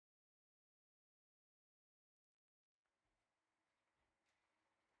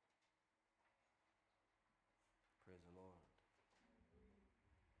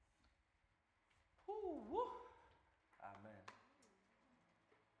Amen.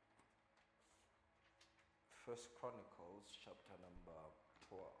 First Chronicles chapter number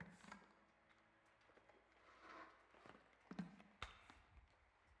 12.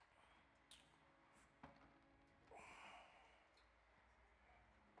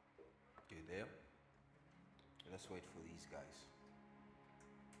 You there? Let's wait for these guys.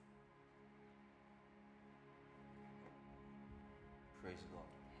 Praise God.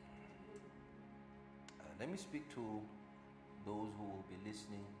 Let me speak to those who will be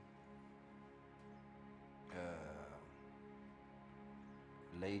listening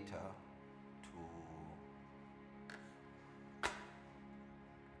later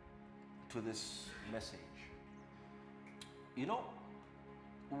to this message. You know,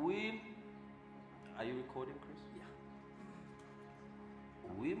 are you recording, Chris? Yeah.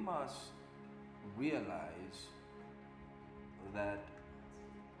 We must realize that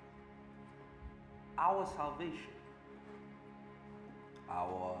our salvation,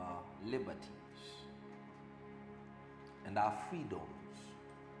 our liberties, and our freedoms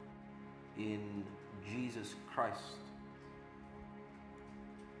in Jesus Christ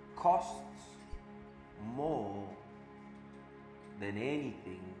costs more than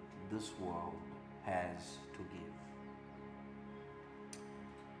anything this world has to give.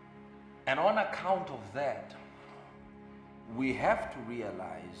 And on account of that, we have to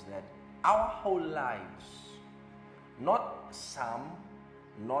realize that our whole lives, not some,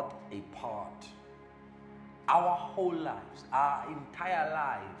 not a part, our whole lives, our entire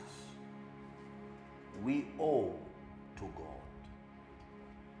lives, we owe to God.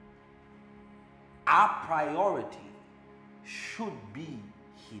 Our priority should be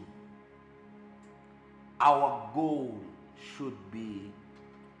Him. Our goal should be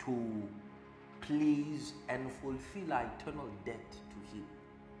to please and fulfill our eternal debt to Him.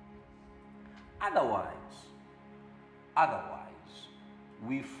 Otherwise,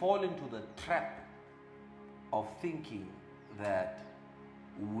 we fall into the trap of thinking that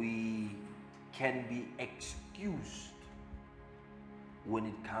we can be excused when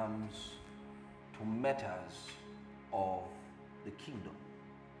it comes to matters of the kingdom.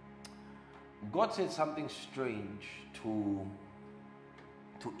 God said something strange to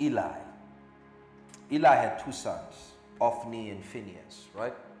Eli. Eli had two sons, Ophni and Phinehas,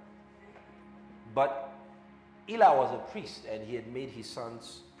 right? But Eli was a priest and he had made his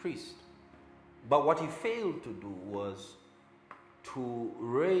sons priests. But what he failed to do was to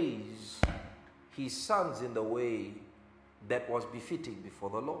raise his sons in the way that was befitting before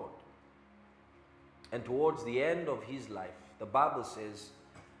the Lord. And towards the end of his life, the Bible says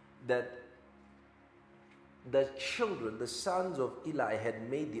that the children, the sons of Eli, had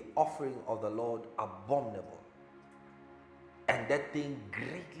made the offering of the Lord abominable. And that thing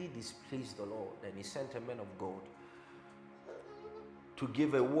greatly displeased the Lord. And he sent a man of God to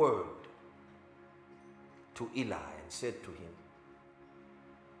give a word to Eli and said to him,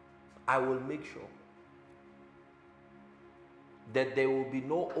 I will make sure that there will be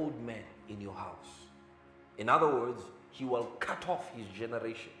no old man in your house. In other words, he will cut off his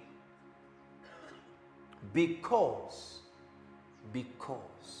generation. Because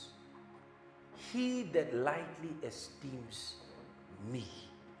he that lightly esteems me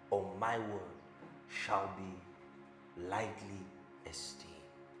or my word shall be lightly esteemed.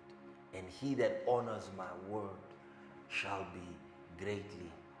 And he that honors my word shall be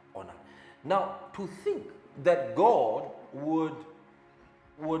greatly honored. Now, to think that God would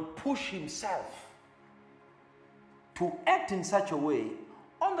push himself to act in such a way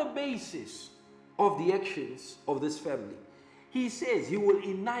on the basis of the actions of this family. He says he will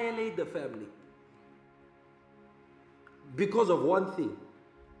annihilate the family because of one thing.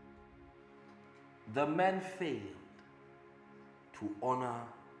 The man failed to honor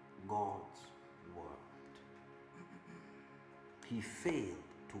God's word. He failed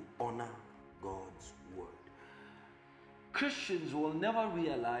to honor God's word. Christians will never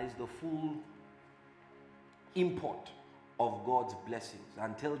realize the full import of God's blessings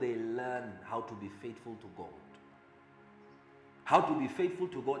until they learn how to be faithful to God. How to be faithful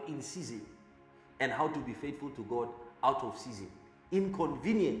to God in season and how to be faithful to God out of season. In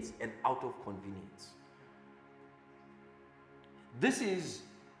convenience and out of convenience. This is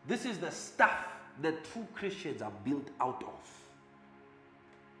the stuff that true Christians are built out of.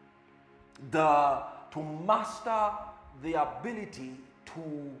 To master the ability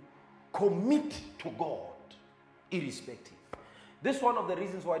to commit to God irrespective. This is one of the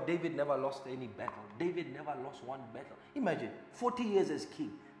reasons why David never lost any battle. David never lost one battle. Imagine, 40 years as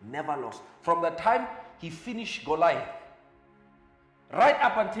king, never lost. From the time he finished Goliath, right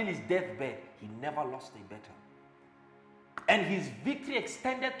up until his deathbed, he never lost a battle. And his victory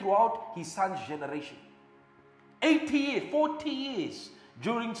extended throughout his son's generation. 80 years, 40 years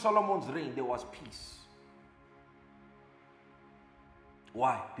during Solomon's reign, there was peace.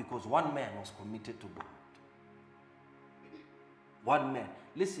 Why? Because one man was committed to God. One man.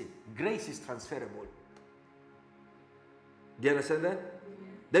 Listen, grace is transferable. Do you understand that?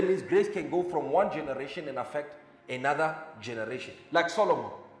 That means grace can go from one generation and affect another generation. Like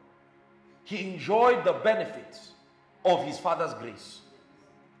Solomon. He enjoyed the benefits of his father's grace.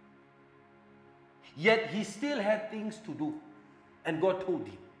 Yet he still had things to do. And God told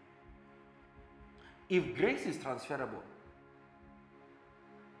him. If grace is transferable,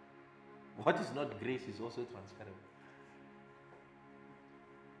 what is not grace is also transferable.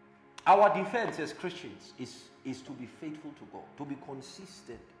 Our defense as Christians is to be faithful to God, to be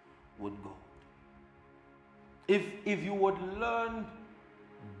consistent with God. If you would learn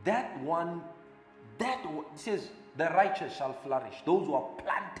that one, it says, the righteous shall flourish. Those who are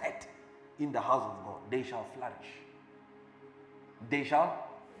planted in the house of God, they shall flourish. They shall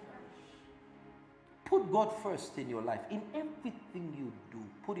put God first in your life. In everything you do,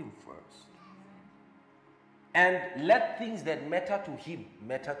 put Him first. And let things that matter to Him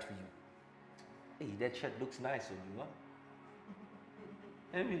matter to you. Hey, that shirt looks nice on you, huh?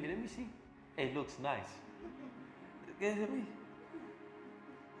 Let me see. Hey, it looks nice. Hey,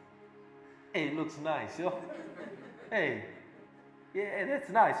 it looks nice, yo. Hey, yeah, that's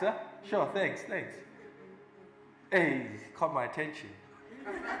nice, huh? Sure, thanks. Hey, caught my attention.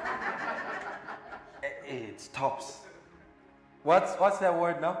 Hey, it's tops. What's that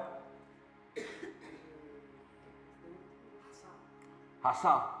word now?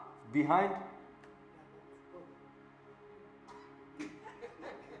 Hassan. Behind?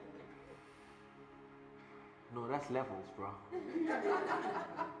 No, that's levels, bro.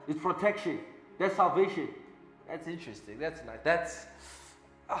 It's protection. That's salvation. That's interesting. That's nice.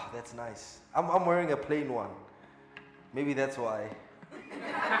 That's nice. I'm wearing a plain one. Maybe that's why.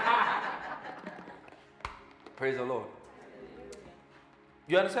 Praise the Lord.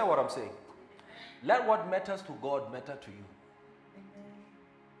 You understand what I'm saying? Let what matters to God matter to you.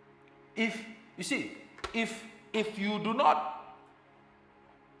 If you do not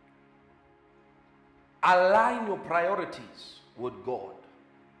align your priorities with God,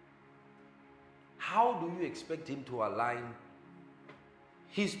 how do you expect Him to align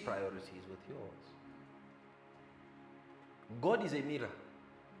His priorities with yours? God is a mirror.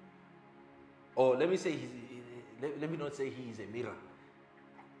 Or let me not say He is a mirror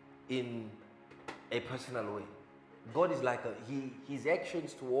in a personal way. God is like His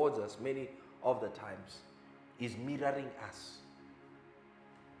actions towards us many of the times is mirroring us.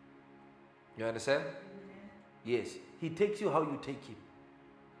 You understand? Yes. He takes you how you take Him.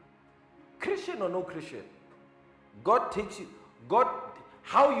 Christian or no Christian, God takes you.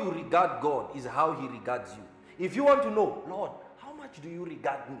 How you regard God is how He regards you. If you want to know, Lord, how much do you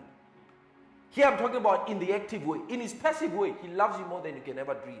regard me? Here I'm talking about in the active way. In His passive way, He loves you more than you can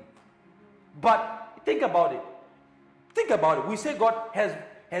ever dream. But think about it. We say God has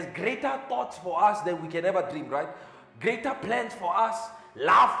greater thoughts for us than we can ever dream, right? Greater plans for us,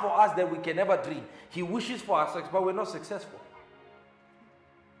 love for us than we can ever dream. He wishes for us, but we're not successful.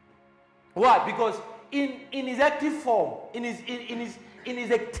 Why? Because in His active form, in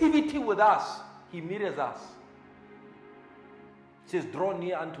his activity with us, He mirrors us. He says, draw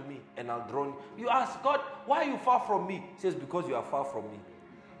near unto me and I'll draw near. You ask, God, why are you far from me? He says, because you are far from me.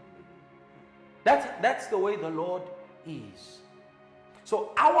 That's the way the Lord is.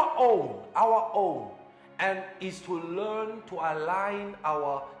 So our own, and is to learn to align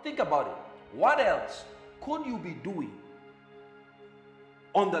think about it. What else could you be doing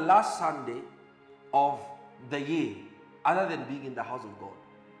on the last Sunday of the year other than being in the house of God?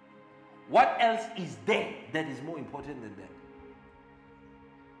 What else is there that is more important than that?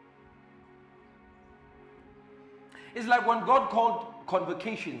 It's like when God called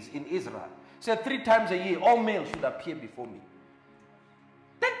convocations in Israel. He said 3 times a year, all males should appear before me.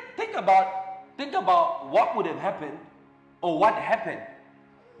 Think about what would have happened or what happened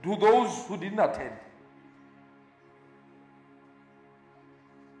to those who didn't attend.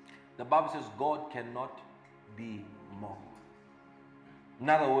 The Bible says God cannot be mocked. In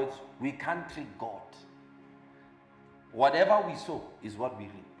other words, we can't trick God. Whatever we sow is what we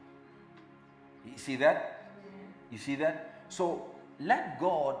reap. You see that? You see that? So let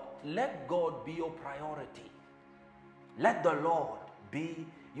God be your priority. Let the Lord be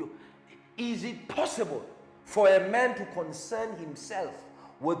you. Is it possible for a man to concern himself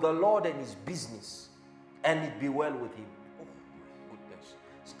with the Lord and His business and it be well with him? Oh my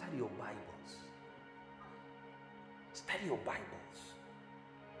study your Bibles. Study your Bibles.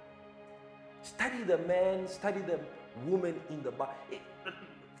 Study the man, study the woman in the Bible.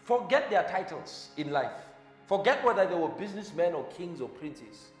 Forget their titles in life. Forget whether they were businessmen or kings or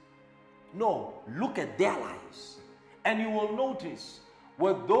princes. No, look at their lives. And you will notice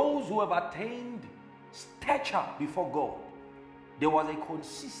with those who have attained stature before God, there was a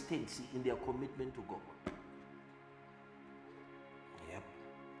consistency in their commitment to God. Yep.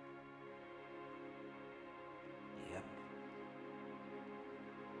 Yep.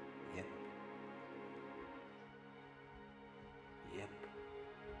 Yep. Yep.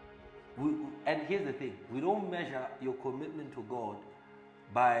 And here's the thing, we don't measure your commitment to God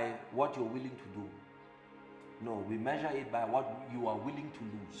by what you're willing to do. No, we measure it by what you are willing to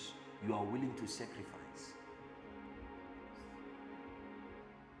lose, you are willing to sacrifice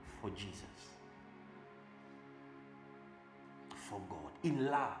for Jesus, for God, in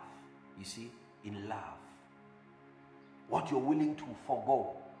love. You see, in love, what you're willing to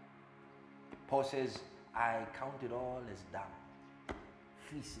forego. Paul says, I count it all as dung,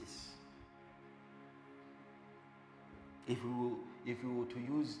 feces. If we were to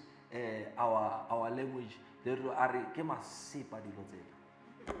use our language,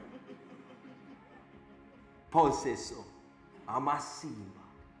 Paul says so. Amasimba.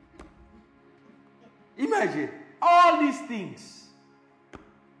 Imagine all these things.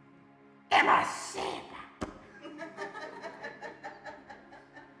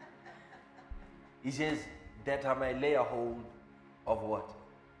 He says that I may lay a hold of what?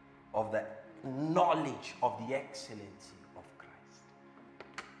 Of the knowledge of the excellency of Christ.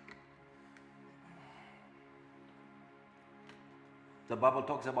 The Bible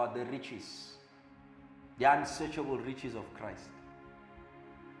talks about the riches, the unsearchable riches of Christ.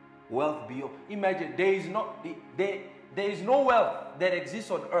 Wealth beyond. Imagine there is no wealth that exists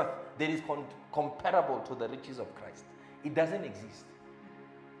on earth that is comparable to the riches of Christ. It doesn't exist.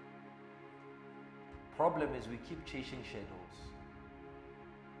 Problem is we keep chasing shadows.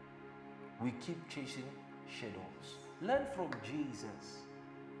 We keep chasing shadows. Learn from Jesus.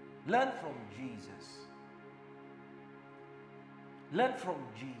 Learn from Jesus. Learn from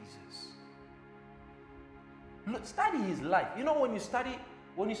Jesus. Look, study his life. You know, when you study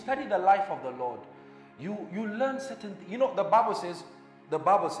the life of the Lord, you learn certain things. You know, the Bible says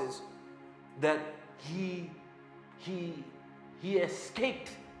that he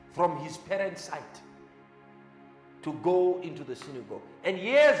escaped from his parents' sight to go into the synagogue. And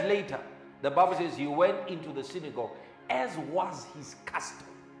years later, the Bible says he went into the synagogue as was his custom.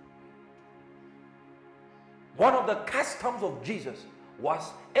 One of the customs of Jesus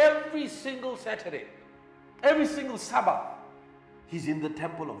was every single Saturday, every single Sabbath, he's in the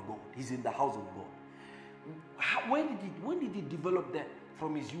temple of God. He's in the house of God. When did he develop that?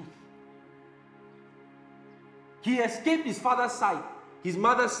 From his youth. He escaped his father's sight, his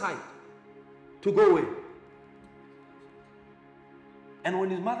mother's sight, to go away. And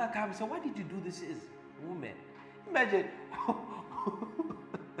when his mother comes and says, why did you do this? He says, woman. Imagine.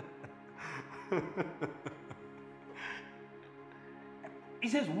 He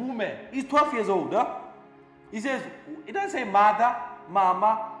says, woman. He's 12 years old. Huh? He says, it doesn't say mother,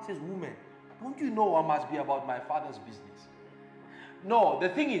 mama. It says, woman. Don't you know I must be about my father's business? No, the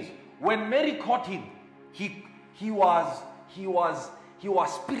thing is, when Mary caught him, he was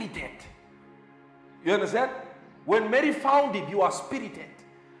spirited. You understand? When Mary found him, he was spirited.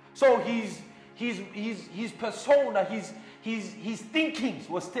 So his persona, his thinkings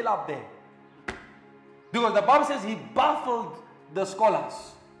were still up there. Because the Bible says he baffled the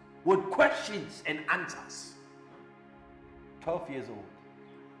scholars with questions and answers. 12 years old.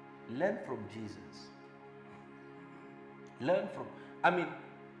 Learn from Jesus. Learn from,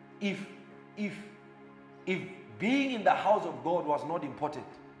 if being in the house of God was not important,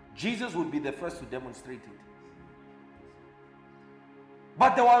 Jesus would be the first to demonstrate it.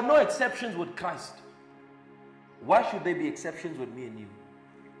 But there were no exceptions with Christ. Why should there be exceptions with me and you?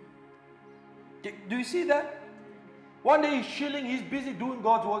 Do you see that? One day he's chilling, he's busy doing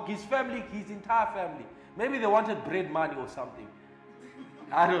God's work, his family, his entire family. Maybe they wanted bread money or something.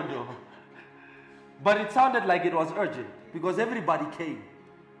 I don't know. But it sounded like it was urgent because everybody came.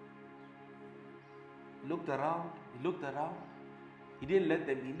 He looked around. He didn't let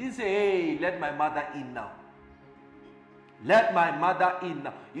them in. He didn't say, hey, let my mother in now. Let my mother in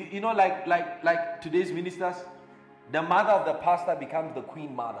now. You know, like today's ministers, the mother of the pastor becomes the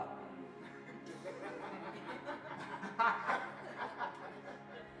queen mother.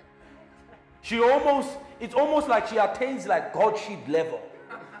 It's almost like she attains like godship level.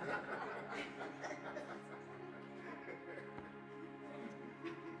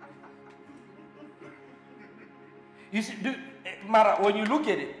 You see, Mara, when you look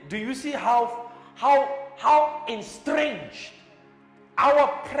at it, do you see how estranged our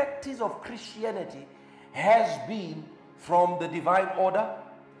practice of Christianity has been from the divine order?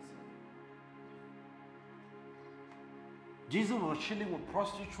 Jesus was chilling with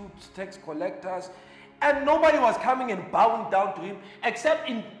prostitutes, tax collectors, and nobody was coming and bowing down to him except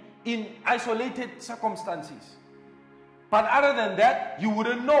in isolated circumstances. But other than that, you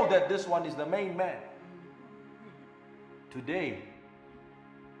wouldn't know that this one is the main man. Today,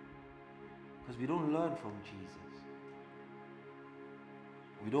 because we don't learn from Jesus.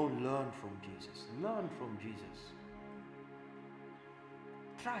 We don't learn from Jesus. Learn from Jesus.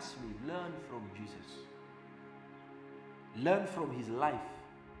 Trust me, learn from Jesus. Learn from his life,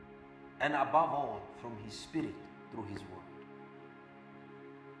 and above all, from his spirit through his word.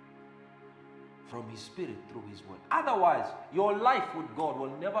 From his spirit through his word. Otherwise, your life with God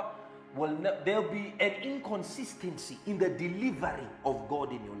there'll be an inconsistency in the delivery of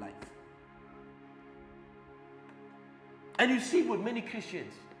God in your life. And you see with many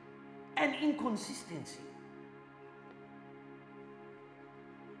Christians, an inconsistency.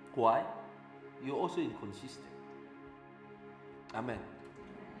 Why? You're also inconsistent. Amen.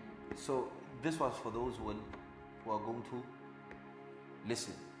 So this was for those who are going to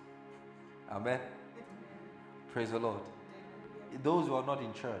listen. Amen. Praise the Lord. Those who are not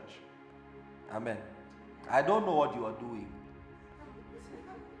in church. Amen. I don't know what you are doing.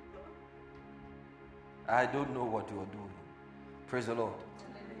 I don't know what you are doing. Praise the Lord.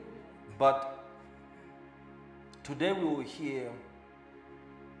 But today we will hear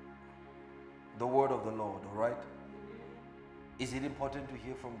the word of the Lord, all right? Is it important to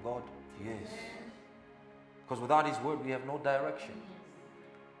hear from God? Yes. Because without his word, we have no direction.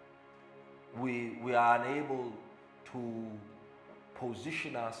 We are unable to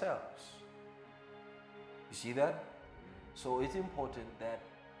position ourselves. You see that? So it's important that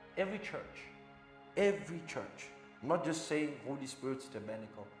every church, not just saying Holy Spirit's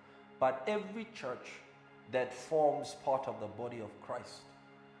tabernacle, but every church that forms part of the body of Christ,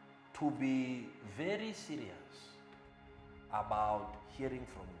 to be very serious about hearing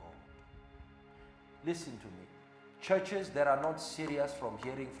from God. Listen to me. Churches that are not serious from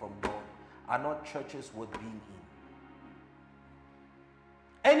hearing from God are not churches worth being in.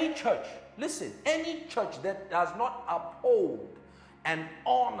 Any church, listen, any church that does not uphold and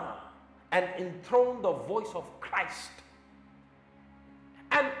honor and enthrone the voice of Christ.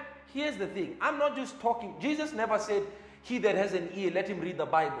 And here's the thing, I'm not just talking, Jesus never said, he that has an ear, let him read the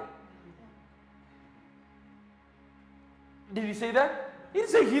Bible. Did he say that? He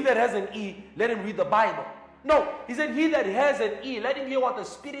didn't say he that has an ear, let him read the Bible. No, he said he that has an ear, let him hear what the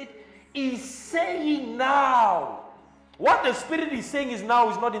Spirit is saying now. What the Spirit is saying is now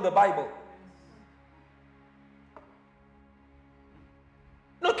is not in the Bible.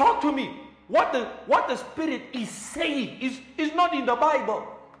 No, talk to me. What the Spirit is saying is not in the Bible.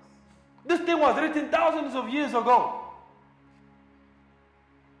 This thing was written thousands of years ago.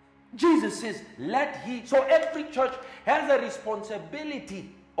 Jesus says, so every church has a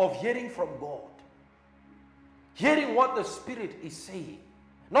responsibility of hearing from God. Hearing what the Spirit is saying.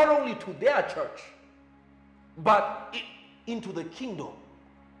 Not only to their church, but into the kingdom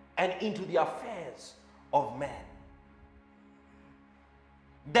and into the affairs of man.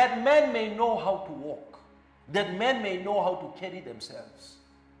 That men may know how to walk. That men may know how to carry themselves.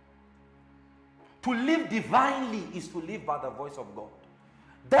 To live divinely is to live by the voice of God.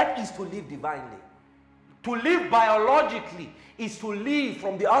 That is to live divinely. To live biologically is to live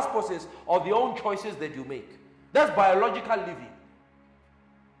from the auspices of the own choices that you make. That's biological living.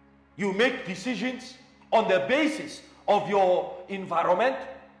 You make decisions on the basis of your environment,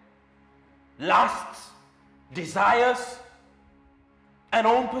 lusts, desires, and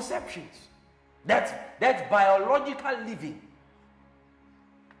own perceptions. That's biological living.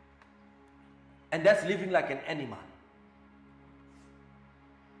 And that's living like an animal.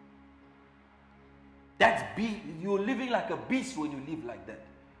 You're living like a beast when you live like that.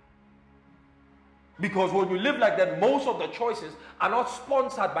 Because when you live like that, most of the choices are not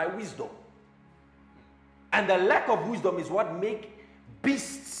sponsored by wisdom. And the lack of wisdom is what makes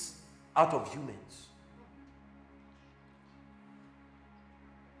beasts out of humans.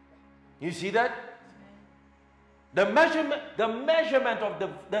 You see that? The measurement of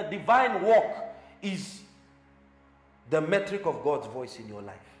the divine walk is the metric of God's voice in your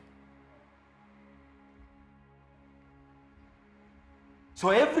life. So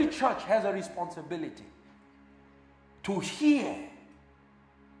every church has a responsibility to hear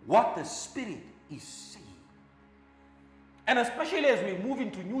what the Spirit is saying. And especially as we move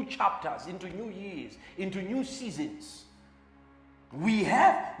into new chapters, into new years, into new seasons, we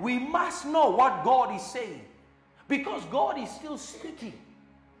must know what God is saying. Because God is still speaking.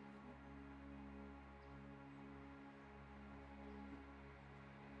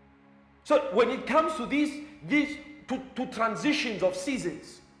 So when it comes to these transitions of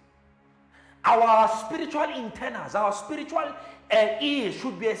seasons, our spiritual antennas, our spiritual ears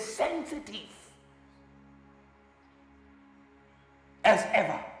should be as sensitive as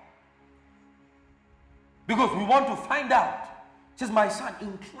ever. Because we want to find out. It says, my son,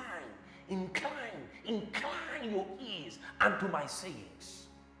 incline your ears unto my sayings.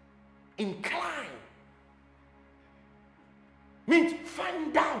 Incline. Means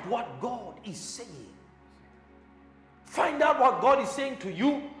find out what God is saying. Find out what God is saying to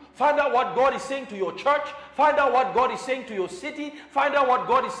you. Find out what God is saying to your church. Find out what God is saying to your city. Find out what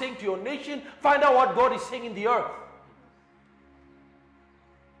God is saying to your nation. Find out what God is saying in the earth.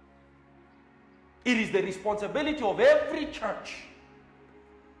 It is the responsibility of every church.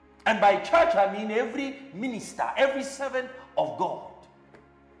 And by church, I mean every minister, every servant of God.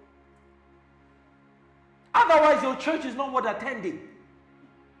 Otherwise, your church is not worth attending.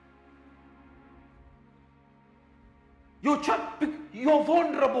 Your church, you're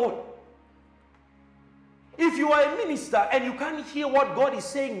vulnerable. If you are a minister and you can't hear what God is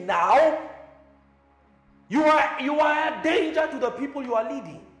saying now, you are a danger to the people you are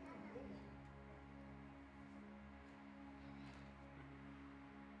leading.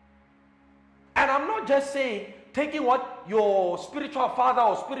 And I'm not just saying, taking what your spiritual father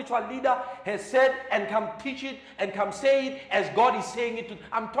or spiritual leader has said and come teach it and come say it as God is saying it to.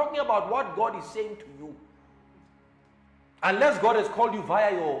 I'm talking about what God is saying to you. Unless God has called you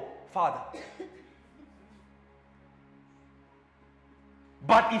via your father.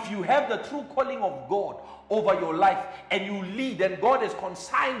 But if you have the true calling of God over your life and you lead and God has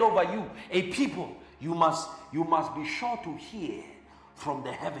consigned over you a people, you must be sure to hear from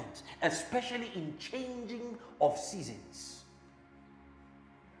the heavens, especially in changing of seasons.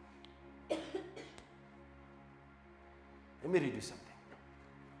 Let me read you something.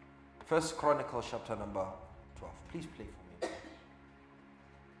 First Chronicles chapter number 12. Please play for me.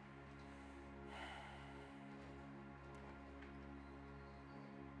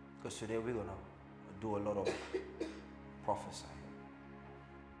 Because today we're going to do a lot of prophesying.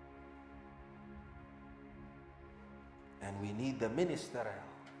 And we need the ministerial.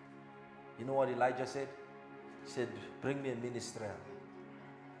 You know what Elijah said? He said, bring me a ministerial.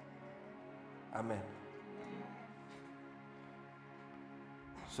 Amen.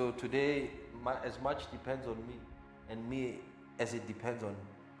 So today, as much depends on me and me as it depends on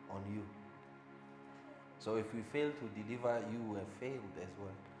you. So if we fail to deliver, you have failed as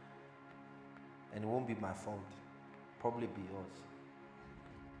well. And it won't be my fault. Probably be yours.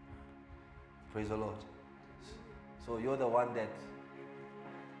 Praise the Lord. So you're the one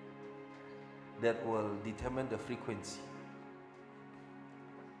that will determine the frequency.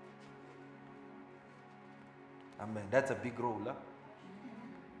 Amen. That's a big role. Huh?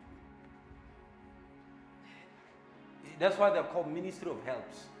 That's why they're called Ministry of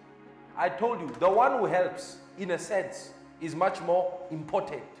Helps. I told you, the one who helps, in a sense, is much more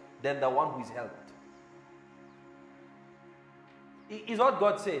important than the one who is helped. Is what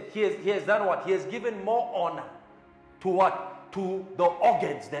God said. He has done what? He has given more honor to what? To the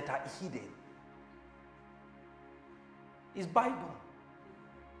organs that are hidden. It's Bible.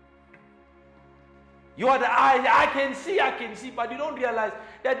 You are the eye. I can see, but you don't realize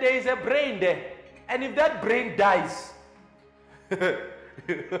that there is a brain there. And if that brain dies,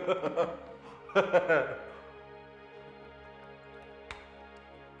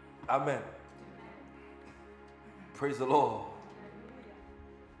 amen. Praise the Lord.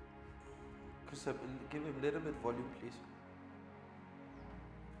 Give him a little bit volume, please.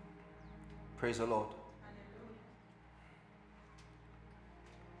 Praise the Lord.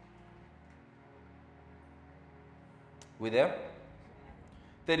 We there?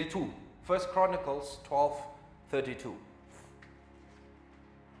 32. First Chronicles 12:32.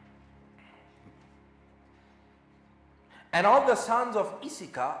 And all the sons of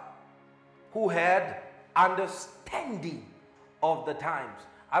Issachar who had understanding of the times.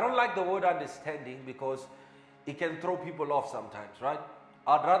 I don't like the word understanding because it can throw people off sometimes, right?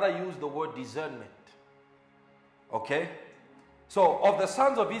 I'd rather use the word discernment. Okay? So, of the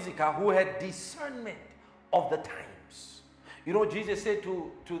sons of Issachar who had discernment of the times. You know, Jesus said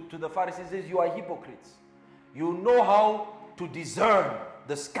to the Pharisees, he says, you are hypocrites. You know how to discern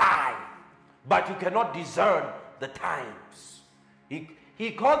the sky, but you cannot discern the times.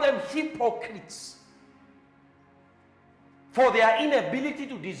 He called them hypocrites. for their inability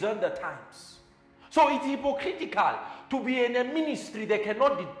to discern the times. So it's hypocritical to be in a ministry that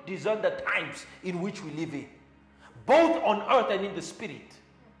cannot discern the times in which we live in, both on earth and in the spirit.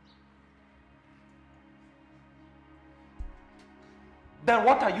 Then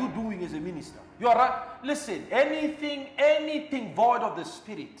what are you doing as a minister? You are right. Listen, anything void of the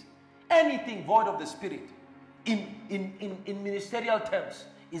spirit, anything void of the spirit in ministerial terms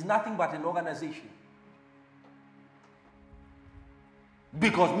is nothing but an organization.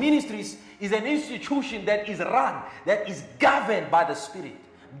 Because ministries is an institution that is run, that is governed by the Spirit,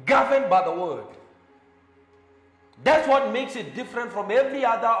 governed by the Word. That's what makes it different from every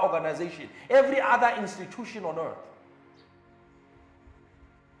other organization, every other institution on earth.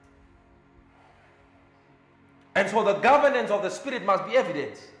 And so the governance of the Spirit must be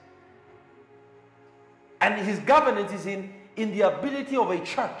evident. And His governance is in the ability of a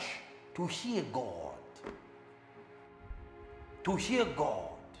church to hear God. To hear God.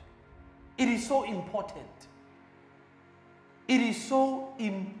 It is so important. It is so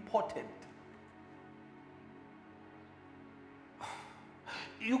important.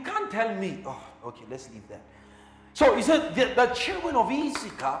 You can't tell me, oh, okay, let's leave that. So he said the children of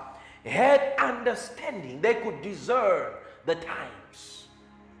Issachar had understanding. They could discern the times.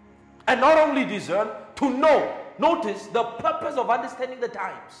 And not only discern, to know. Notice the purpose of understanding the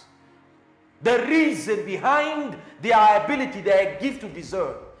times. The reason behind their ability, their gift to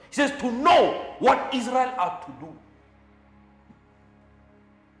discern. He says to know what Israel ought to do.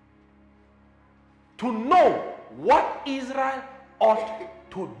 To know what Israel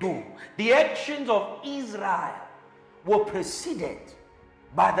ought to do. The actions of Israel were preceded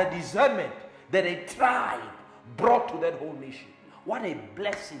by the discernment that a tribe brought to that whole nation. What a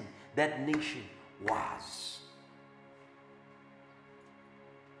blessing that nation was.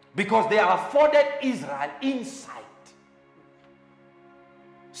 Because they afforded Israel insight,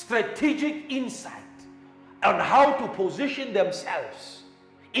 strategic insight on how to position themselves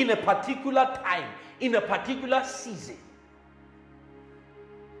in a particular time, in a particular season.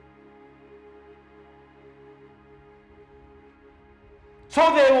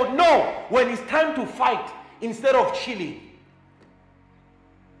 So they would know when it's time to fight instead of chilling.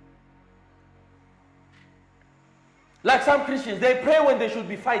 Like some Christians, they pray when they should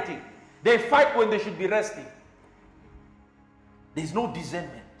be fighting. They fight when they should be resting. There's no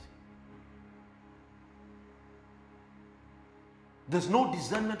discernment. There's no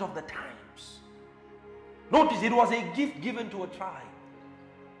discernment of the times. Notice it was a gift given to a tribe.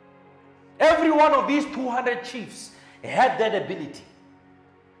 Every one of these 200 chiefs had that ability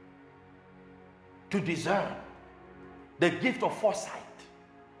to discern, the gift of foresight,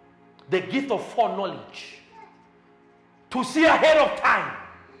 the gift of foreknowledge, to see ahead of time.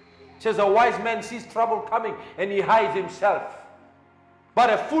 It says a wise man sees trouble coming and he hides himself,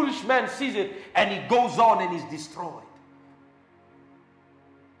 but a foolish man sees it and he goes on and is destroyed.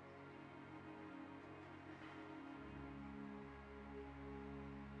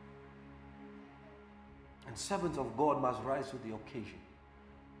 And servants of God must rise to the occasion.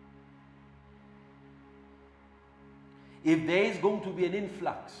 If there is going to be an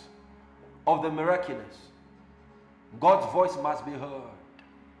influx of the miraculous, God's voice must be heard.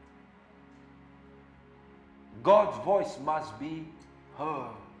 God's voice must be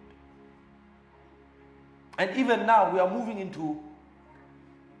heard. And even now we are moving into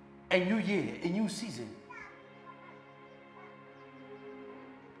a new year, a new season.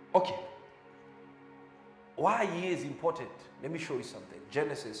 Okay. Why year is important? Let me show you something.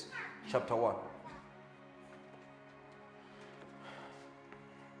 Genesis chapter 1.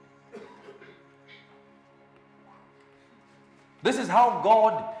 This is how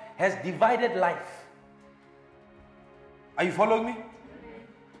God has divided life. Are you following me?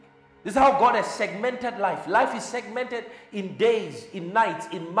 This is how God has segmented life. Life is segmented in days, in nights,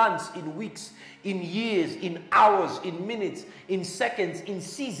 in months, in weeks, in years, in hours, in minutes, in seconds, in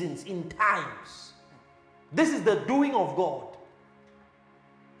seasons, in times. This is the doing of God.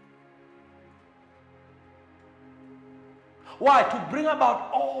 Why? To bring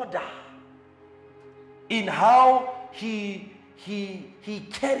about order in how He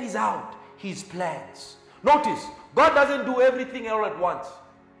carries out His plans. Notice, God doesn't do everything all at once.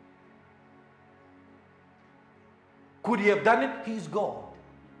 Could He have done it? He's God.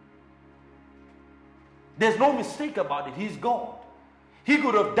 There's no mistake about it. He's God. He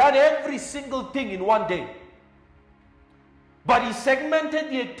could have done every single thing in one day. But He segmented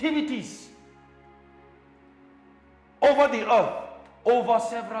the activities over the earth over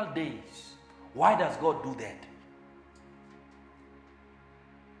several days. Why does God do that?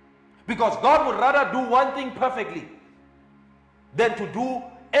 Because God would rather do one thing perfectly than to do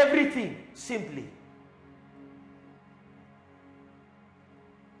everything simply.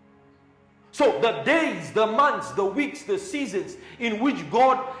 So the days, the months, the weeks, the seasons in which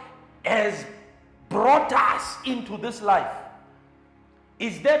God has brought us into this life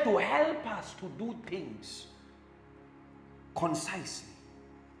is there to help us to do things concisely,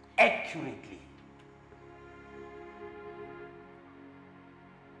 accurately.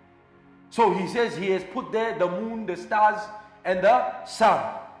 So he says he has put there the moon, the stars, and the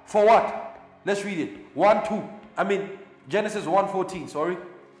sun. For what? Let's read it. Genesis 1:14, sorry.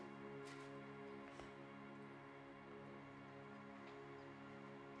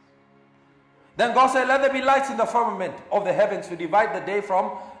 Then God said, let there be lights in the firmament of the heavens to divide the day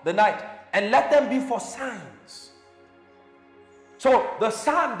from the night, and let them be for signs. So the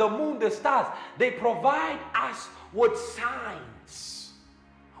sun, the moon, the stars, they provide us with signs.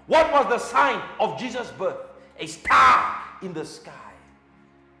 What was the sign of Jesus' birth? A star in the sky.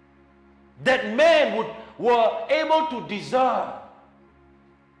 That men were able to discern.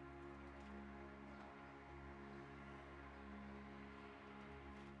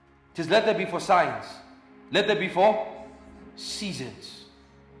 Just let there be for signs. Let there be for seasons.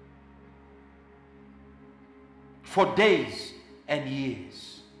 For days and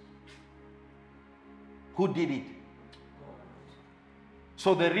years. Who did it?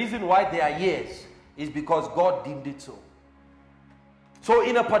 So the reason why there are years is because God deemed it so. So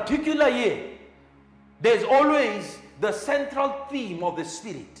in a particular year, there's always the central theme of the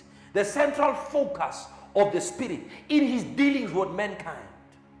Spirit, the central focus of the Spirit in his dealings with mankind.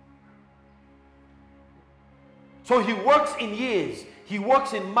 So he works in years, he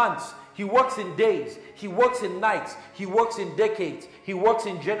works in months, he works in days, he works in nights, he works in decades, he works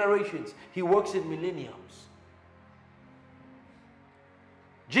in generations, he works in millenniums.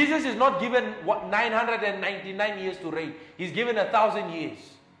 Jesus is not given 999 years to reign. He's given 1,000 years.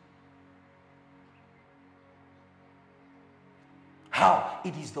 How?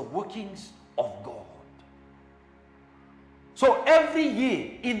 It is the workings of God. So every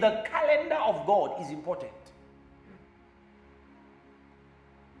year in the calendar of God is important.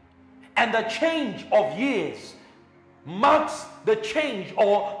 And the change of years marks the change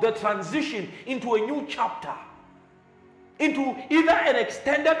or the transition into a new chapter, into either an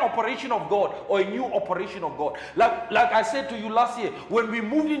extended operation of God or a new operation of God. Like I said to you last year, when we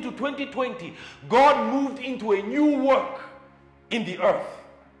moved into 2020, God moved into a new work in the earth.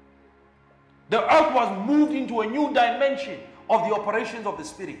 The earth was moved into a new dimension of the operations of the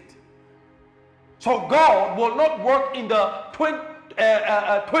Spirit. So God will not work in the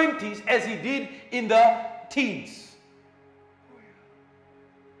 20s as he did in the teens.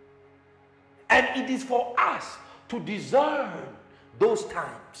 And it is for us to discern those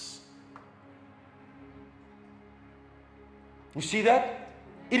times. You see that?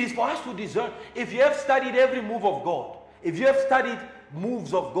 It is for us to discern. If you have studied every move of God, if you have studied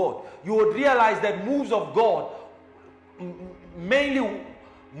moves of God, you would realize that moves of God mainly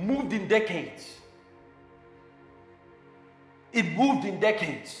moved in decades. It moved in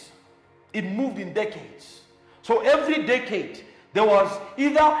decades. It moved in decades. So every decade, there was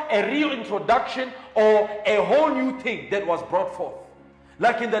either a real introduction or a whole new thing that was brought forth.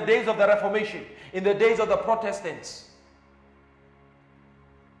 Like in the days of the Reformation, in the days of the Protestants.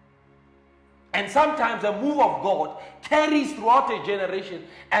 And sometimes a move of God carries throughout a generation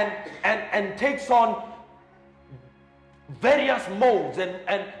and takes on various molds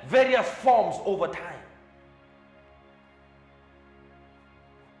and various forms over time.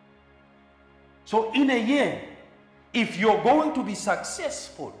 So in a year, if you're going to be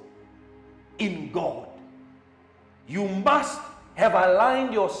successful in God, you must have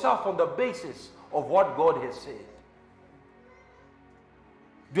aligned yourself on the basis of what God has said.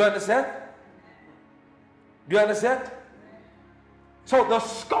 Do you understand? Do you understand? So the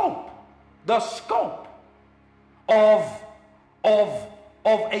scope of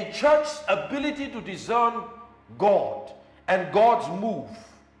a church's ability to discern God and God's move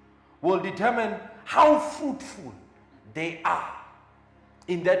will determine how fruitful they are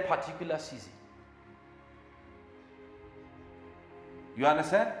in that particular season. You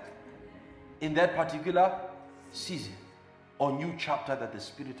understand? In that particular season or new chapter that the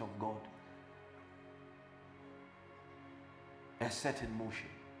Spirit of God has set in motion.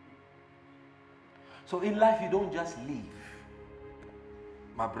 So in life, you don't just live,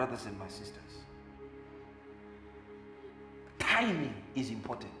 my brothers and my sisters. Timing is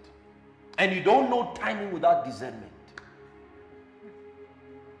important. And you don't know timing without discernment.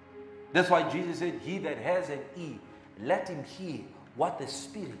 That's why Jesus said, he that has an ear, let him hear what the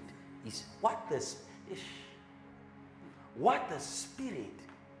Spirit is. what the Spirit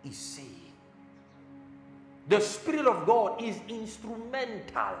is saying. The Spirit of God is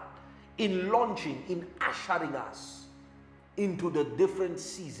instrumental in launching, in ushering us into the different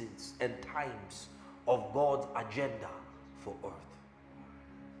seasons and times of God's agenda for earth.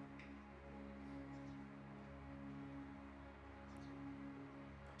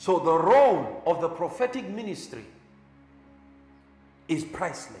 So the role of the prophetic ministry is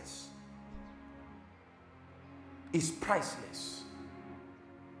priceless. Is priceless.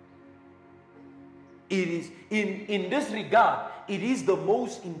 It is in this regard, it is the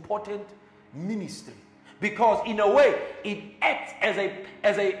most important ministry, because in a way it acts as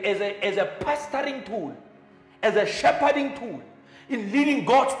a pastoring tool, as a shepherding tool in leading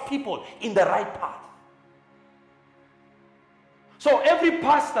God's people in the right path. So every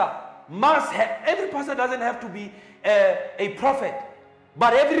pastor doesn't have to be a prophet,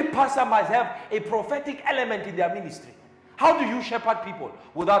 but every pastor must have a prophetic element in their ministry. How do you shepherd people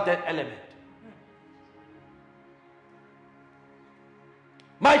without that element?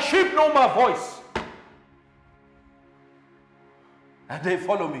 My sheep know my voice, and they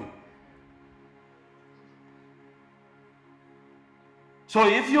follow me. So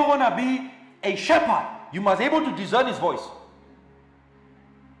if you want to be a shepherd, you must be able to discern his voice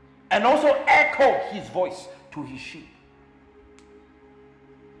and also echo his voice to his sheep.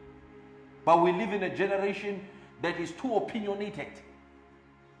 But we live in a generation that is too opinionated.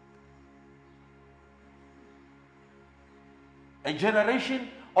 A generation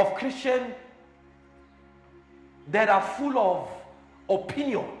of Christians that are full of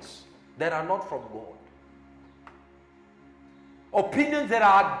opinions that are not from God. Opinions that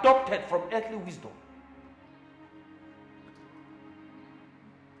are adopted from earthly wisdom.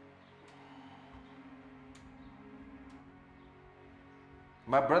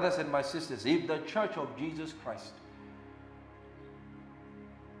 My brothers and my sisters, if the Church of Jesus Christ,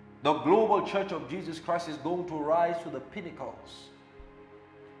 the global Church of Jesus Christ, is going to rise to the pinnacles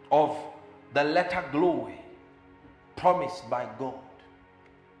of the latter glory promised by God,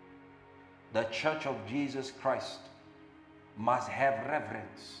 the Church of Jesus Christ must have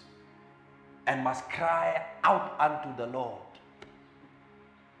reverence and must cry out unto the Lord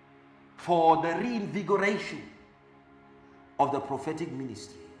for the reinvigoration of the prophetic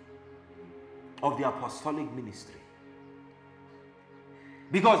ministry, of the apostolic ministry.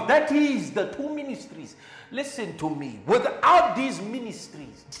 Because that is the two ministries. Listen to me. Without these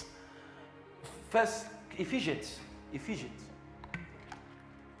ministries, first Ephesians.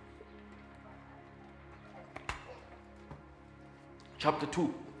 Chapter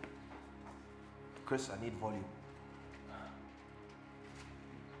 2. Chris, I need volume.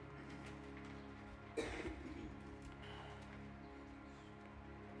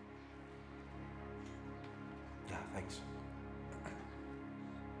 Yeah, thanks.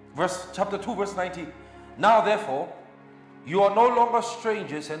 Chapter 2, verse 19. Now therefore, you are no longer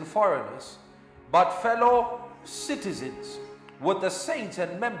strangers and foreigners, but fellow citizens with the saints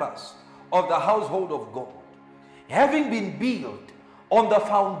and members of the household of God, having been built on the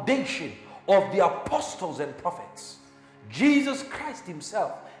foundation of the apostles and prophets, Jesus Christ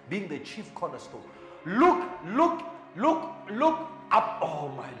himself being the chief cornerstone. Look up.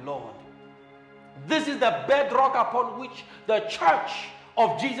 Oh my Lord. This is the bedrock upon which the church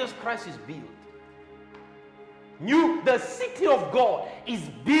of Jesus Christ is built. The city of God is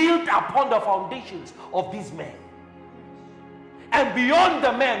built upon the foundations of these men. And beyond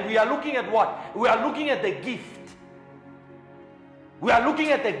the men, we are looking at what? We are looking at the gift. We are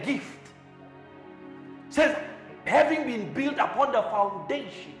looking at the gift. It says, having been built upon the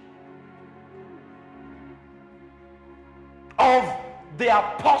foundation of the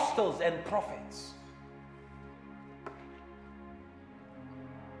apostles and prophets.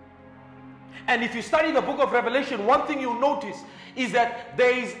 And if you study the book of Revelation, one thing you'll notice is that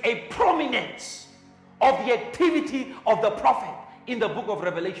there is a prominence of the activity of the prophet in the book of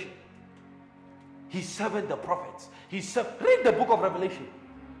Revelation. He served the prophets. Read the book of Revelation.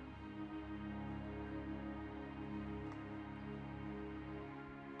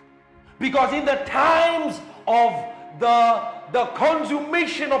 Because in the times of the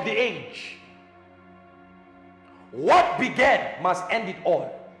consummation of the age, what began must end it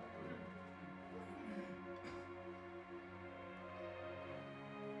all.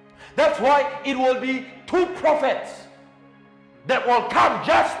 That's why it will be two prophets that will come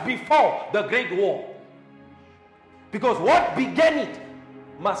just before the great war. Because what began it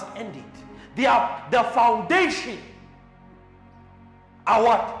must end it. The foundation are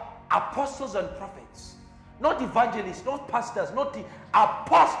what? Apostles and prophets. Not evangelists, not pastors, not the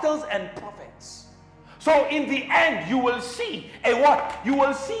apostles and prophets. So in the end, you will see a what? You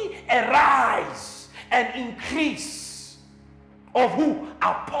will see a rise and increase of who?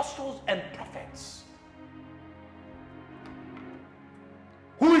 Apostles and prophets.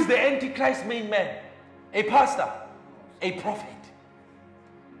 Who is the Antichrist main man? A pastor, a prophet.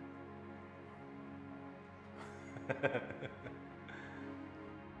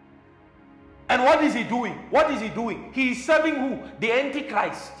 And what is he doing? What is he doing? He is serving who? The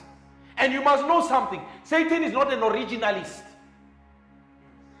Antichrist. And you must know something. Satan is not an originalist.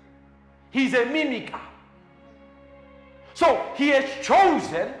 He's a mimicker. So he has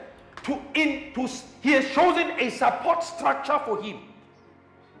chosen he has chosen a support structure for him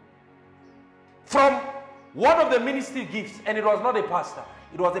from one of the ministry gifts, and it was not a pastor,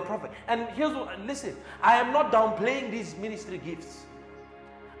 it was a prophet. And here's what, listen, I am not downplaying these ministry gifts.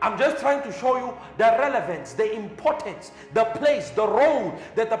 I'm just trying to show you the relevance, the importance, the place, the role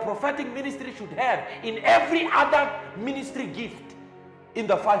that the prophetic ministry should have in every other ministry gift in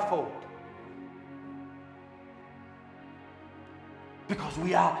the fivefold. Because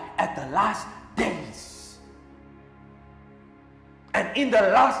we are at the last days. And in the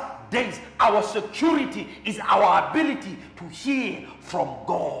last days, our security is our ability to hear from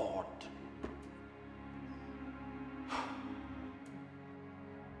God.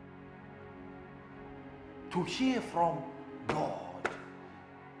 To hear from God.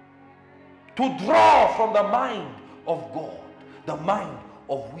 To draw from the mind of God, the mind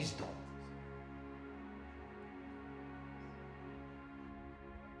of wisdom.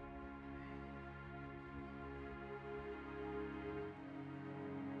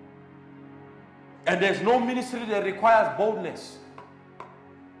 And there's no ministry that requires boldness.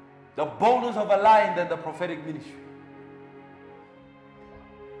 The boldness of a lion than the prophetic ministry.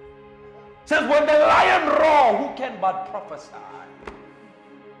 It says, when the lion roars, who can but prophesy?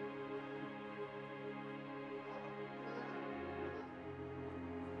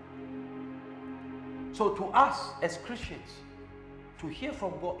 So to us as Christians, to hear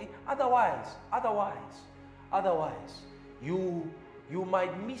from God, otherwise, you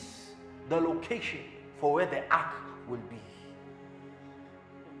might miss the location for where the ark will be.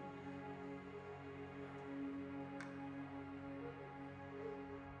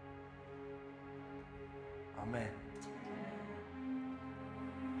 Amen.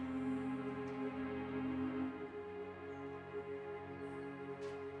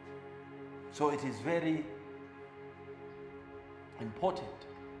 So it is very important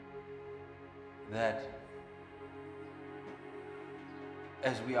that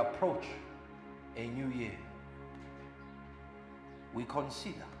as we approach a new year, we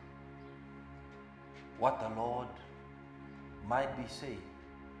consider what the Lord might be saying.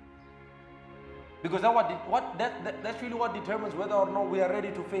 Because that's really what determines whether or not we are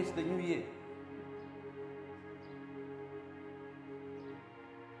ready to face the new year.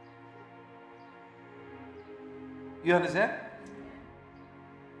 You understand?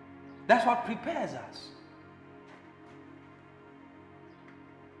 That's what prepares us.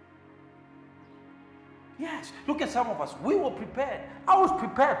 Yes, look at some of us. We were prepared. I was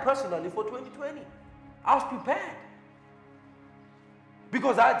prepared personally for 2020. I was prepared.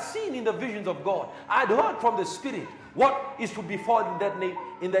 Because I had seen in the visions of God, I had heard from the Spirit what is to befall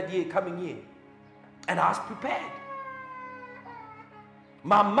in that year, coming year. And I was prepared.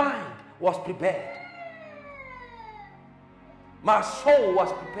 My mind was prepared. My soul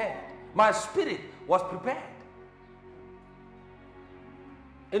was prepared. My spirit was prepared.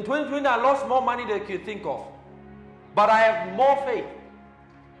 In 2020, I lost more money than you think of. But I have more faith.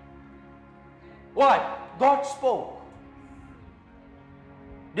 Why? God spoke.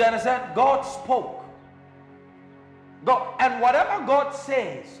 Do you understand? God spoke. God, and whatever God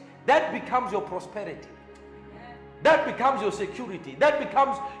says, that becomes your prosperity. That becomes your security. That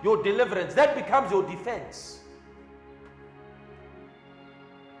becomes your deliverance. That becomes your defense.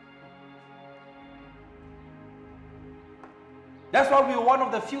 That's why we were one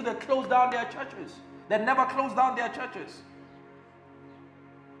of the few that closed down their churches. That never closed down their churches.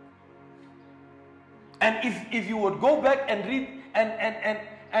 And if you would go back and read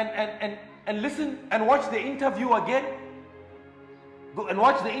and listen and watch the interview again, go and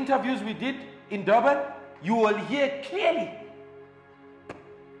watch the interviews we did in Durban, you will hear clearly.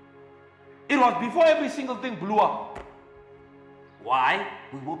 It was before every single thing blew up. Why?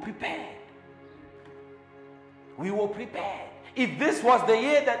 We were prepared. We were prepared. If this was the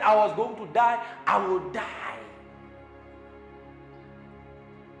year that I was going to die, I would die.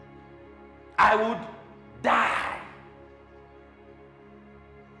 I would die.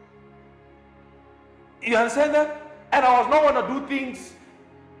 You understand that? And I was not going to do things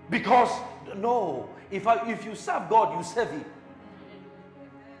because, no, If you serve God, you serve Him.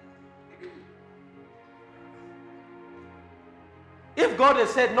 If God has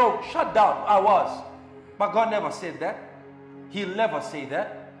said, no, shut down, I was. But God never said that. He'll never say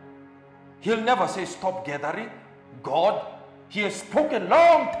that. He'll never say, stop gathering. God, He has spoken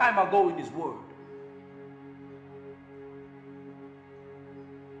long time ago in His word.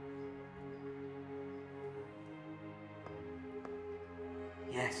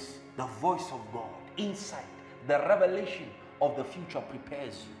 Yes, the voice of God, insight, the revelation of the future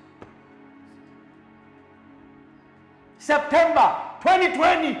prepares you. September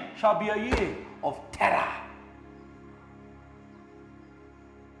 2020 shall be a year of terror.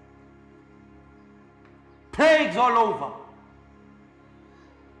 Plagues all over.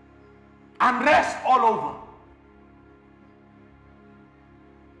 Unrest all over.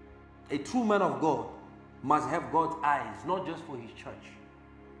 A true man of God must have God's eyes, not just for his church,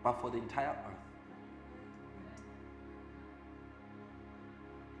 but for the entire earth.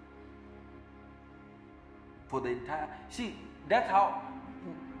 For the entire, see, that's how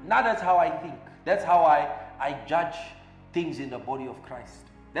I think. That's how I judge things in the body of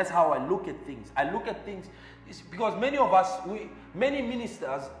Christ. That's how I look at things. I look at things because many of us, many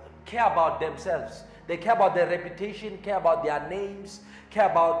ministers care about themselves. They care about their reputation, care about their names,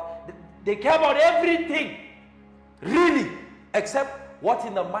 they care about everything, really, except what's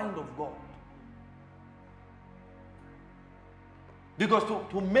in the mind of God. Because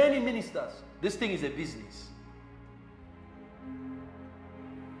to many ministers, this thing is a business.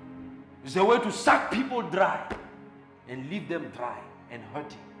 It's a way to suck people dry and leave them dry and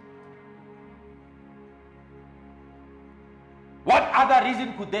hurting. What other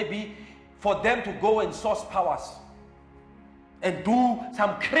reason could there be for them to go and source powers and do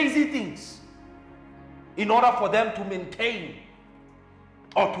some crazy things in order for them to maintain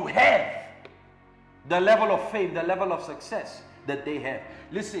or to have the level of fame, the level of success that they have?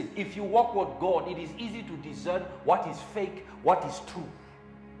 Listen, if you walk with God, it is easy to discern what is fake, what is true.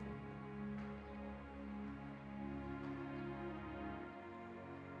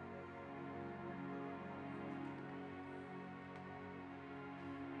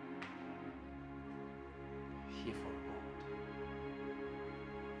 Hear from God.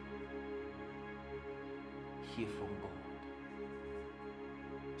 Hear from God.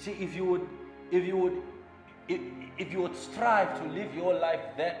 See, if you would strive to live your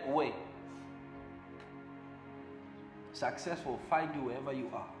life that way, success will find you wherever you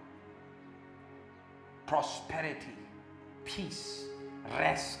are. Prosperity, peace,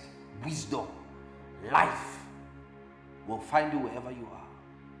 rest, wisdom, life will find you wherever you are.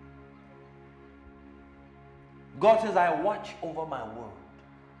 God says, I watch over my word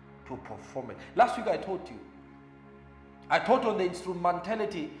to perform it. Last week I taught on the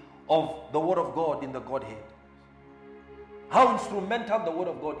instrumentality of the word of God in the Godhead. How instrumental the word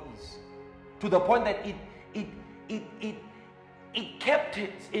of God is, to the point that it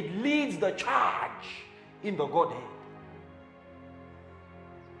leads the charge in the Godhead.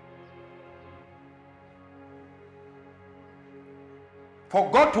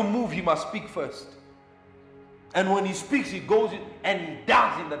 For God to move, He must speak first. And when He speaks, He goes in and He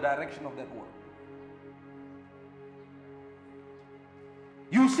does in the direction of that word.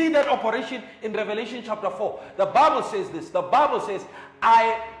 You see that operation in Revelation chapter 4. The Bible says this. The Bible says,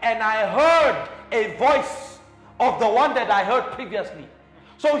 I heard a voice of the one that I heard previously.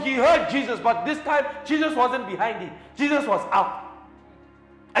 So he heard Jesus, but this time Jesus wasn't behind him. Jesus was up.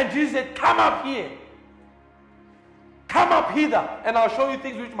 And Jesus said, come up here. Come up hither, and I'll show you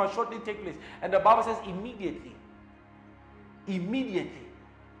things which must shortly take place. And the Bible says immediately, he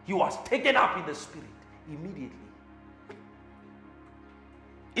was taken up in the spirit. Immediately.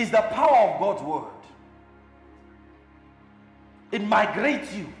 Is the power of God's word. It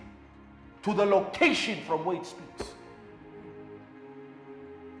migrates you to the location from where it speaks.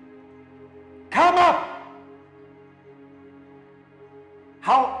 Come up.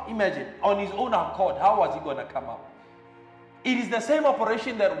 How, imagine, on his own accord, how was he going to come up? It is the same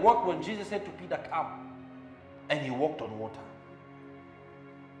operation that worked when Jesus said to Peter, come. And he walked on water.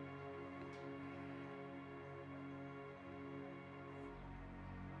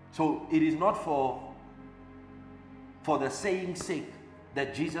 So it is not for the saying's sake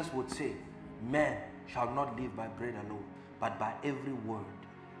that Jesus would say, man shall not live by bread alone, but by every word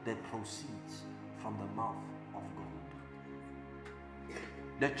that proceeds from the mouth of God.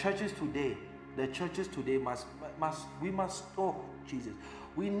 The churches today must, oh Jesus,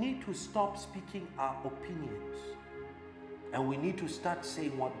 we need to stop speaking our opinions, and we need to start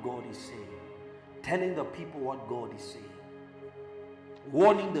saying what God is saying, telling the people what God is saying.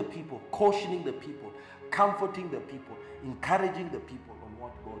 warning the people, cautioning the people, comforting the people, encouraging the people on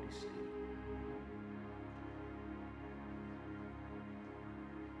what God is saying.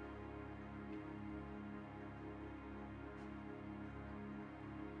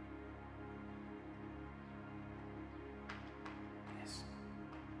 Yes.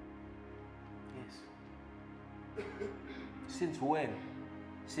 Yes.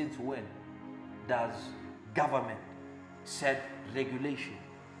 Since when does government set regulation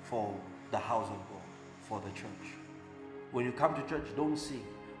for the house of God, for the church? When you come to church, don't sing.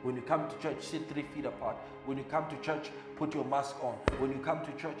 When you come to church, sit 3 feet apart. When you come to church, put your mask on. When you come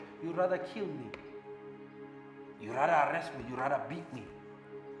to church, you'd rather kill me. You'd rather arrest me. You'd rather beat me.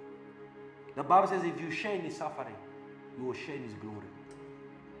 The Bible says if you share in his suffering, you will share in his glory.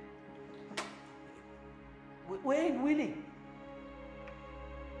 We ain't willing.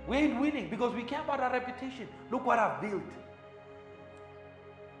 We ain't willing because we care about our reputation. Look what I've built.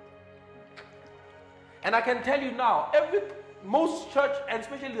 And I can tell you now, most church, and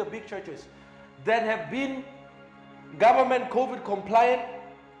especially the big churches that have been government COVID compliant,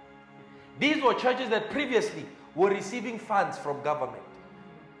 these were churches that previously were receiving funds from government,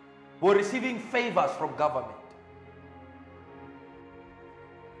 were receiving favors from government.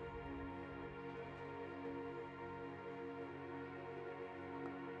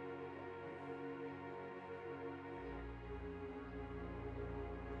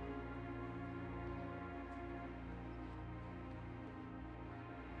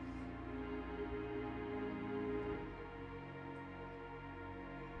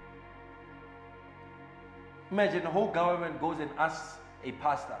 Imagine the whole government goes and asks a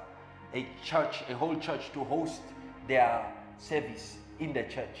pastor, a church, a whole church to host their service in the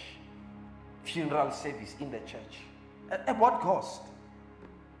church, funeral service in the church. At what cost?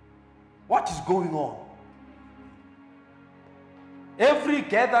 What is going on? Every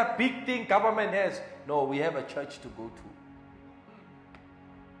gathered big thing government has, no, we have a church to go to.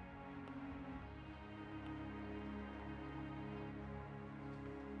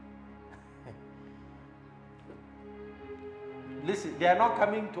 Listen, they are not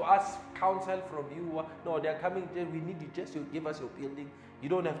coming to ask counsel from you. No, they are coming. We need you just to give us your building. You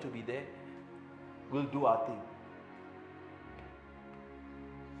don't have to be there. We'll do our thing.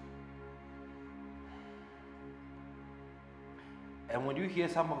 And when you hear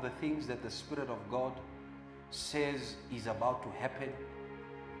some of the things that the Spirit of God says is about to happen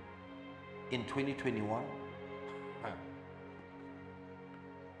in 2021,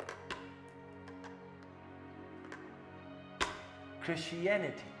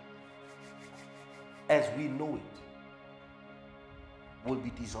 Christianity, as we know it, will be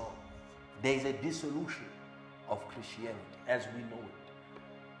dissolved. There is a dissolution of Christianity as we know it.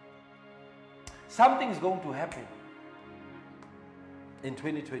 Something is going to happen in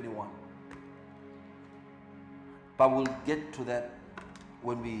 2021. But we'll get to that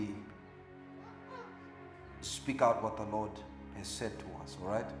when we speak out what the Lord has said to us, all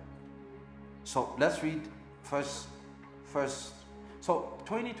right? So let's read first. So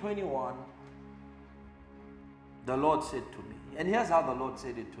 2021, the Lord said to me, and here's how the Lord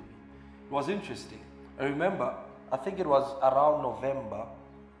said it to me. It was interesting. I remember, I think it was around November.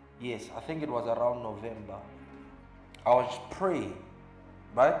 Yes, I think it was around November. I was praying,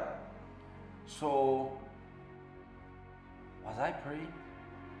 right? So, was I praying?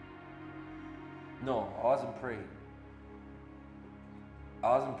 No, I wasn't praying.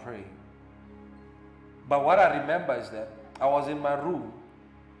 But what I remember is that I was in my room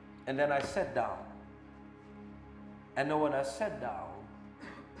and then I sat down. And then when I sat down,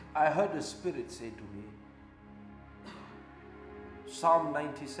 I heard the Spirit say to me, Psalm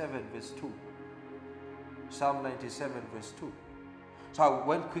 97 verse 2. Psalm 97 verse 2. So I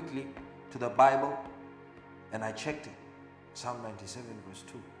went quickly to the Bible and I checked it. Psalm 97 verse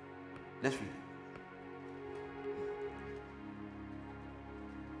 2. Let's read it.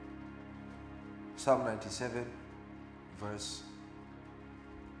 Psalm 97 verse.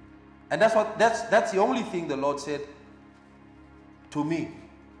 And that's the only thing the Lord said to me.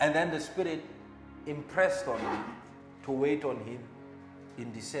 And then the Spirit impressed on me to wait on Him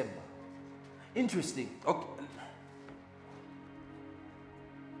in December. Interesting. Okay.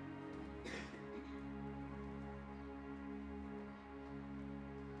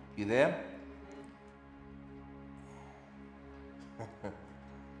 You there?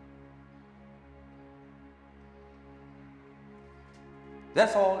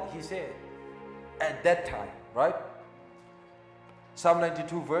 That's all he said at that time, right? Psalm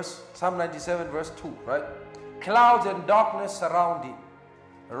 97 verse 2, right? Clouds and darkness surround him.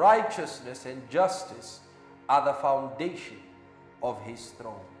 Righteousness and justice are the foundation of his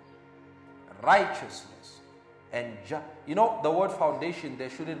throne. Righteousness and you know, the word foundation, there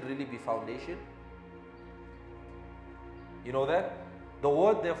shouldn't really be foundation. You know that? The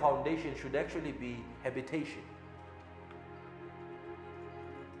word there, foundation, should actually be habitation.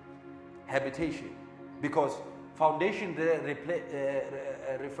 Habitation. Because foundation there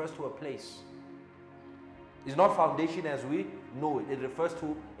refers to a place. It's not foundation as we know it. It refers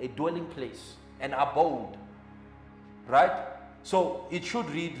to a dwelling place, an abode. Right? So it should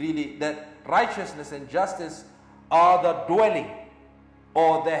read really that righteousness and justice are the dwelling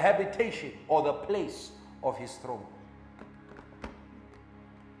or the habitation or the place of his throne.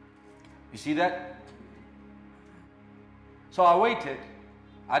 You see that? So I waited.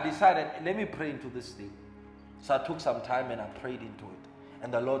 I decided, let me pray into this thing. So I took some time and I prayed into it.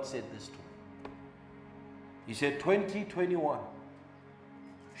 And the Lord said this to me. He said, 2021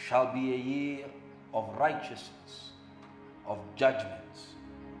 shall be a year of righteousness, of judgments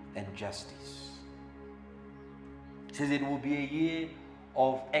and justice. He says it will be a year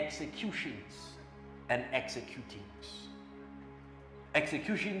of executions and executings.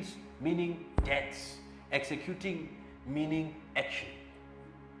 Executions meaning deaths. Executing meaning action.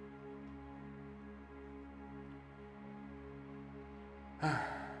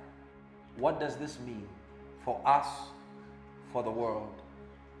 What does this mean for us, for the world?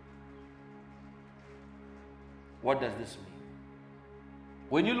 What does this mean?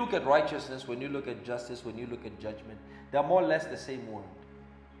 When you look at righteousness, when you look at justice, when you look at judgment, they're more or less the same word.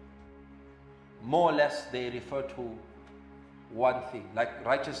 More or less they refer to one thing. Like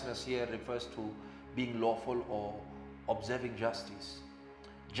righteousness here refers to being lawful or observing justice.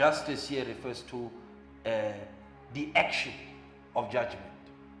 Justice here refers to the action of judgment.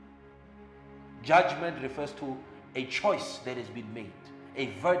 Judgment refers to a choice that has been made, a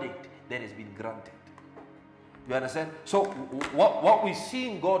verdict that has been granted. You understand? So what we're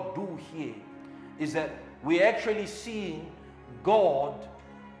seeing God do here is that we're actually seeing God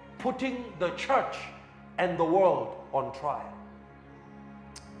putting the church and the world on trial.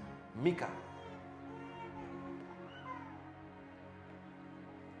 Micah.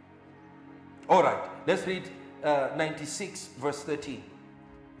 All right, let's read 96 verse 13.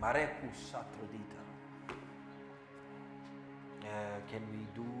 Mareku Satrodita. Can we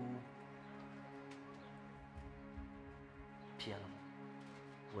do piano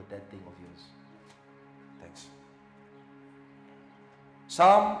with that thing of yours? Thanks.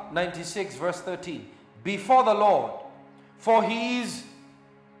 Psalm 96 verse 13. Before the Lord, for he is.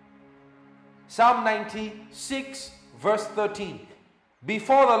 Psalm 96 verse 13.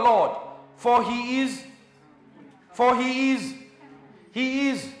 Before the Lord, for he is.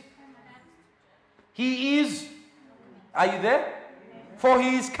 Are you there? For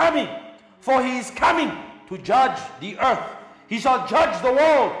he is coming to judge the earth. He shall judge the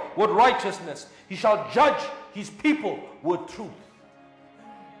world with righteousness. He shall judge his people with truth.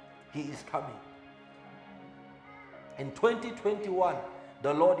 He is coming. In 2021,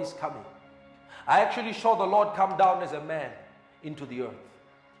 the Lord is coming. I actually saw the Lord come down as a man into the earth.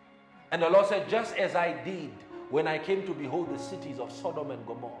 And the Lord said, just as I did when I came to behold the cities of Sodom and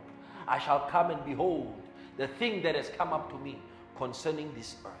Gomorrah, I shall come and behold the thing that has come up to me concerning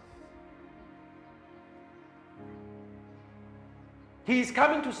this earth. He is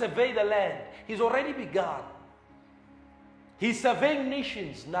coming to survey the land. He's already begun. He's surveying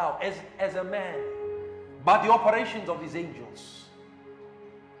nations now as a man by the operations of his angels.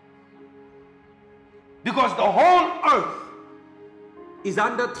 Because the whole earth is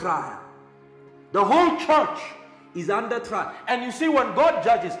under trial. The whole church is under trial. And you see, when God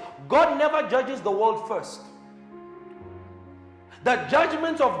judges, God never judges the world first. The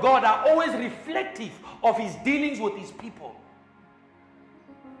judgments of God are always reflective of his dealings with his people.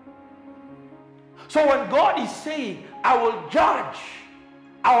 So when God is saying, I will judge,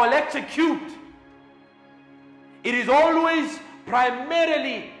 I will execute, it is always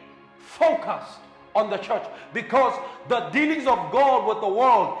primarily focused on the church, because the dealings of God with the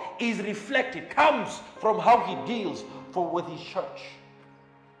world is reflected, comes from how he deals with his church.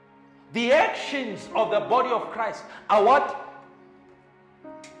 The actions of the body of Christ are what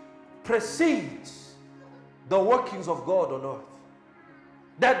precedes the workings of God on earth.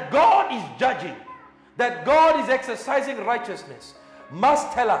 That God is judging, that God is exercising righteousness,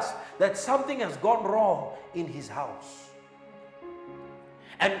 must tell us that something has gone wrong in his house.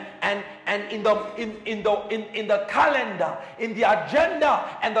 And in the calendar, in the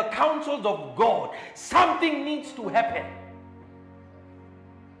agenda and the counsels of God, something needs to happen.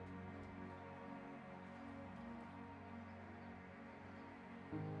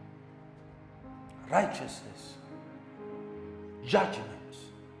 Righteousness judgment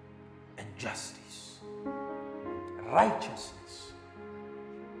and justice. Righteousness,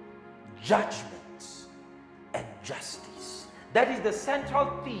 judgments, and justice. That is the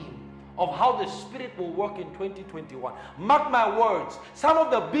central theme of how the Spirit will work in 2021. Mark my words, some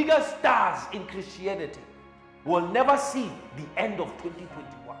of the biggest stars in Christianity will never see the end of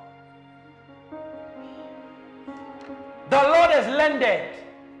 2021. The Lord has landed.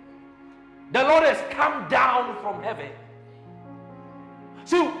 The Lord has come down from heaven.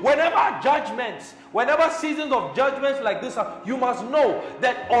 See, whenever judgments, whenever seasons of judgments like this are, you must know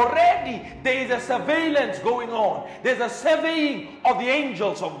that already there is a surveillance going on. There's a surveying of the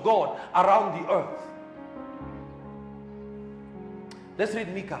angels of God around the earth. Let's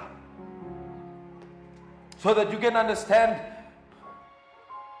read Micah, so that you can understand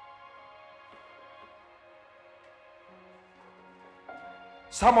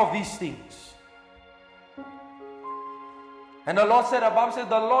some of these things. And the Lord said above, says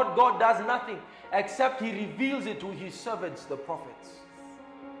the Lord God does nothing except He reveals it to His servants, the prophets.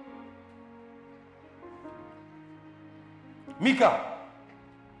 Micah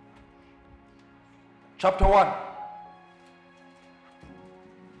chapter 1.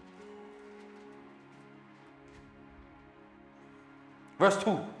 Verse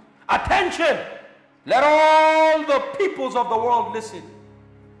 2. Attention! Let all the peoples of the world listen.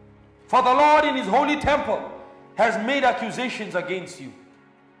 For the Lord in His holy temple has made accusations against you.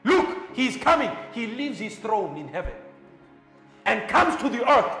 Look, He is coming. He leaves His throne in heaven and comes to the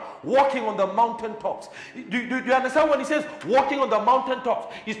earth, walking on the mountaintops. Do you understand when He says walking on the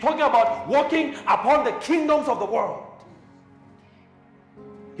mountaintops? He's talking about walking upon the kingdoms of the world.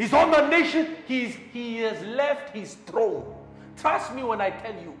 He's on the nation. He has left His throne. Trust me when I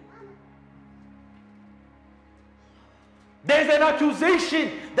tell you. There's an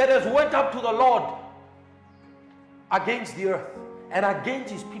accusation that has went up to the Lord against the earth and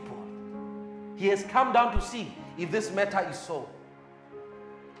against His people. He has come down to see if this matter is so.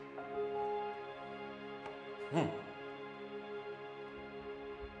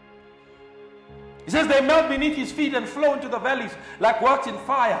 He says they melt beneath His feet and flow into the valleys like wax in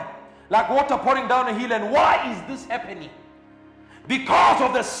fire, like water pouring down a hill. And why is this happening? Because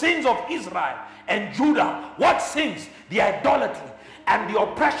of the sins of Israel and Judah. What sins? The idolatry and the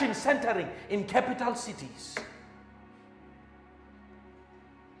oppression centering in capital cities.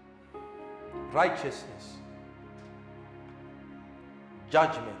 Righteousness,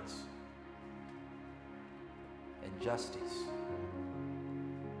 judgments, and justice.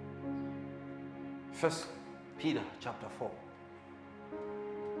 1 Peter chapter 4.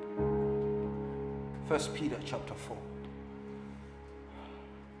 1 Peter chapter 4.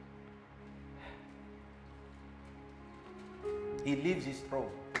 He leaves His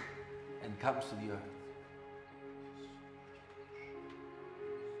throne and comes to the earth.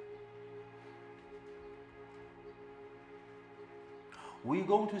 We're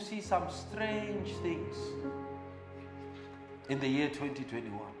going to see some strange things in the year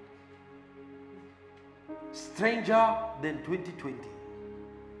 2021. Stranger than 2020.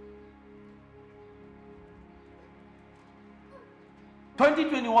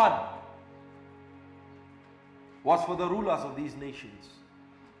 (2021) was for the rulers of these nations,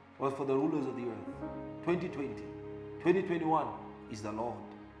 was for the rulers of the earth. 2020, 2021 is the Lord.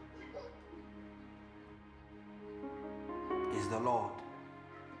 Is the Lord.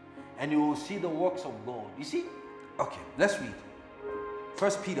 And you will see the works of God. You see? Okay, let's read.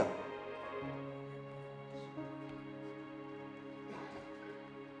 1 Peter.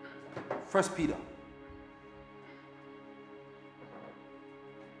 First Peter.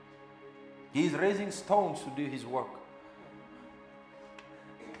 He is raising stones to do His work.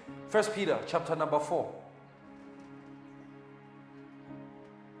 1 Peter chapter number 4.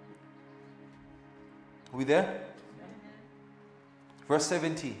 Are we there? Verse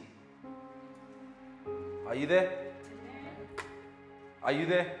 17. Are you there? Are you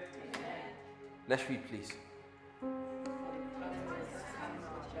there? Let's read, please.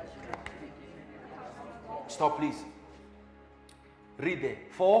 Stop, please. Read there.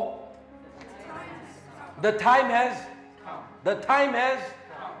 For the time has, the time has,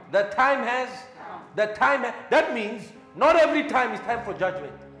 the time has, the time has. That means not every time is time for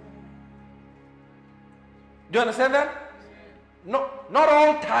judgment. Do you understand that? No, not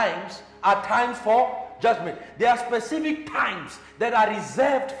all times are times for judgment. There are specific times that are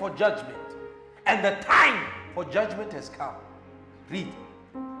reserved for judgment. And the time for judgment has come. Read.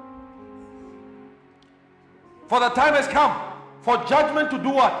 For the time has come for judgment to do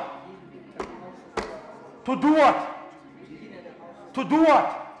what? To do what? To do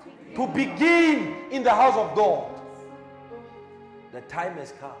what? To begin in the house of God. The time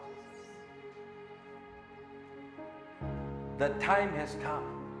has come. The time has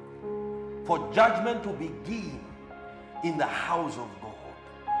come for judgment to begin in the house of God.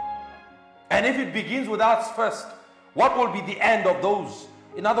 And if it begins with us first, what will be the end of those?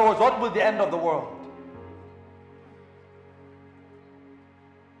 In other words, what will be the end of the world?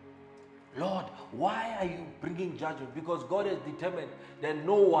 Lord, why are you bringing judgment? Because God has determined that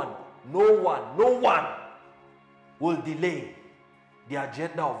no one will delay the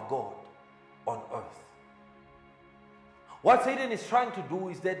agenda of God on earth. What Satan is trying to do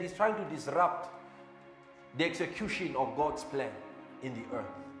is that he's trying to disrupt the execution of God's plan in the earth.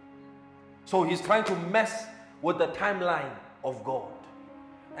 So he's trying to mess with the timeline of God.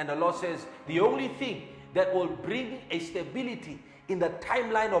 And the Lord says, the only thing that will bring a stability in the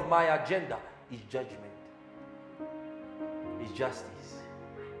timeline of my agenda is judgment, is justice.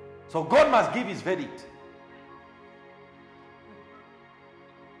 So God must give his verdict.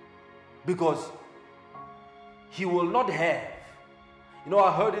 Because he will not have. You know,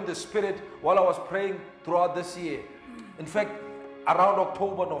 I heard in the spirit while I was praying throughout this year. In fact, around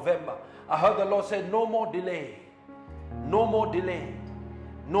October, November, I heard the Lord say, no more delay. No more delay.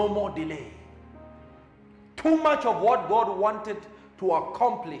 No more delay. Too much of what God wanted to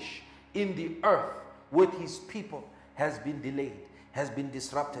accomplish in the earth with his people has been delayed, has been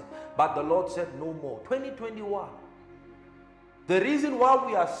disrupted. But the Lord said no more. 2021. The reason why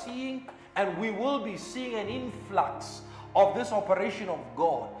we are seeing and we will be seeing an influx of this operation of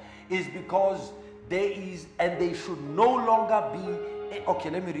God is because there is, and they should no longer be. Okay,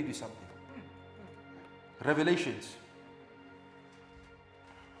 let me read you something. Revelations.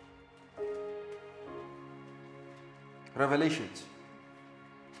 Revelations.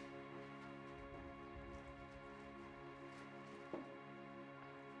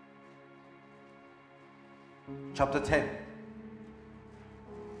 Chapter 10.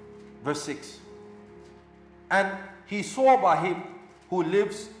 Verse 6. And he swore by him who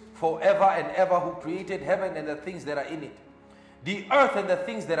lives forever and ever, who created heaven and the things that are in it, the earth and the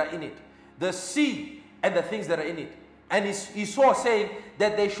things that are in it, the sea and the things that are in it. And he swore, saying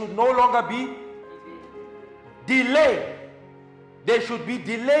that they should no longer be delay. There should be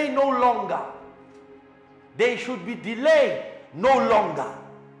delay no longer. They should be delay no longer.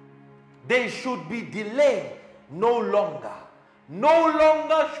 They should be delay no longer. No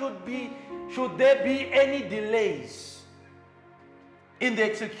longer should there be any delays in the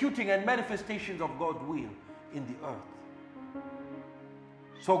executing and manifestations of God's will in the earth.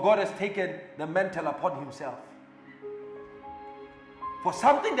 So God has taken the mantle upon himself for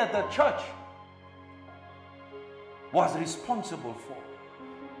something that the church was responsible for.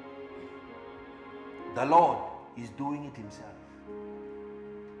 The Lord is doing it himself.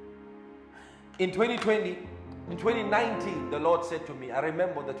 In 2019, the Lord said to me, I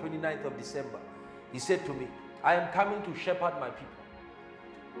remember the 29th of December, he said to me, I am coming to shepherd my people.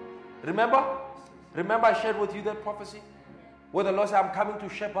 Remember? Remember I shared with you that prophecy? Where the Lord said, I'm coming to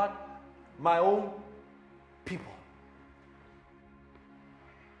shepherd my own people.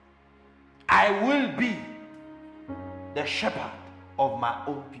 I will be the shepherd of my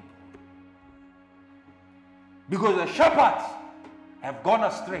own people. Because the shepherds have gone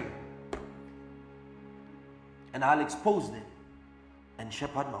astray. And I'll expose them and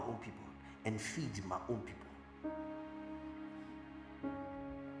shepherd my own people and feed my own people.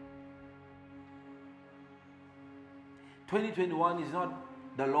 (2021) is not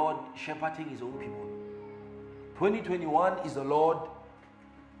the Lord shepherding his own people. 2021 is the Lord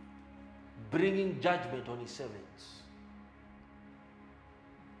bringing judgment on his servants.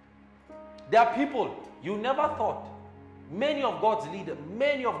 There are people you never thought, many of God's leaders,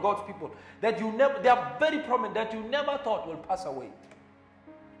 many of God's people, that you never, they are very prominent, that you never thought will pass away.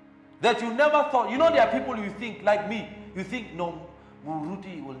 That you never thought, you know, there are people you think, like me, you think, no,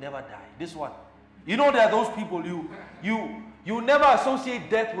 Muruti will never die. This one. You know, there are those people you never associate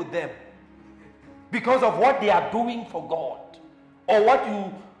death with them because of what they are doing for God, or what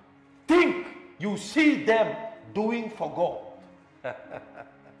you think you see them doing for God.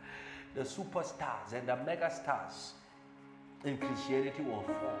 The superstars and the mega stars in Christianity will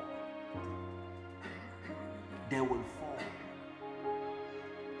fall. They will fall.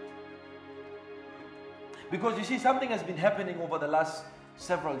 Because you see, something has been happening over the last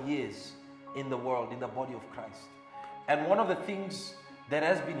several years in the world, in the body of Christ. And one of the things that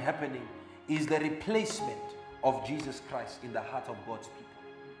has been happening is the replacement of Jesus Christ in the heart of God's people.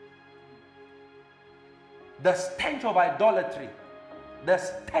 The stench of idolatry,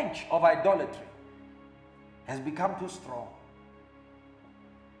 has become too strong.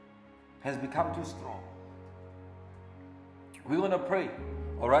 Has become too strong. We're going to pray.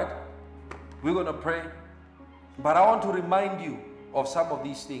 All right? We're going to pray. But I want to remind you of some of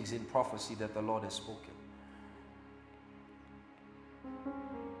these things in prophecy that the Lord has spoken.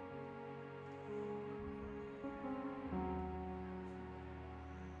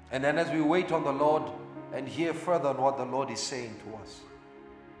 And then as we wait on the Lord and hear further on what the Lord is saying to us.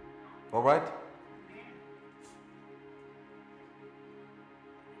 All right?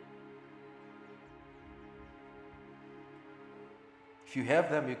 If you have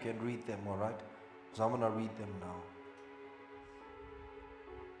them, you can read them, all right? So I'm going to read them now.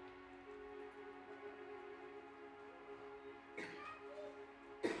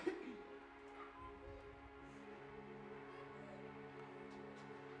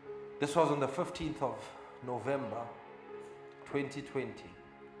 This was on the 15th of November, 2020.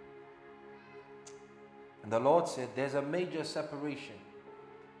 And the Lord said, there's a major separation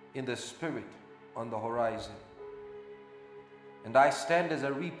in the spirit on the horizon. And I stand as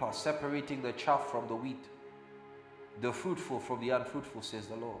a reaper, separating the chaff from the wheat, the fruitful from the unfruitful, says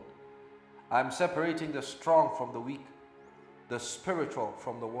the Lord. I'm separating the strong from the weak, the spiritual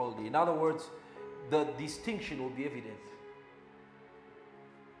from the worldly. In other words, the distinction will be evident.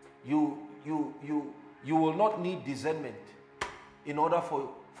 You will not need discernment in order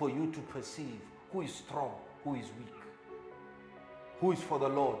for you to perceive who is strong, who is weak, who is for the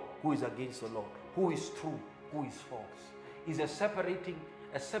Lord, who is against the Lord, who is true, who is false. Is a separation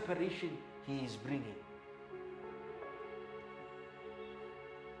he is bringing.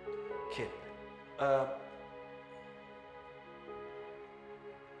 Okay.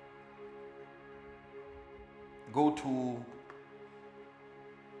 Go to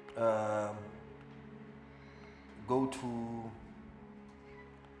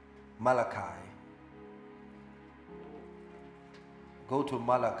Malachi. Go to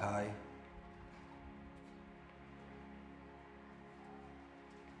Malachi.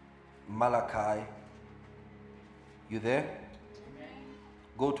 Malachi. You there? Amen.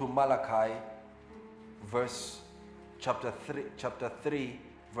 Go to Malachi chapter 3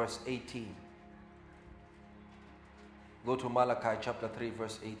 verse 18. Go to Malachi chapter 3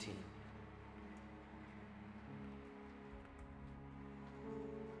 verse 18.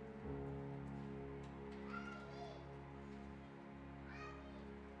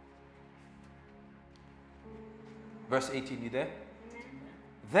 Verse 18, you there?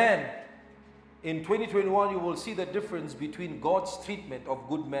 Then, in 2021, you will see the difference between God's treatment of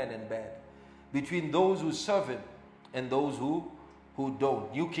good men and bad. Between those who serve Him and those who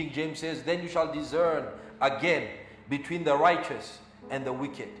don't. New King James says, then you shall discern again between the righteous and the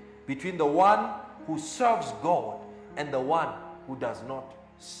wicked. Between the one who serves God and the one who does not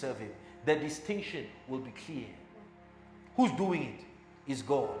serve Him. The distinction will be clear. Who's doing it? Is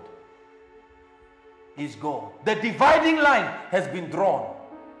God. Is God. The dividing line has been drawn.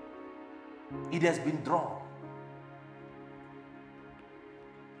 It has been drawn.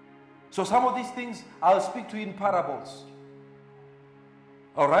 So some of these things I'll speak to you in parables.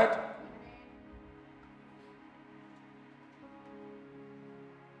 All right?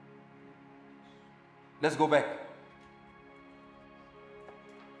 Let's go back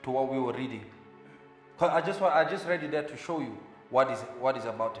to what we were reading. I just read it there to show you what is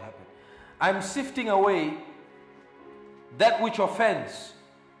about to happen. I'm sifting away that which offends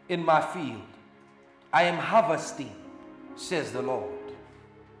in my field. I am harvesting, says the Lord.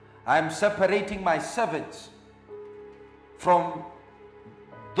 I am separating my servants from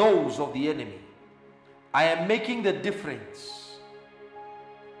those of the enemy. I am making the difference.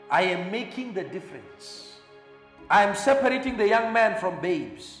 I am making the difference. I am separating the young man from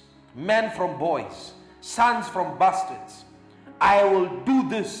babes, men from boys, sons from bastards. I will do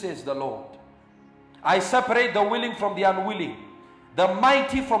this, says the Lord. I separate the willing from the unwilling, the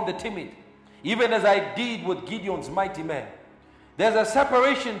mighty from the timid, even as I did with Gideon's mighty men. There's a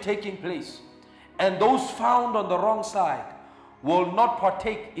separation taking place, and those found on the wrong side will not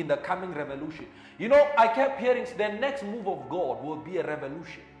partake in the coming revolution. You know, I kept hearing the next move of God will be a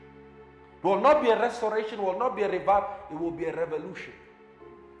revolution. It will not be a restoration, it will not be a revival, it will be a revolution.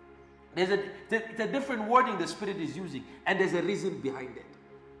 It's a different wording the Spirit is using, and there's a reason behind it.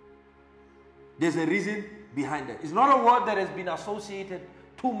 There's a reason behind it. It's not a word that has been associated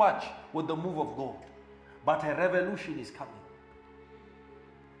too much with the move of God, but a revolution is coming.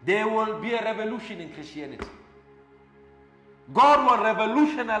 There will be a revolution in Christianity. God will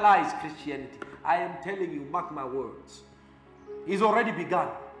revolutionize Christianity. I am telling you, mark my words. He's already begun.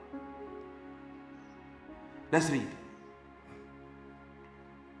 Let's read.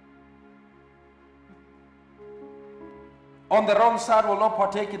 On the wrong side will not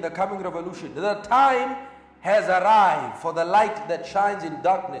partake in the coming revolution. The time has arrived for the light that shines in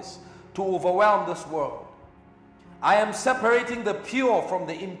darkness to overwhelm this world. I am separating the pure from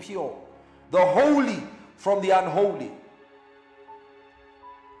the impure, the holy from the unholy.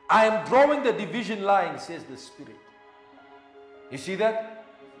 I am drawing the division line, says the Spirit. You see that?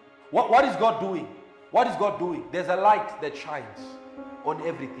 What is God doing? What is God doing? There's a light that shines on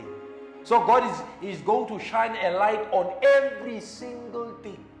everything. So God is going to shine a light on every single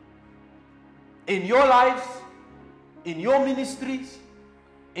thing. In your lives, in your ministries,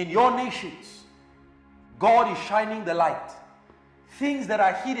 in your nations, God is shining the light. Things that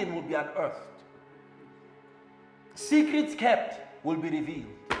are hidden will be unearthed. Secrets kept will be revealed.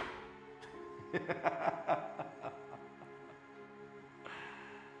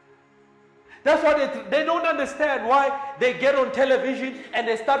 That's why they don't understand why they get on television and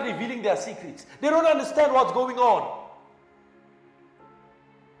they start revealing their secrets. They don't understand what's going on.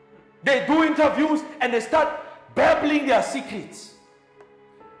 They do interviews and they start babbling their secrets.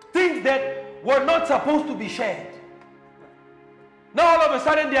 Things that were not supposed to be shared. Now all of a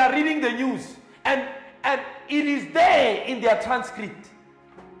sudden they are reading the news and it is there in their transcript.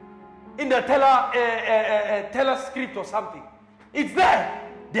 In the telescript or something. It's there.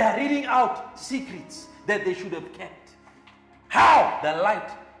 They are reading out secrets that they should have kept. How? The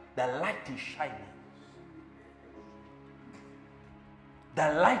light is shining.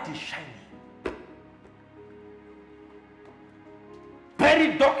 The light is shining.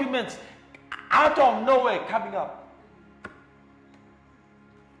 Buried documents out of nowhere coming up.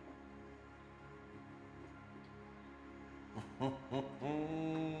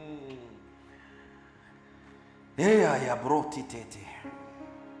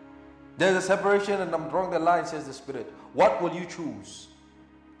 There's a separation and I'm drawing the line, says the Spirit. What will you choose?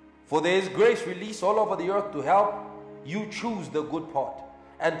 For there is grace released all over the earth to help you choose the good part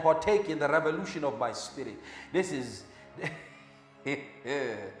and partake in the revolution of my Spirit. This is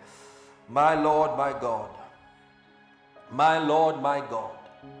my Lord, my God. My Lord, my God.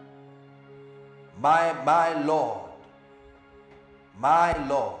 My Lord. My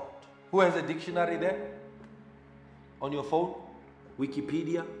Lord. Who has a dictionary there? On your phone?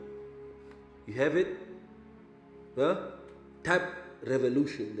 Wikipedia? You have it? Huh? Type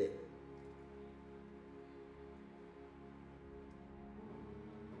revolution there.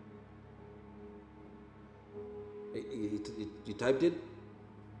 You typed it?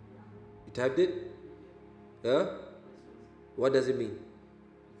 You typed it? Huh? What does it mean? It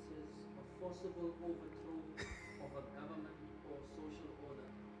says a forcible overthrow of a government or social order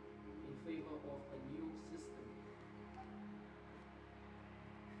in favor of a new system.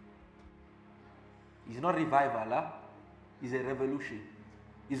 It's not revival, huh? It's a revolution.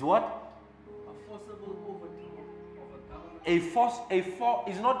 It's what? A forcible overthrow of a government.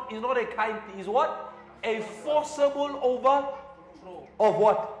 It's not a kind thing. It's what? A forcible overthrow of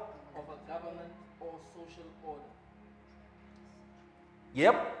what? Of a government or social order.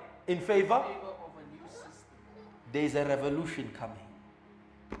 Yep. In favor? In favor of a new system. There is a revolution coming.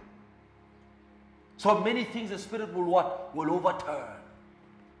 So many things the Spirit will what? Will overturn.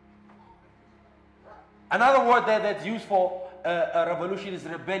 Another word that's used for a revolution is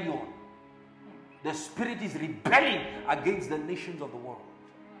rebellion. The Spirit is rebelling against the nations of the world.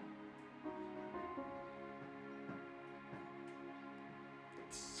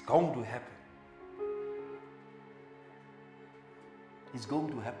 It's going to happen. It's going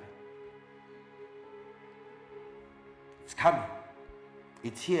to happen. It's coming.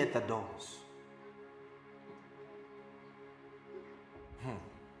 It's here at the doors.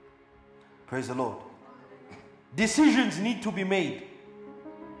 Praise the Lord. Decisions need to be made.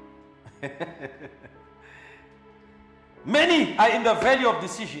 Many are in the valley of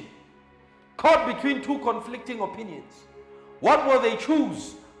decision, caught between two conflicting opinions. What will they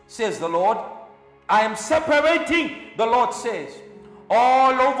choose, says the Lord? I am separating, the Lord says.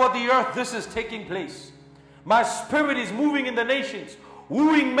 All over the earth this is taking place. My Spirit is moving in the nations,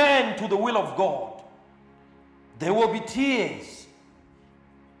 wooing man to the will of God. There will be tears,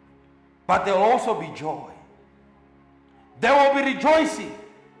 but there will also be joy. There will be rejoicing,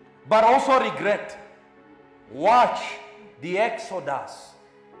 but also regret. Watch, the Exodus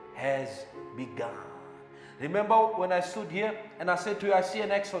has begun. Remember when I stood here and I said to you, I see an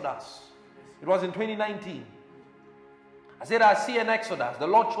Exodus. It was in 2019. I said, I see an Exodus. The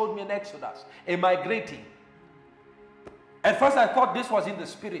Lord showed me an Exodus, a migrating. At first I thought this was in the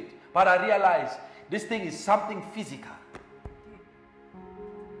Spirit, but I realized this thing is something physical.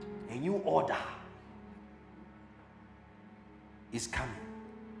 A new order is coming.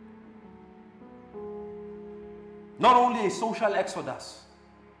 Not only a social exodus,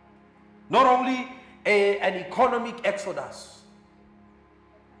 not only an economic exodus.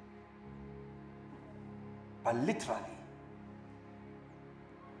 But literally,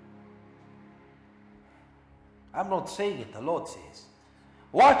 I'm not saying it, the Lord says.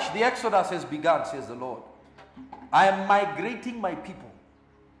 Watch, the exodus has begun, says the Lord. I am migrating my people.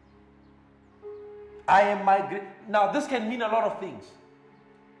 I am migrating. Now, this can mean a lot of things.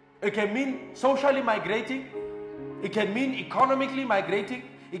 It can mean socially migrating. It can mean economically migrating.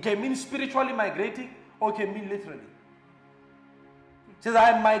 It can mean spiritually migrating. Or it can mean literally. It says,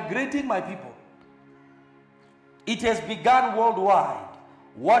 I am migrating my people. It has begun worldwide.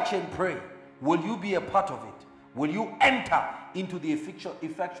 Watch and pray. Will you be a part of it? Will you enter into the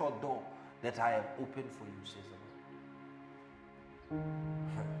effectual door that I have opened for you, says the Lord.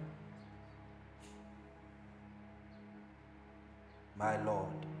 My Lord.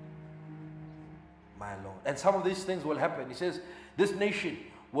 My Lord. And some of these things will happen. He says, this nation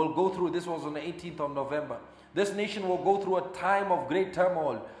will go through, this was on the 18th of November, this nation will go through a time of great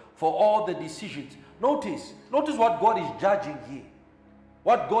turmoil for all the decisions. Notice what God is judging here.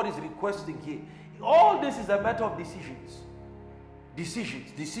 What God is requesting here. All this is a matter of decisions.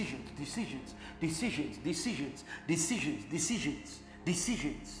 Decisions, decisions, decisions, decisions, decisions, decisions, decisions,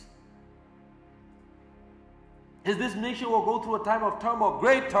 decisions. As this nation will go through a time of turmoil,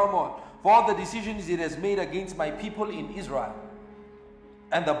 great turmoil, for all the decisions it has made against my people in Israel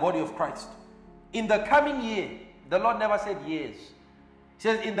and the body of Christ. In the coming year, the Lord never said years. He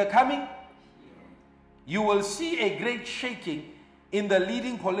says, in the coming, you will see a great shaking in the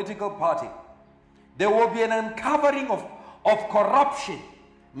leading political party. There will be an uncovering of corruption,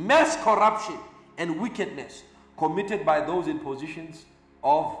 mass corruption and wickedness committed by those in positions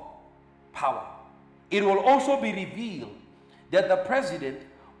of power. It will also be revealed that the president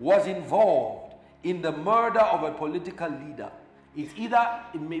was involved in the murder of a political leader. It's either,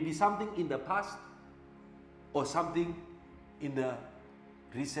 it may be something in the past or something in the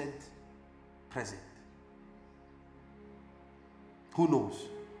recent present. Who knows?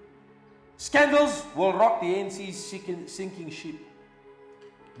 Scandals will rock the ANC's sinking ship.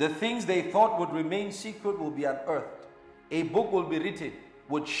 The things they thought would remain secret will be unearthed. A book will be written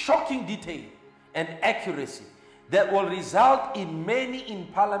with shocking detail and accuracy that will result in many in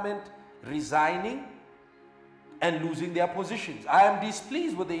Parliament resigning and losing their positions. I am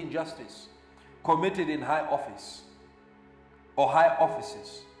displeased with the injustice committed in high office or high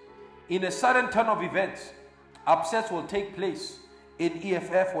offices. In a sudden turn of events, upsets will take place in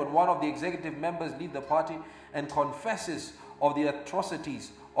EFF when one of the executive members leaves the party and confesses of the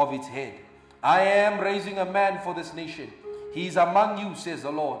atrocities of its head. I am raising a man for this nation. He is among you, says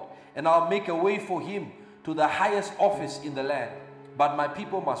the Lord, and I'll make a way for him to the highest office in the land. But my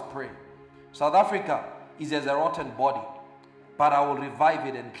people must pray. South Africa is as a rotten body, but I will revive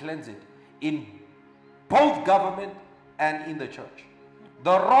it and cleanse it in both government and in the church.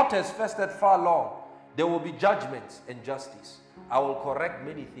 The rot has festered far long. There will be judgments and justice. I will correct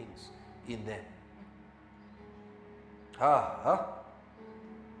many things in them. Not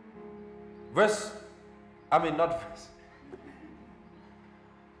verse.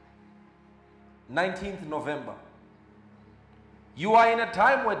 19th November. You are in a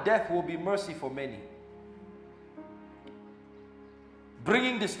time where death will be mercy for many,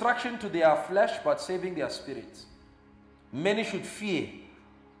 bringing destruction to their flesh but saving their spirits. Many should fear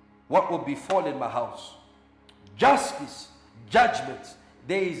what will befall in my house. Justice, judgments,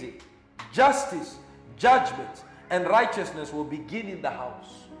 there is it. Justice, judgments, and righteousness will begin in the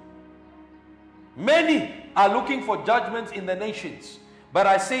house. Many are looking for judgments in the nations, but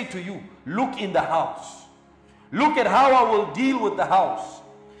I say to you, look in the house. Look at how I will deal with the house.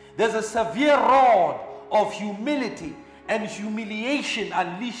 There's a severe rod of humility and humiliation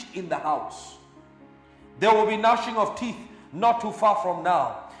unleashed in the house. There will be gnashing of teeth not too far from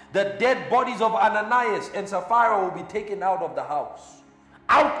now. The dead bodies of Ananias and Sapphira will be taken out of the house,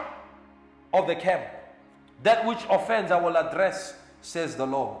 out of the camp. That which offends I will address, says the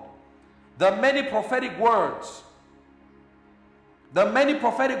Lord. The many prophetic words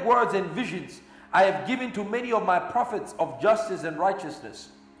and visions I have given to many of my prophets of justice and righteousness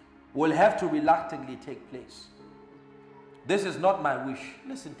will have to reluctantly take place. This is not my wish.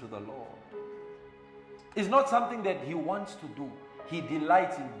 Listen to the Lord. It's not something that He wants to do. He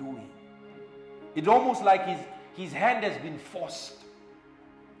delights in doing. It's almost like his hand has been forced.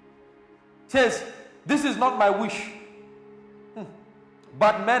 It says, this is not my wish,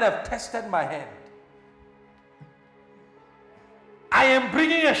 but men have tested my hand. I am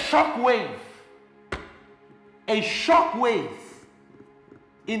bringing a shock wave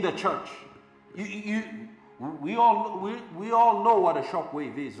in the church. We all know what a shock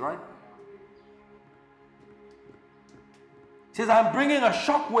wave is, right? He says, I'm bringing a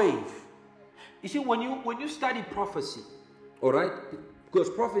shock wave. You see, when you study prophecy, all right, because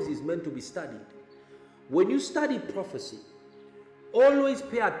prophecy is meant to be studied. When you study prophecy, always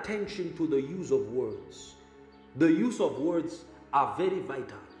pay attention to the use of words. The use of words are very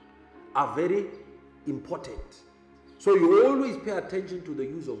vital, are very important. So you always pay attention to the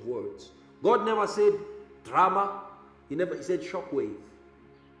use of words. God never said drama. He said shock wave.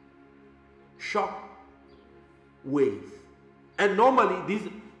 Shock wave. And normally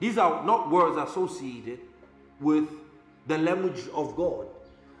these are not words associated with the language of God.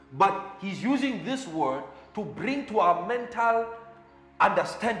 But he's using this word to bring to our mental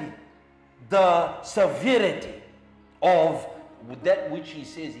understanding the severity of that which he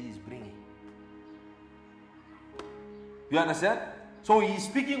says he is bringing. You understand? So he's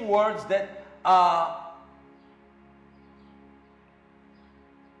speaking words that are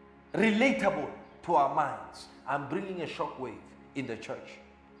relatable to our minds. I'm bringing a shockwave in the church.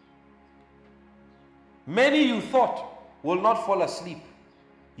 Many you thought will not fall asleep.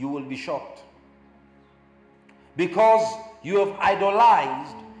 You will be shocked. Because you have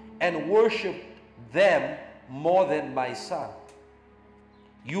idolized and worshipped them more than my son.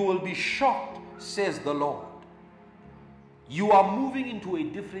 You will be shocked, says the Lord. You are moving into a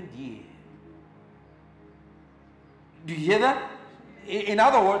different year. Do you hear that? In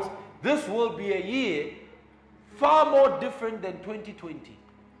other words, this will be a year far more different than 2020.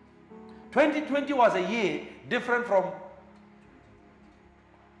 2020 was a year different from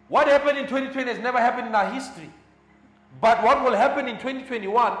what happened in 2020 has never happened in our history. But what will happen in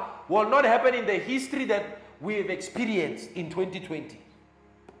 2021 will not happen in the history that we have experienced in 2020.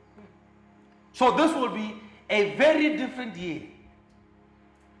 So this will be a very different year.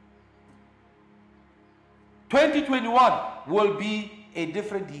 2021 will be a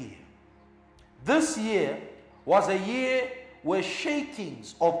different year. This year was a year where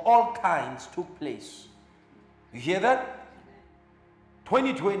shakings of all kinds took place. You hear that?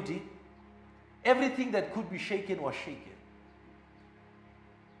 2020, everything that could be shaken was shaken.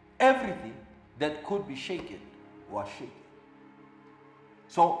 Everything that could be shaken was shaken.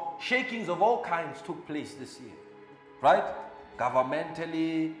 So shakings of all kinds took place this year, right?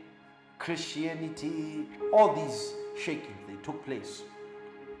 Governmentally, Christianity, all these shakings, they took place.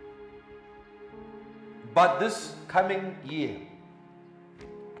 But this coming year,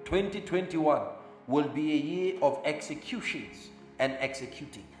 2021, will be a year of executions and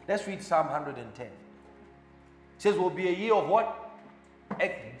executing. Let's read Psalm 110. It says will be a year of what?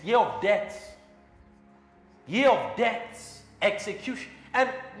 Year of deaths. Year of deaths. Execution. And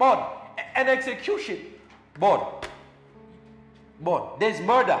an execution. There's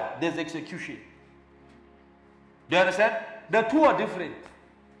murder, there's execution. Do you understand? The two are different.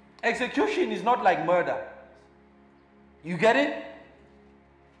 Execution is not like murder. You get it?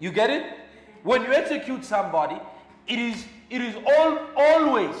 You get it? When you execute somebody, it is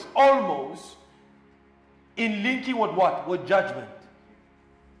always, almost in linking with what? With judgment.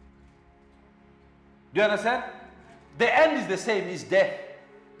 Do you understand? The end is the same, is death.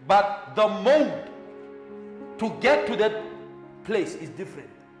 But the mode to get to that place is different.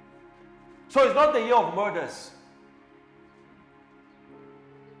 So it's not the year of murders.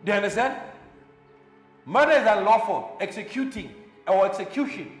 Do you understand? Murder is unlawful. Execution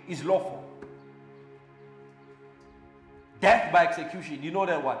is lawful. Death by execution. You know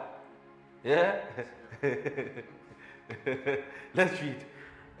that one? Yeah? Let's read.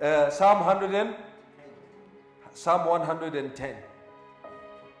 Psalm 110.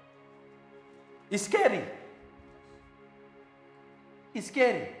 It's scary. It's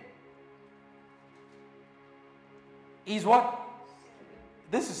scary. Is what?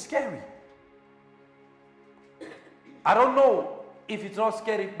 This is scary. I don't know if it's not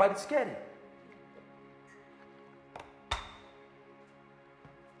scary, but it's scary.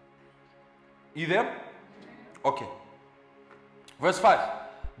 You there? Okay. Verse 5.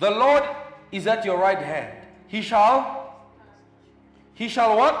 The Lord is at your right hand. He shall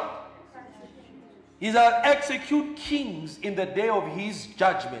what? He shall execute kings in the day of his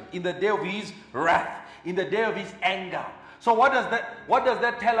judgment, in the day of his wrath, in the day of his anger. So what does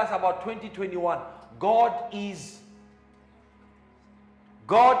that tell us about 2021? God is.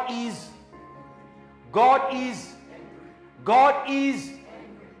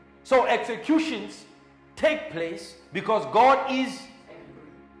 So executions take place because God is.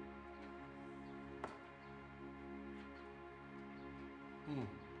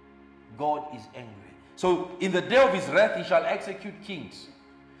 God is angry. So in the day of his wrath, he shall execute kings.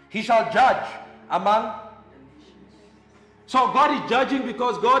 He shall judge among. So God is judging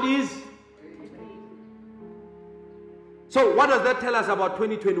because God is. So what does that tell us about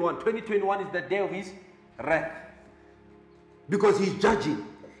 2021? 2021 is the day of his wrath. Because he's judging,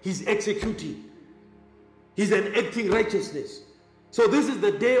 he's executing, he's enacting righteousness. So this is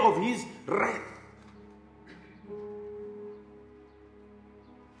the day of his wrath.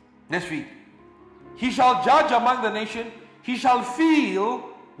 Next week. He shall judge among the nation. He shall feel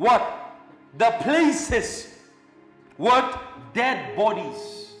what? The places. What? Dead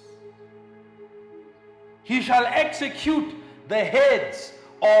bodies. He shall execute the heads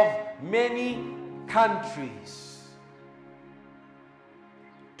of many countries.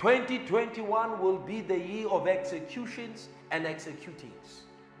 2021 will be the year of executions and executings.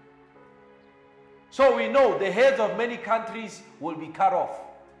 So we know the heads of many countries will be cut off.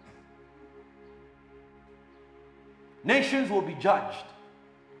 Nations will be judged.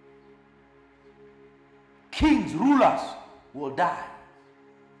 Kings, rulers will die.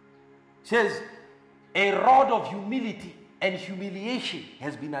 It says, a rod of humility and humiliation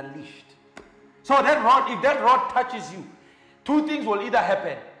has been unleashed. So that rod, if that rod touches you, two things will either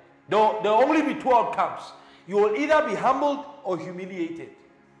happen. There will only be two outcomes. You will either be humbled or humiliated.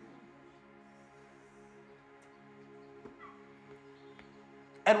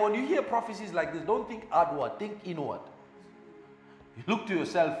 And when you hear prophecies like this, don't think outward, think inward. You look to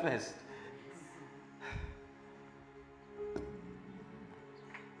yourself first.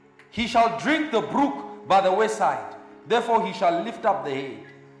 He shall drink the brook by the wayside. Therefore he shall lift up the head.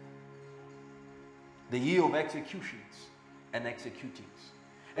 The year of executions and executings.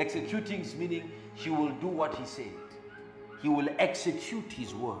 Executings meaning he will do what he said. He will execute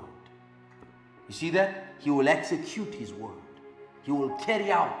his word. You see that? He will execute his word. He will carry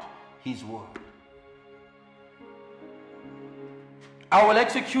out his word. I will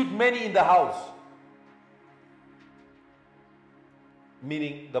execute many in the house.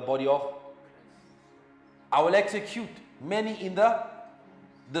 Meaning the body of. I will execute many in the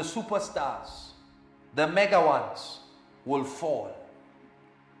superstars. The mega ones will fall.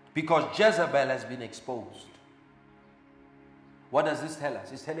 Because Jezebel has been exposed. What does this tell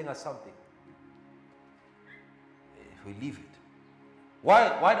us? It's telling us something. If we leave it.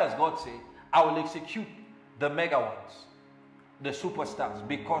 Why does God say, I will execute the mega ones, the superstars?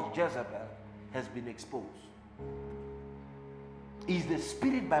 Because Jezebel has been exposed. Is the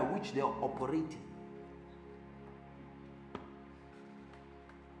spirit by which they are operating.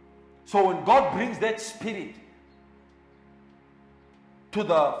 So when God brings that spirit to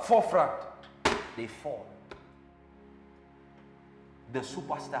the forefront, they fall. The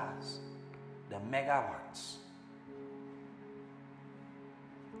superstars, the mega ones.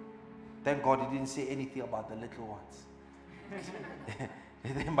 Thank God he didn't say anything about the little ones.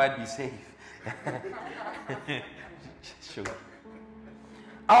 They might be safe. Sure.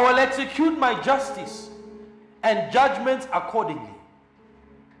 I will execute my justice and judgments accordingly.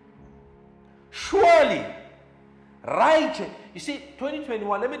 Surely, righteous. You see,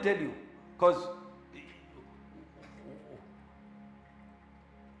 2021, let me tell you, because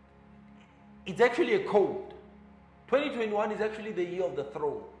it's actually a code. 2021 is actually the year of the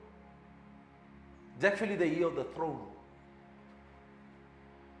throne. It's actually the year of the throne.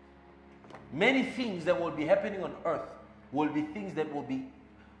 Many things that will be happening on earth will be things that will be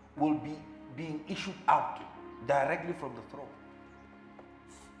being issued out directly from the throne.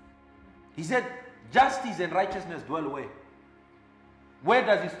 He said, justice and righteousness dwell where? Where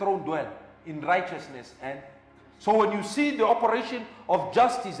does his throne dwell? In righteousness. And so when you see the operation of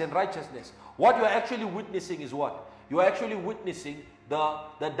justice and righteousness, what you're actually witnessing is what? You're actually witnessing the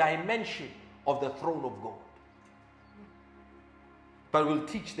dimension of the throne of God. But we'll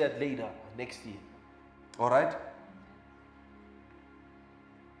teach that later, next year. Alright?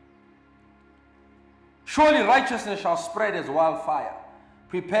 Surely righteousness shall spread as wildfire.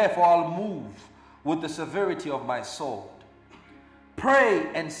 Prepare, for I'll move with the severity of my sword. Pray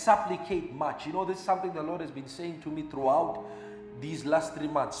and supplicate much. You know, this is something the Lord has been saying to me throughout these last 3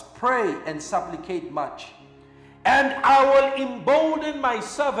 months. Pray and supplicate much. And I will embolden my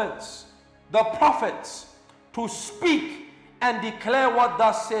servants, the prophets, to speak and declare what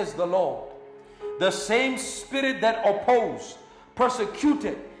thus says the Lord. The same spirit that opposed,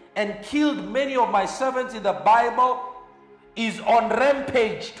 persecuted, and killed many of my servants in the Bible is on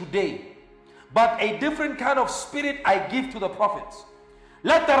rampage today. But a different kind of spirit I give to the prophets.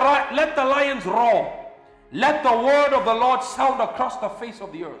 Let the lions roar. Let the word of the Lord sound across the face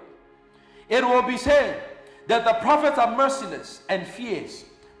of the earth. It will be said that the prophets are merciless and fierce,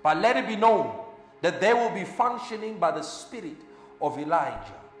 but let it be known that they will be functioning by the spirit of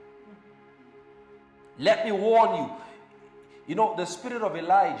Elijah. Let me warn you. You know, the spirit of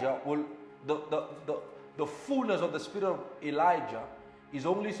Elijah will, the the fullness of the spirit of Elijah is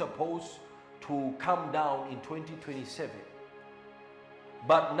only supposed to come down in 2027.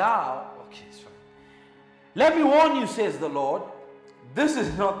 But now, okay, it's fine. Let me warn you, says the Lord, this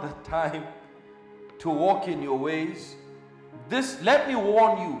is not the time to walk in your ways. Let me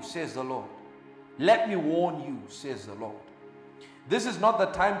warn you, says the Lord. Let me warn you, says the Lord. This is not the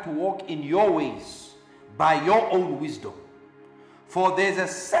time to walk in your ways by your own wisdom. For there's a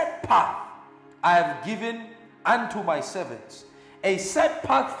set path I have given unto my servants. A set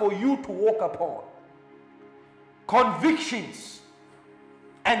path for you to walk upon. Convictions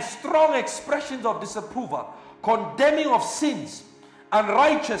and strong expressions of disapproval, condemning of sins,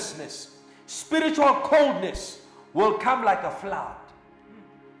 unrighteousness, spiritual coldness will come like a flood.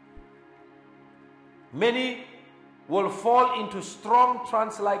 Many will fall into strong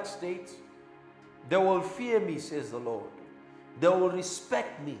trance-like states. They will fear me, says the Lord. They will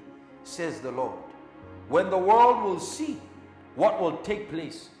respect me, says the Lord. When the world will see what will take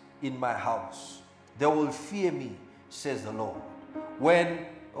place in my house, they will fear me, says the Lord. When,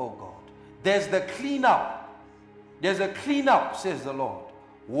 oh God, there's the cleanup. There's a cleanup, says the Lord.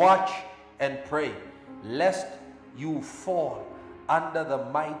 Watch and pray, lest you fall under the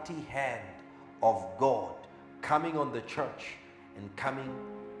mighty hand of God coming on the church and coming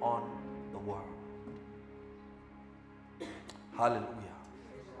on the world. Hallelujah.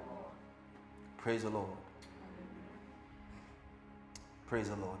 Praise the Lord. Praise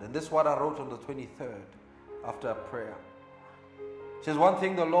the Lord. And this is what I wrote on the 23rd after a prayer. It says one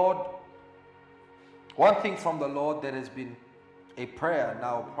thing from the Lord that has been a prayer,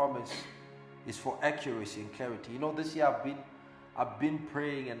 now a promise, is for accuracy and clarity. You know, this year I've been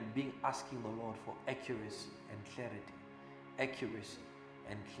praying and asking the Lord for accuracy and clarity. Accuracy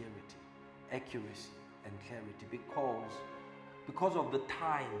and clarity. Accuracy and clarity. Because of the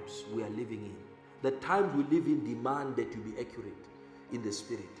times we are living in. The times we live in demand that you be accurate in the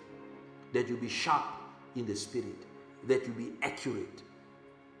spirit. That you be sharp in the spirit. That you be accurate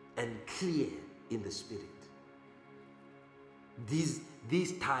and clear in the spirit.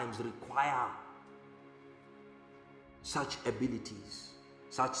 These times require such abilities,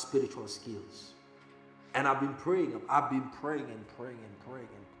 such spiritual skills. And I've been praying and praying.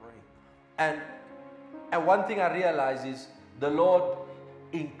 And one thing I realized is the Lord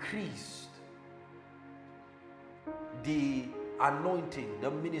increased the anointing, the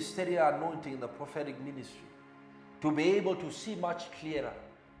ministerial anointing in the prophetic ministry to be able to see much clearer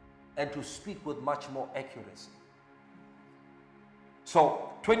and to speak with much more accuracy. So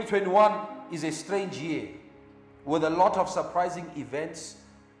 2021 is a strange year with a lot of surprising events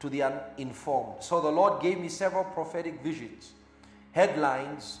to the uninformed. So the Lord gave me several prophetic visions,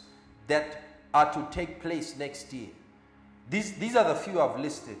 headlines that are to take place next year. These are the few I've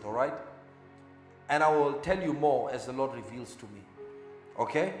listed, all right? And I will tell you more as the Lord reveals to me.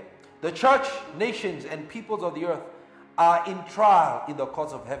 Okay? The church, nations, and peoples of the earth are in trial in the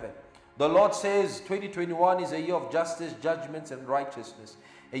courts of heaven. The Lord says 2021 is a year of justice, judgments, and righteousness.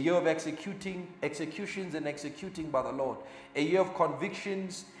 A year of executions and executing by the Lord. A year of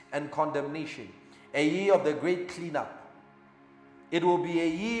convictions and condemnation. A year of the great cleanup. It will be a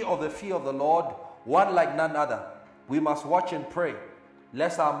year of the fear of the Lord, one like none other. We must watch and pray,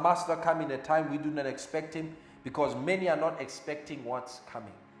 lest our Master come in a time we do not expect him, because many are not expecting what's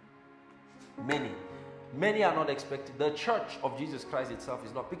coming. Many are not expecting. The church of Jesus Christ itself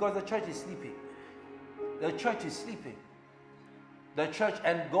is not, because the church is sleeping. The church is sleeping. The church,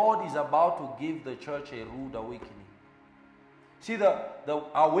 and God is about to give the church a rude awakening. See, the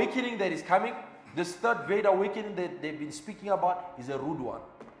awakening that is coming, this third great awakening that they've been speaking about, is a rude one.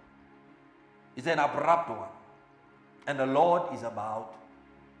 It's an abrupt one. And the Lord is about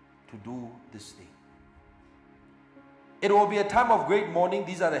to do this thing. It will be a time of great mourning.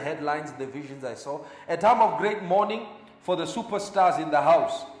 These are the headlines, the visions I saw. A time of great mourning for the superstars in the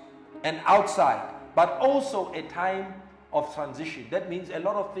house and outside, but also a time of transition. That means a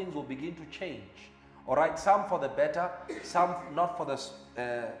lot of things will begin to change. All right, some for the better, some not for the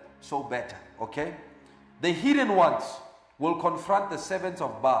so better. Okay, the hidden ones will confront the servants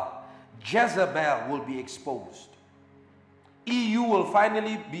of Baal. Jezebel will be exposed. EU will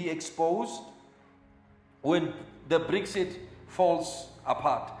finally be exposed when the Brexit falls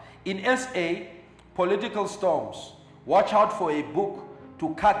apart. In SA, political storms. Watch out for a book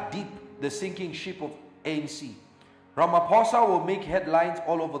to cut deep the sinking ship of ANC. Ramaphosa will make headlines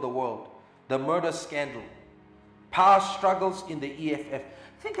all over the world. The murder scandal. Power struggles in the EFF.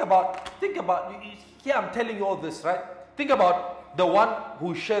 Think about, here I'm telling you all this, right? Think about the one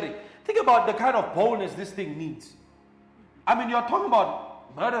who's sharing. Think about the kind of boldness this thing needs. I mean, you're talking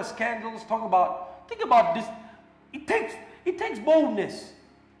about murder scandals, talking about Think about this. It takes boldness.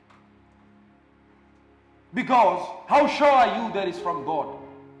 Because how sure are you that it's from God?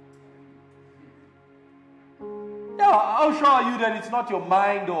 Yeah, how sure are you that it's not your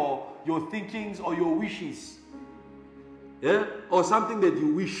mind or your thinkings or your wishes? Yeah? Or something that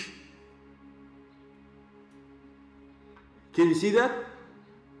you wish. Can you see that?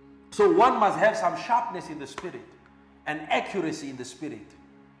 So one must have some sharpness in the spirit and accuracy in the spirit.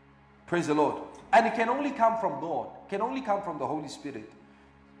 Praise the Lord. And it can only come from God. It can only come from the Holy Spirit.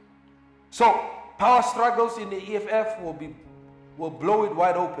 So power struggles in the EFF will blow it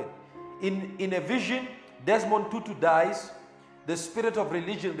wide open. In a vision, Desmond Tutu dies. The spirit of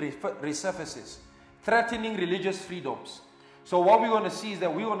religion resurfaces, threatening religious freedoms. So what we're going to see is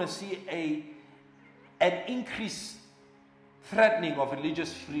that we're going to see an increased threatening of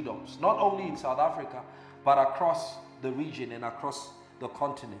religious freedoms, not only in South Africa, but across the region and across the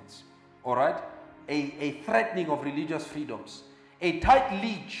continents. All right? A threatening of religious freedoms. A tight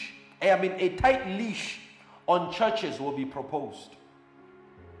leash on churches will be proposed.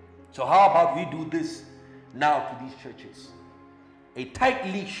 So how about we do this now to these churches? A tight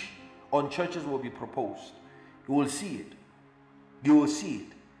leash on churches will be proposed. You will see it. You will see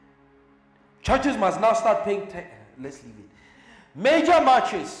it. Churches must now start paying let's leave it. Major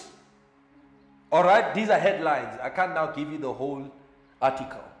marches. All right, these are headlines. I can't now give you the whole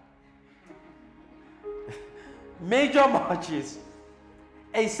article. Major marches.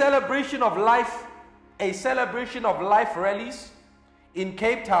 A celebration of life rallies in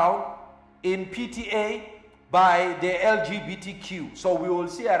Cape Town, in PTA, by the LGBTQ. So we will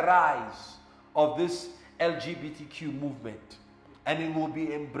see a rise of this LGBTQ movement, and it will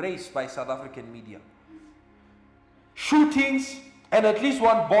be embraced by South African media. Shootings and at least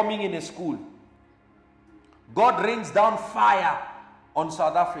one bombing in a school. God rains down fire on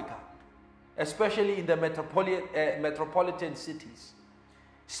South Africa, especially in the metropolitan cities.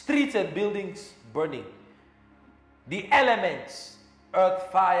 Streets and buildings burning. The elements,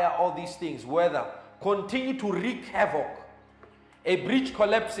 earth, fire, all these things, weather, continue to wreak havoc. A bridge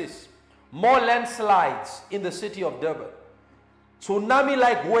collapses. More landslides in the city of Durban.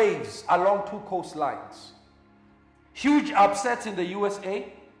 Tsunami-like waves along 2 coastlines. Huge upsets in the USA.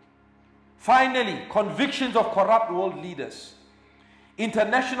 Finally, convictions of corrupt world leaders.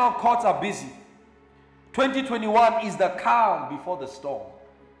 International courts are busy. 2021 is the calm before the storm.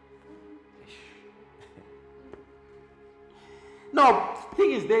 Now, the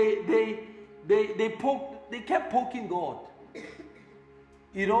thing is, they kept poking God.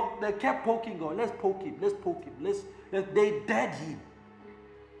 You know, they kept poking God. Let's poke him. Let's poke him. They dared him.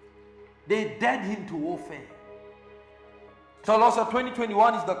 They dared him to warfare. So also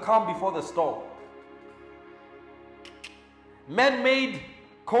 2021 is the calm before the storm. Man-made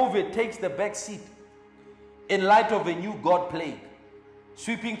COVID takes the back seat in light of a new God plague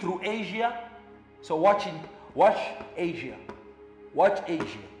sweeping through Asia. So watch Asia. Watch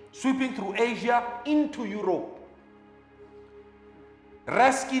Asia. Sweeping through Asia into Europe.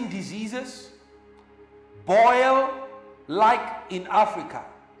 Raskin diseases boil like in Africa.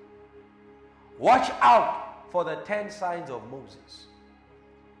 Watch out for the 10 signs of Moses.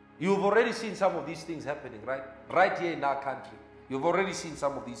 You've already seen some of these things happening, right? Right here in our country. You've already seen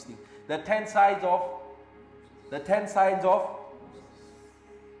some of these things. The 10 signs of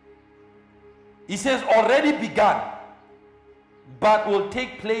he says already begun, but will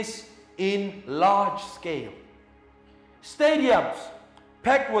take place in large scale. Stadiums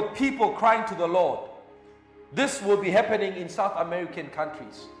packed with people crying to the Lord. This will be happening in South American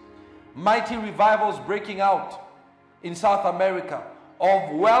countries. Mighty revivals breaking out in South America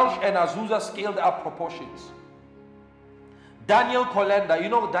of Welsh and Azusa scaled up proportions. Daniel Kolenda, you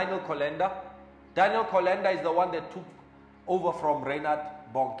know Daniel Kolenda? Daniel Kolenda is the one that took over from Reinhard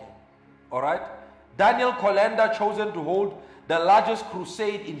Bonke. Alright? Daniel Kolenda chosen to hold the largest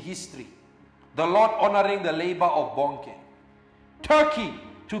crusade in history. The Lord honoring the labor of Bonke. Turkey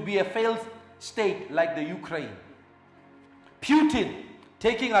to be a failed state like the Ukraine. Putin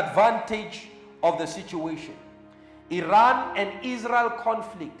taking advantage of the situation. Iran and Israel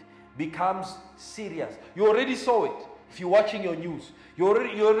conflict becomes serious. You already saw it if you're watching your news. You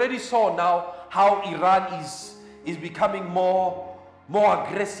already saw now how Iran is becoming more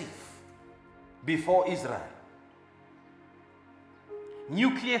aggressive before Israel.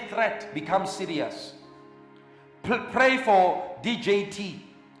 Nuclear threat becomes serious. Pray for DJT.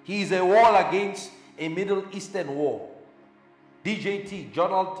 He is a wall against a Middle Eastern war. DJT,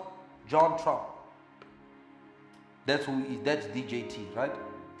 John Trump. That's who he is. That's DJT, right?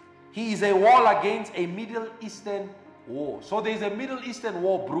 He is a wall against a Middle Eastern war. So there's a Middle Eastern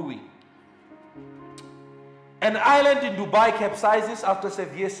war brewing. An island in Dubai capsizes after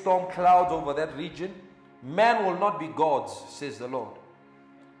severe storm clouds over that region. Man will not be gods, says the Lord.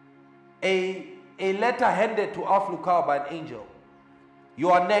 A letter handed to Alf Lukau by an angel. You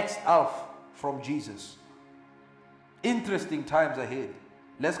are next, Alf, from Jesus. Interesting times ahead.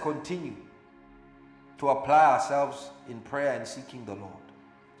 Let's continue to apply ourselves in prayer and seeking the Lord.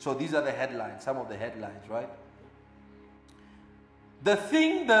 So these are the headlines, some of the headlines, right? The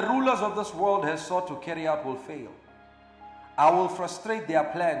thing the rulers of this world have sought to carry out will fail. I will frustrate their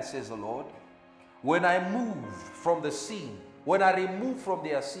plans, says the Lord. When I move from the scene, when I remove from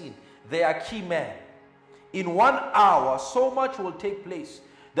their scene their key man, in 1 hour, so much will take place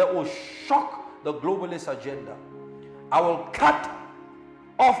that will shock the globalist agenda. I will cut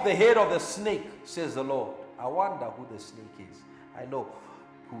off the head of the snake, says the Lord. I wonder who the snake is. I know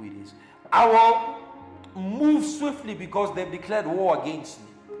who it is. I will move swiftly because they've declared war against me.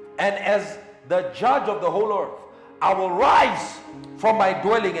 And as the judge of the whole earth, I will rise from my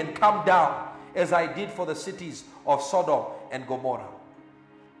dwelling and come down as I did for the cities of Sodom and Gomorrah.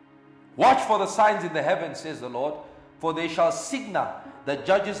 Watch for the signs in the heavens, says the Lord, for they shall signal the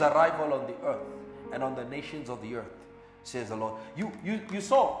judge's arrival on the earth and on the nations of the earth, says the Lord. You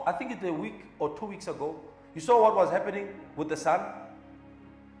saw, I think it's a week or 2 weeks ago, you saw what was happening with the sun?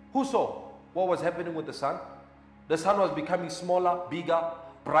 Who saw what was happening with the sun? The sun was becoming smaller, bigger,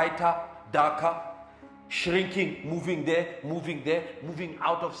 brighter, darker, shrinking, moving there, moving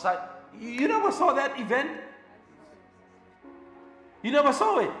out of sight. You never saw that event? You never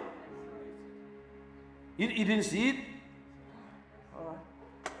saw it? You didn't see it? All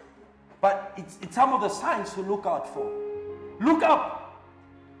right. But it's some of the signs to look out for. Look up.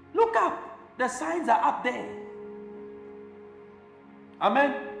 Look up. The signs are up there.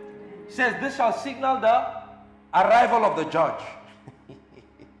 Amen. It says, this shall signal the arrival of the judge.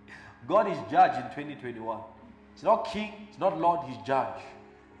 God is judge in 2021. He's not king, he's not Lord, he's judge.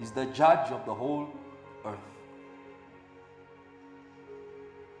 He's the judge of the whole earth.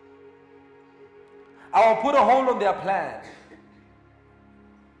 I will put a hold on their plan.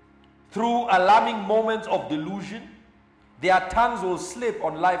 Through alarming moments of delusion, their tongues will slip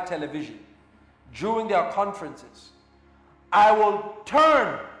on live television during their conferences. I will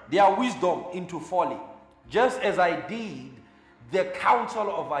turn their wisdom into folly, just as I did the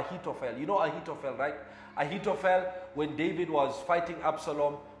counsel of Ahithophel. You know Ahithophel, right? Ahithophel, when David was fighting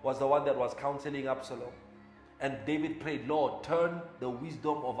Absalom, was the one that was counseling Absalom. And David prayed, Lord, turn the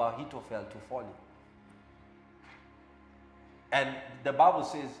wisdom of Ahithophel to folly. And the Bible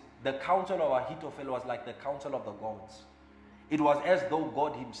says the counsel of Ahithophel was like the counsel of the gods. It was as though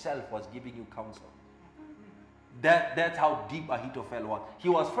God himself was giving you counsel. That's how deep Ahithophel was. He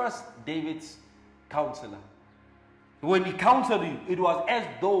was first David's counselor. When he counseled you, it was as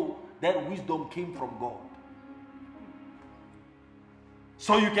though that wisdom came from God.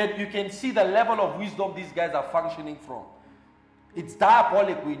 So you can see the level of wisdom these guys are functioning from. It's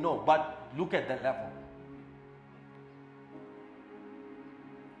diabolic, we know, but look at the level.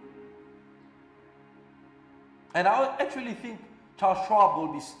 And I actually think Charles Schwab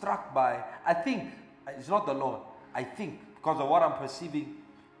will be struck by, I think, it's not the Lord, I think, because of what I'm perceiving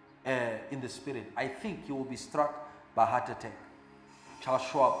in the spirit, I think he will be struck by heart attack. Charles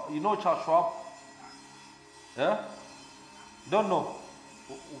Schwab. You know Charles Schwab? Yeah? Don't know.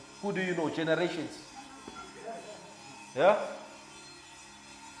 Who do you know? Generations. Yeah?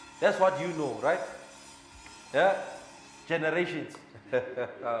 That's what you know, right? Yeah? Generations.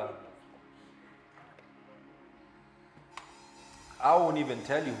 I won't even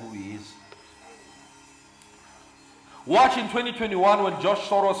tell you who he is. Watch in 2021 when George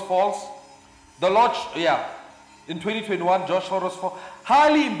Soros falls. The Lord, in 2021, George Soros falls.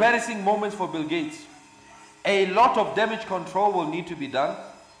 Highly embarrassing moments for Bill Gates. A lot of damage control will need to be done.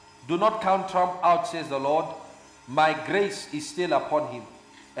 Do not count Trump out, says the Lord. My grace is still upon him,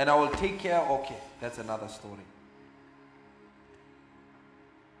 and I will take care. Okay, that's another story.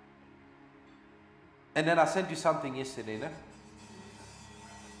 And then I sent you something yesterday, no?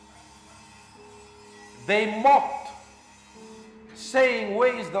 They mocked, saying,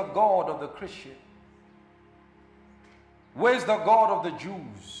 where is the God of the Christian? Where is the God of the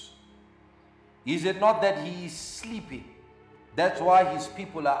Jews? Is it not that he is sleeping? That's why his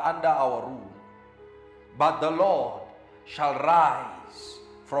people are under our rule. But the Lord shall rise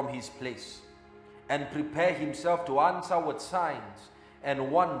from his place and prepare himself to answer with signs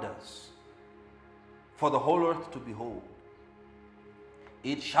and wonders for the whole earth to behold.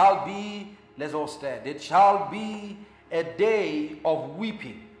 It shall be, let's all stand, it shall be a day of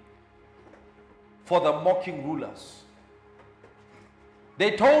weeping for the mocking rulers.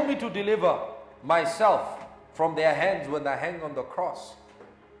 They told me to deliver myself from their hands when they hang on the cross.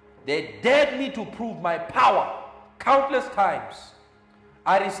 They dared me to prove my power countless times.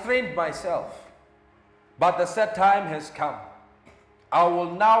 I restrained myself, but the set time has come. I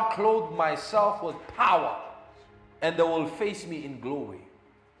will now clothe myself with power, and they will face me in glory.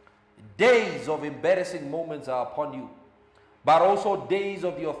 Days of embarrassing moments are upon you, but also days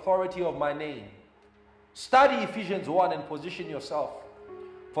of the authority of my name. Study Ephesians 1 and position yourself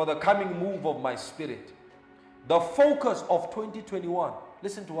for the coming move of my Spirit. The focus of 2021,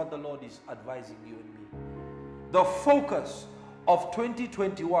 listen to what the Lord is advising you and me. The focus of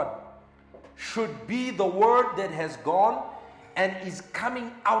 2021 should be the word that has gone and is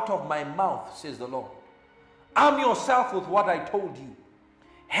coming out of my mouth, says the Lord. Arm yourself with what I told you.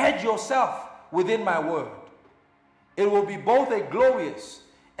 Hedge yourself within my word. It will be both a glorious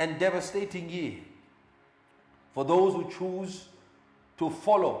and devastating year for those who choose to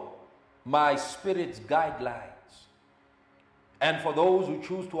follow my Spirit's guidelines, and for those who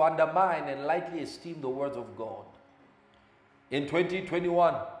choose to undermine and lightly esteem the words of God. In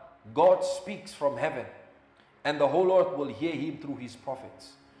 2021, God speaks from heaven, and the whole earth will hear him through his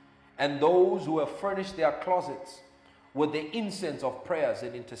prophets. And those who have furnished their closets with the incense of prayers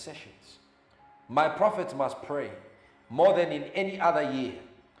and intercessions. My prophets must pray more than in any other year,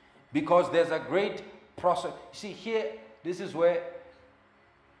 because there's a great process. See here, this is where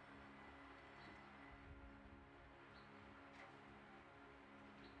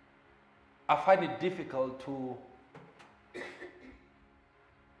I find it difficult to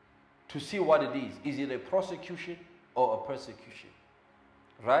see what it is. Is it a prosecution or a persecution?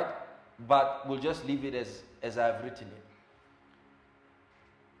 Right? But we'll just leave it as I've written it.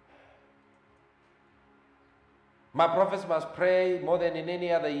 My prophets must pray more than in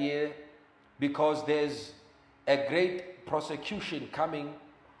any other year, because there's a great prosecution coming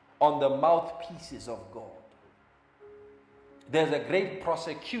on the mouthpieces of God. There's a great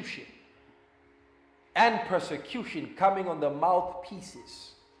prosecution and persecution coming on the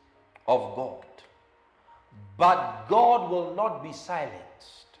mouthpieces of God. But God will not be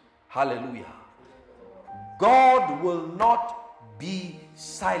silenced. Hallelujah. God will not be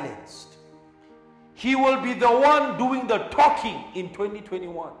silenced. He will be the one doing the talking in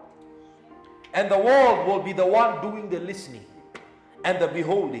 2021. And the world will be the one doing the listening and the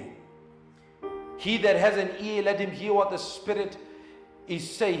beholding. He that has an ear, let him hear what the Spirit is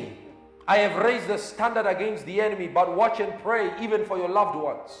saying. I have raised the standard against the enemy, but watch and pray even for your loved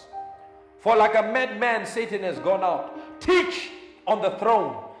ones. For like a madman, Satan has gone out. Teach on the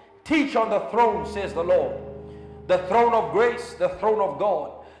throne. Teach on the throne, says the Lord. The throne of grace, the throne of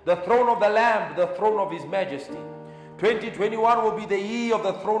God. The throne of the Lamb, the throne of His Majesty. 2021 will be the year of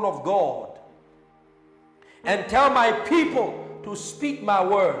the throne of God. And tell my people to speak my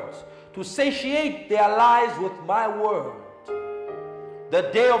words, to satiate their lives with my word.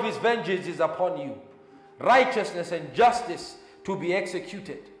 The day of His vengeance is upon you. Righteousness and justice to be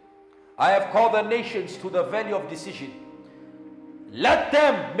executed. I have called the nations to the valley of decision. Let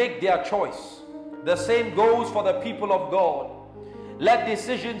them make their choice. The same goes for the people of God. Let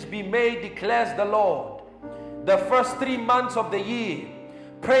decisions be made, declares the Lord. The first 3 months of the year,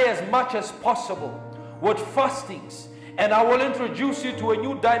 pray as much as possible with fastings, and I will introduce you to a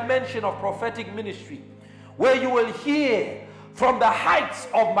new dimension of prophetic ministry, where you will hear from the heights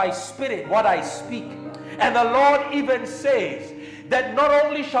of my Spirit what I speak. And the Lord even says that not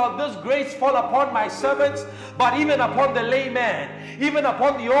only shall this grace fall upon my servants, but even upon the layman, even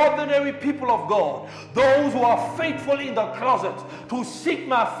upon the ordinary people of God, those who are faithful in the closet, to seek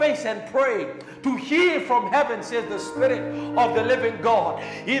my face and pray, to hear from heaven, says the Spirit of the living God.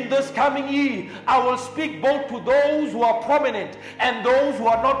 In this coming year, I will speak both to those who are prominent and those who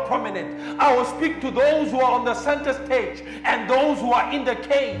are not prominent. I will speak to those who are on the center stage and those who are in the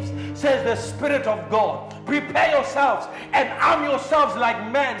caves, says the Spirit of God. Prepare yourselves and arm yourselves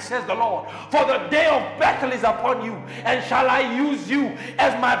like men, says the Lord, for the day of battle is upon you. And shall I use you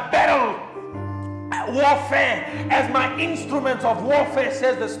as my battle warfare, as my instruments of warfare,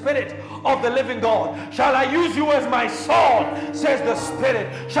 says the Spirit of the living God. Shall I use you as my sword, says the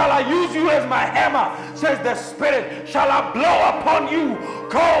Spirit. Shall I use you as my hammer, says the Spirit. Shall I blow upon you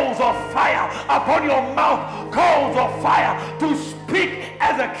coals of fire, upon your mouth coals of fire, to speak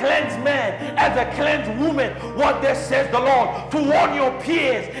as a cleansed man, as a cleansed woman, what this says the Lord, to warn your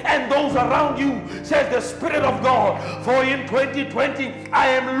peers and those around you, says the Spirit of God. For in 2020 I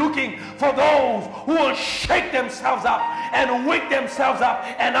am looking for those who will shake themselves up and wake themselves up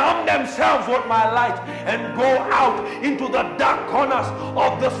and arm themselves with my light and go out into the dark corners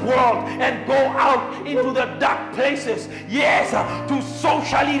of this world and go out into the dark places, yes, to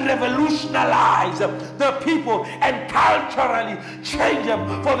socially revolutionize analyze the people and culturally change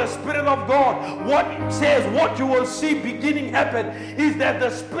them for the Spirit of God. What it says, what you will see beginning happen is that the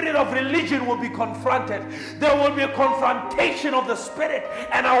spirit of religion will be confronted. There will be a confrontation of the Spirit,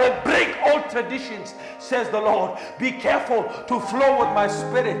 and I will break all traditions, says the Lord. Be careful to flow with my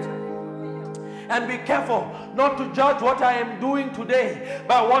Spirit. And be careful not to judge what I am doing today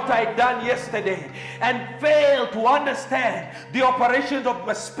by what I done yesterday, and fail to understand the operations of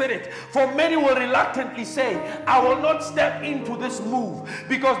the Spirit. For many will reluctantly say, I will not step into this move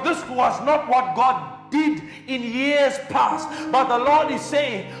because this was not what God did in years past. But the Lord is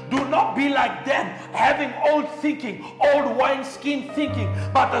saying, do not be like them, having old thinking, old wineskin thinking.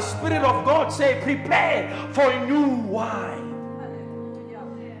 But the Spirit of God say, prepare for new wine.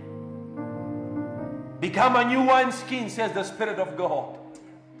 Become a new wineskin, says the Spirit of God.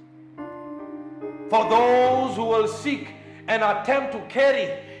 For those who will seek and attempt to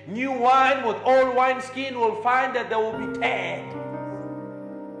carry new wine with old wineskin will find that they will be teared.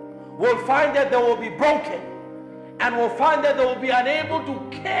 Will find that they will be broken. And will find that they will be unable to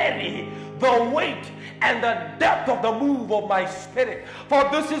carry the weight and the depth of the move of my Spirit. For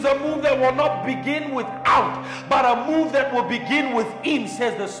this is a move that will not begin without, but a move that will begin within,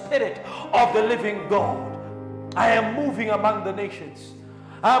 says the Spirit of the living God. I am moving among the nations.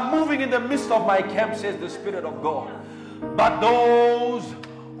 I am moving in the midst of my camp, says the Spirit of God. But those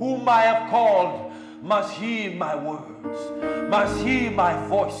whom I have called must hear my words, must hear my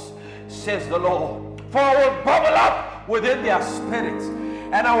voice, says the Lord. For I will bubble up within their spirits,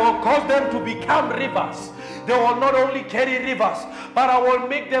 and I will cause them to become rivers. They will not only carry rivers, but I will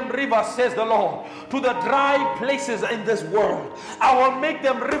make them rivers, says the Lord, to the dry places in this world. I will make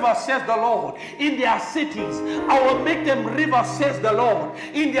them rivers, says the Lord, in their cities. I will make them rivers, says the Lord,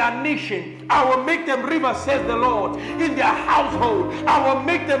 in their nation. I will make them rivers, says the Lord, in their household. I will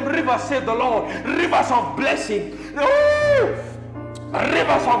make them rivers, says the Lord, rivers of blessing. Oh!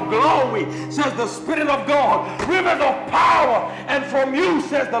 Rivers of glory, says the Spirit of God. Rivers of power. And from you,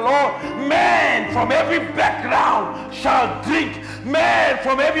 says the Lord, man from every background shall drink. Man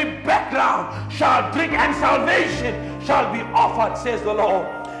from every background shall drink, and salvation shall be offered, says the Lord.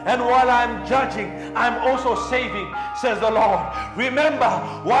 And while I'm judging, I'm also saving, says the Lord. Remember,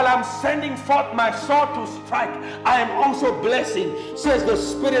 while I'm sending forth my sword to strike, I am also blessing, says the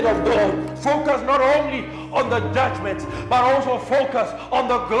Spirit of God. Focus not only on the judgments, but also focus on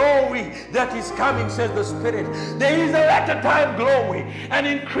the glory that is coming, says the Spirit. There is a latter time glory, an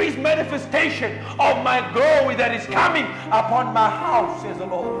increased manifestation of my glory that is coming upon my house, says the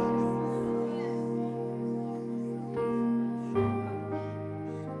Lord.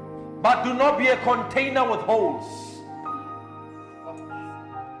 But do not be a container with holes,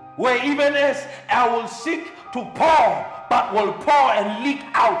 where even as I will seek to pour, but will pour and leak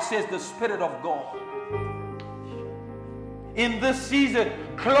out, says the Spirit of God. In this season,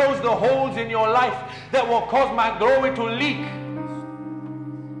 close the holes in your life that will cause my glory to leak.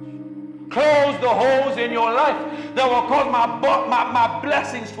 Close the holes in your life that will cause my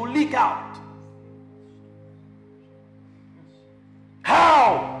blessings to leak out.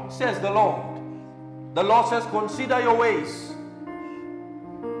 How? Says the Lord. The Lord says, consider your ways.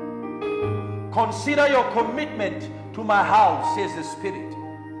 Consider your commitment to my house, says the Spirit.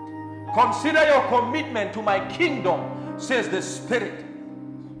 Consider your commitment to my kingdom, says the Spirit.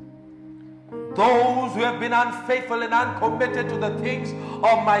 Those who have been unfaithful and uncommitted to the things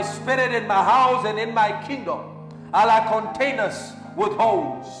of my Spirit in my house and in my kingdom are like containers with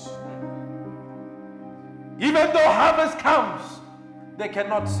holes. Even though harvest comes, they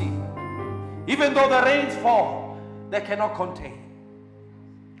cannot see. Even though the rains fall, they cannot contain.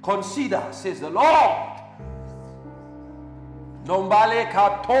 Consider, says the Lord. Nombale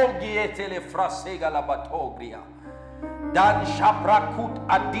katogi etele frasega la batogria. Dan shaprakut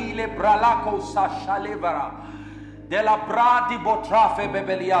adile bralako sashalevara. De la bradi botrafe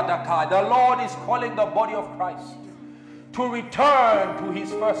bebeliadaka. The Lord is calling the body of Christ to return to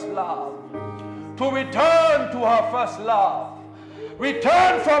his first love. To return to her first love.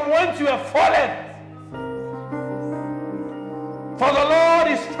 Return from whence you have fallen. For the Lord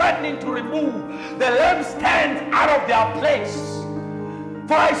is threatening to remove the lampstands out of their place.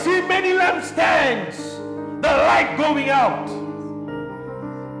 For I see many lampstands, the light going out.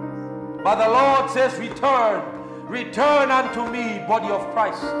 But the Lord says, return. Return unto me, body of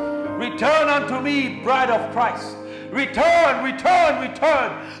Christ. Return unto me, bride of Christ. Return, return,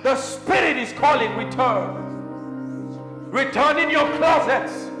 return. The Spirit is calling, return. Return in your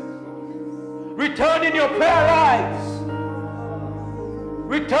closets. Return in your prayer lives.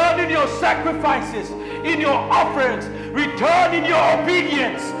 Return in your sacrifices, in your offerings. Return in your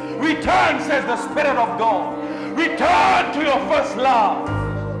obedience. Return Return, says the Spirit of God. Return to your first love.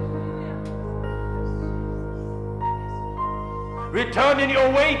 Return in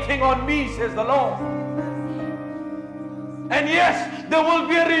your waiting on me, says the Lord. And yes, there will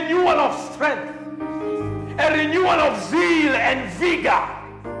be a renewal of strength, a renewal of zeal and vigor.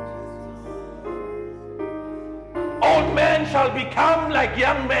 Old men shall become like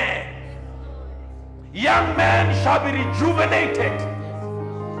young men. Young men shall be rejuvenated.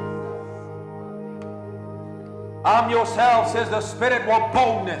 Arm yourself, says the Spirit, what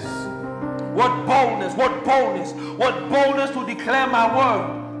boldness. What boldness, what boldness, what boldness to declare my word.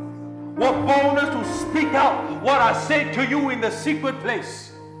 What boldness to speak out what I say to you in the secret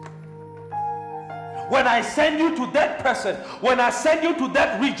place. When I send you to that person, when I send you to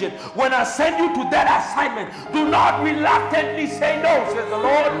that region, when I send you to that assignment, do not reluctantly say no, says the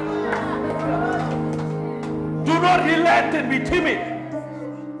Lord. Do not relent and be timid.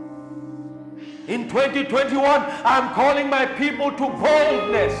 In 2021, I'm calling my people to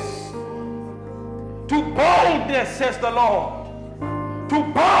boldness. To boldness, says the Lord. To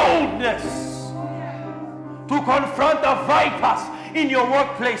boldness. To confront the vipers in your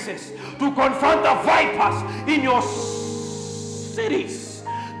workplaces. To confront the vipers in your cities.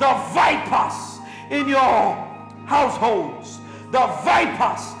 The vipers in your households. The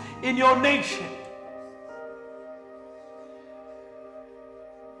vipers in your nation.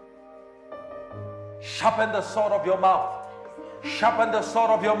 Sharpen the sword of your mouth. Sharpen the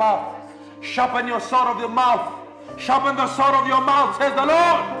sword of your mouth. Sharpen your sword of your mouth. Sharpen the sword of your mouth, says the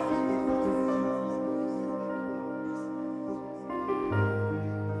Lord.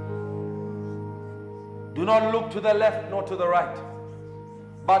 Do not look to the left nor to the right,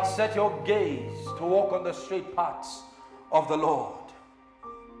 but set your gaze to walk on the straight paths of the Lord.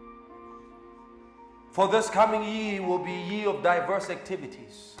 For this coming year will be a year of diverse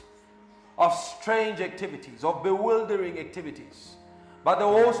activities, of strange activities, of bewildering activities. But there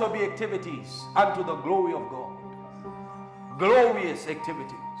will also be activities unto the glory of God. Glorious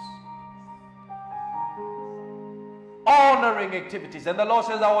activities. Honoring activities. And the Lord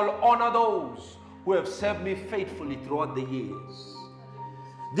says, I will honor those who have served me faithfully throughout the years.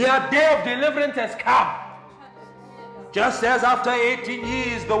 Their day of deliverance has come. Just as after 18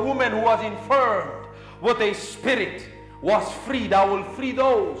 years, the woman who was infirmed with a spirit was freed, I will free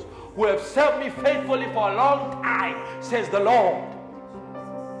those who have served me faithfully for a long time, says the Lord.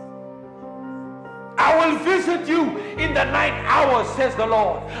 I will visit you in the night hours, says the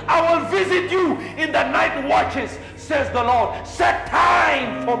Lord. I will visit you in the night watches, says the Lord. Set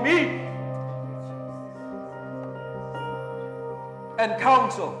time for me. And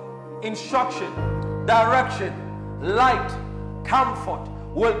counsel, instruction, direction, light, comfort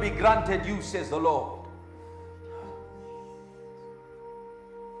will be granted you, says the Lord.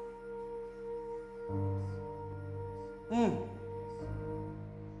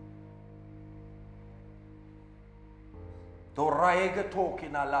 Torraega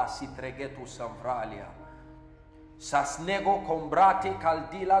tokina la si tregetu samvralia. Sasnego combrate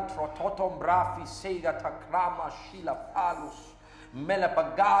caldila trototom brafi sega takrama shila palus.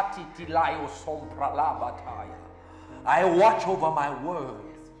 Melepagati tilayo sompra la bataya. I watch over my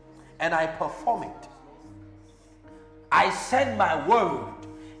word and I perform it. I send my word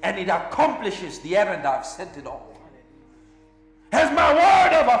and it accomplishes the errand I've sent it on. Has my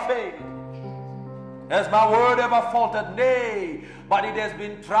word ever failed? Has my word ever faltered? Nay, but it has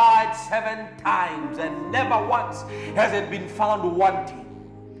been tried 7 times and never once has it been found wanting.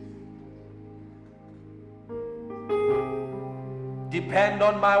 Depend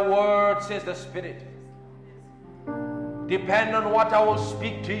on my word, says the Spirit. Depend on what I will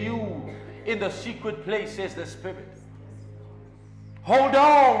speak to you in the secret place, says the Spirit. Hold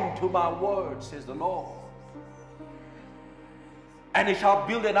on to my word, says the Lord. And it shall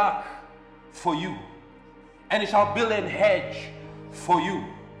build an ark for you. And it shall build an hedge for you.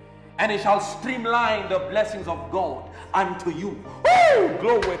 And it shall streamline the blessings of God unto you. Woo!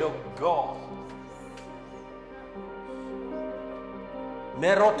 Glory to God.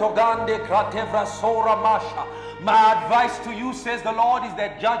 Merotogande kratevra sora masha. My advice to you, says the Lord, is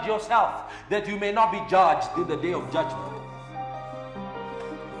that judge yourself, that you may not be judged in the day of judgment.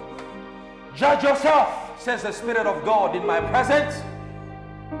 Judge yourself, says the Spirit of God in my presence.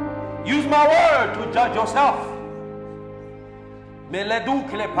 Use my word to judge yourself. I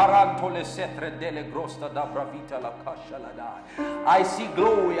see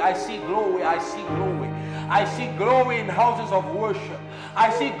glory, I see glory, I see glory. I see glory in houses of worship.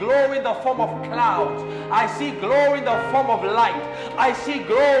 I see glory in the form of clouds. I see glory in the form of light. I see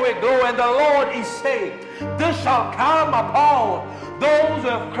glory, glory, and the Lord is saying, this shall come upon those who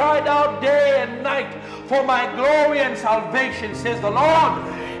have cried out day and night for my glory and salvation, says the Lord.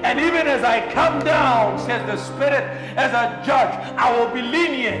 And even as I come down, says the Spirit, as a judge, I will be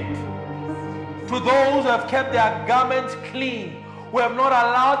lenient to those who have kept their garments clean, who have not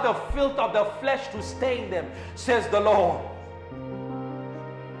allowed the filth of the flesh to stain them, says the Lord.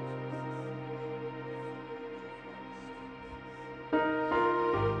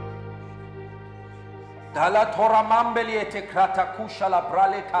 Dala tora mambeliete kratakusha la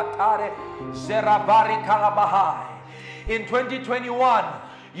brale katare zerabari kalabahai. In 2021,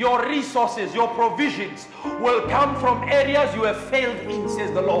 your resources, your provisions will come from areas you have failed in,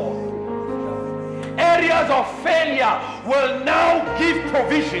 says the Lord. Areas of failure will now give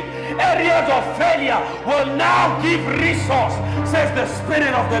provision. Areas of failure will now give resource, says the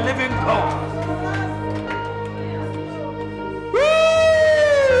Spirit of the living God.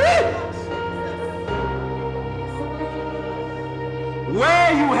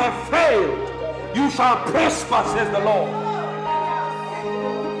 Where you have failed, you shall prosper, says the Lord.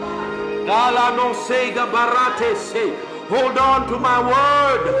 Hold on to my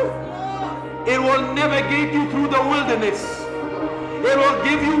word. It will navigate you through the wilderness. It will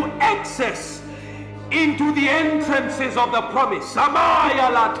give you access into the entrances of the promise.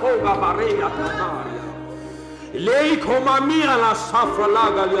 Samaya la toga bareya tanaya. Leikomamia la safra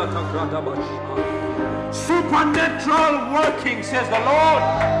laga liata kradabash. Supernatural working, says the Lord.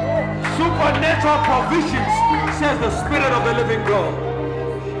 Supernatural provisions, says the Spirit of the living God.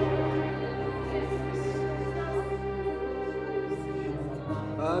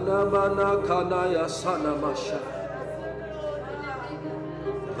 Anamana kanaya sanamasha.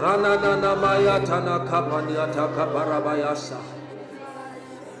 Ranana mayatana kapaniata kaparabayasa.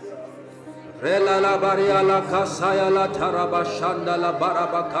 Rela la baria la kasaya la tarabashanda la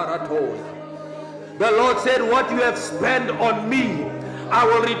barabakaratoya. The Lord said, what you have spent on me, I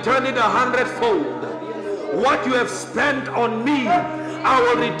will return it 100-fold. What you have spent on me, I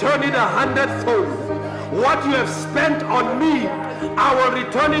will return it 100-fold. What you have spent on me, I will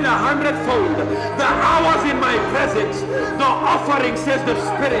return it 100-fold. The hours in my presence, the offering, says the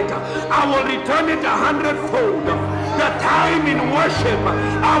Spirit, I will return it 100-fold. The time in worship,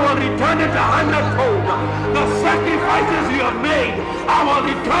 I will return it 100-fold. The sacrifices you have made, I will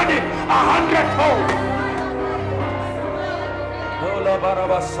return it 100-fold. Ola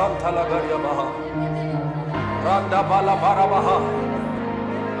baraba santa la gariabaha. Randa bala barabaha.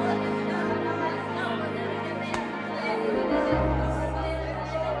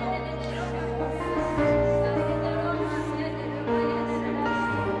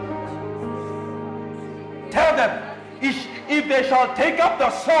 Tell them, if they shall take up the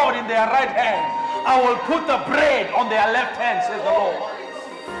sword in their right hand, I will put the bread on their left hand, says the Lord.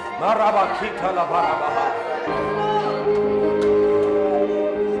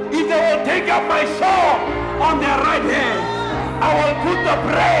 If they will take up my sword on their right hand, I will put the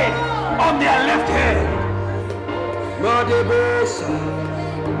bread on their left hand.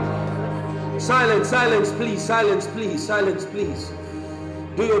 Silence, silence, please, silence, please, silence, please.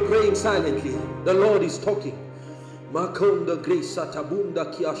 Do your praying silently. The Lord is talking. Makonda grace satabunda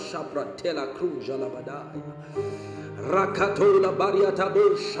kia shapra tela krunja labadaya. Rakatola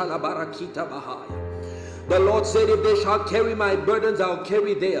bariatabo shalabarakita bahaya. The Lord said, if they shall carry my burdens, I'll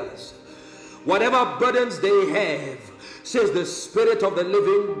carry theirs. Whatever burdens they have, says the Spirit of the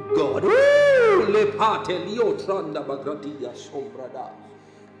living God. Lepate liotranda bagratia sombrada.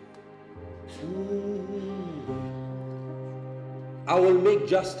 I will make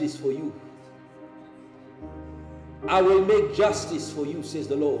justice for you. I will make justice for you, says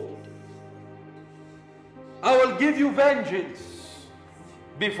the Lord. I will give you vengeance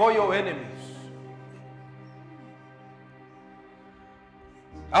before your enemies.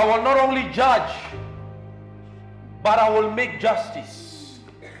 I will not only judge, but I will make justice.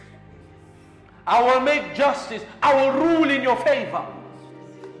 I will make justice. I will rule in your favor.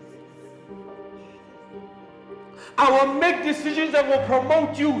 I will make decisions that will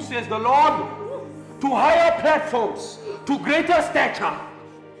promote you, says the Lord, to higher platforms, to greater stature.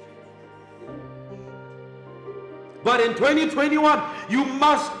 But in 2021, you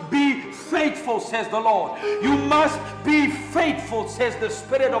must be faithful, says the Lord. You must be faithful, says the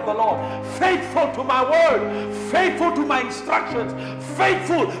Spirit of the Lord. Faithful to my word, faithful to my instructions,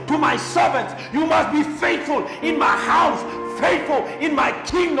 faithful to my servants. You must be faithful in my house, faithful in my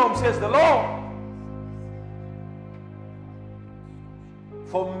kingdom, says the Lord.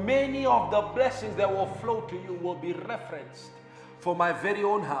 For many of the blessings that will flow to you will be referenced for my very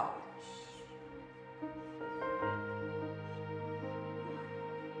own house.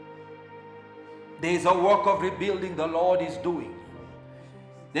 There is a work of rebuilding the Lord is doing.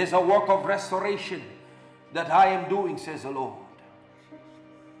 There's a work of restoration that I am doing, says the Lord.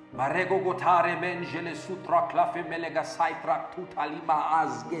 Marego gotare mengele sutra klafe melega saitra tutalima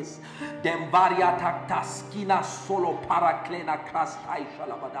asges demvaria taktaskina solo paraklena krastai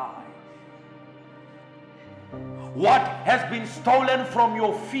shalabadai. What has been stolen from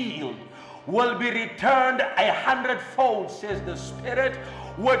your field will be returned 100-fold, says the Spirit,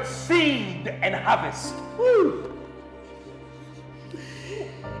 with seed and harvest. Woo.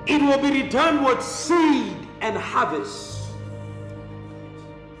 It will be returned with seed and harvest.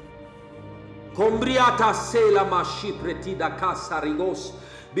 Combriata sela mashi pretida kasarigos.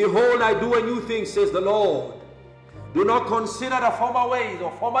 Behold, I do a new thing, says the Lord. Do not consider the former ways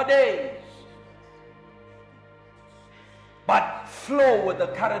or former days, but flow with the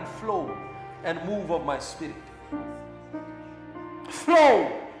current flow and move of my Spirit. Flow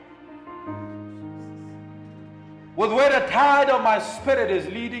with where the tide of my Spirit is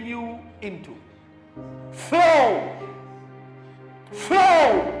leading you into. Flow.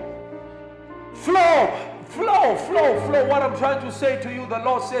 Flow. Flow. Flow. Flow. Flow. What I'm trying to say to you, the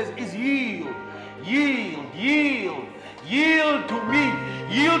Lord says, is yield. Yield. Yield. Yield to me.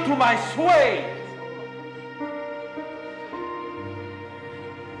 Yield to my sway.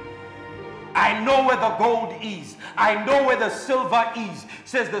 I know where the gold is. I know where the silver is,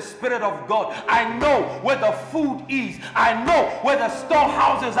 says the Spirit of God. I know where the food is. I know where the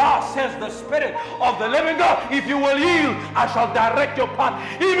storehouses are, says the Spirit of the living God. If you will yield, I shall direct your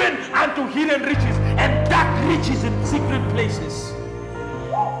path, even unto hidden riches and dark riches in secret places.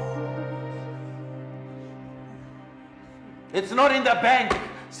 It's not in the bank,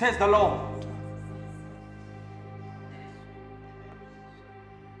 says the Lord.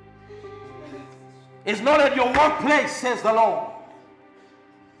 It's not at your workplace, says the Lord.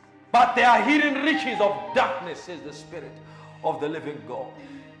 But there are hidden riches of darkness, says the Spirit of the living God.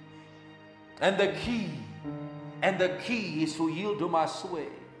 And the key is to yield to my sway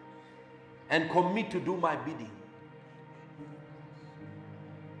and commit to do my bidding.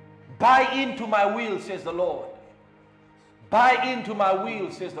 Buy into my will, says the Lord. Buy into my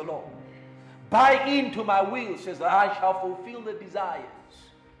will, says the Lord. Buy into my will, says that I shall fulfill the desires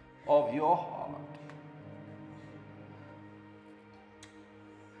of your heart.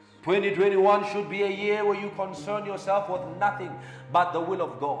 2021 should be a year where you concern yourself with nothing but the will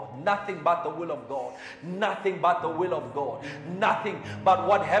of God. Nothing but the will of God. Nothing but the will of God. Nothing but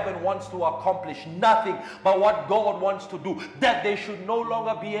what heaven wants to accomplish. Nothing but what God wants to do. That there should no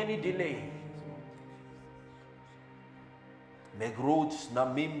longer be any delay. Megrods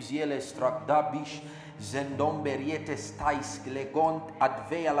namim ziele strakdabish zendomberiete stais glegont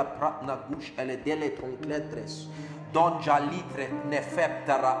advea la pratna gush ele dele tonkletres. Don jalitre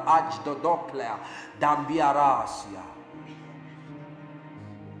nefeptera aj dodoclea dambiarasia.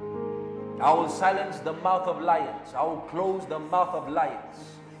 I will silence the mouth of lions. I will close the mouth of lions.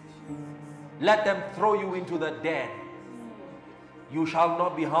 Let them throw you into the den. You shall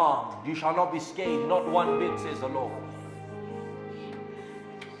not be harmed. You shall not be scathed. Not one bit, says the Lord.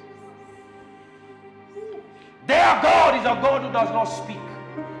 Their God is a God who does not speak.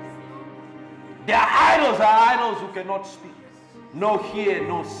 Their idols are idols who cannot speak, no hear,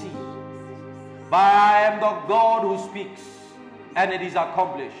 no see. But I am the God who speaks, and it is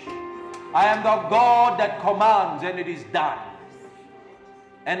accomplished. I am the God that commands, and it is done.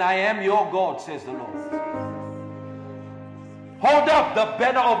 And I am your God, says the Lord. Hold up the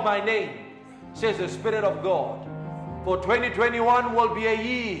banner of my name, says the Spirit of God. For 2021 will be a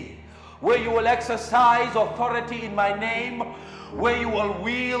year where you will exercise authority in my name, where you will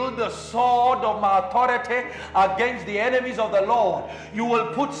wield the sword of my authority against the enemies of the Lord. You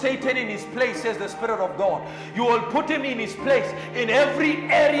will put Satan in his place, says the Spirit of God. You will put him in his place in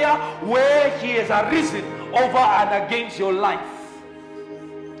every area where he has arisen over and against your life.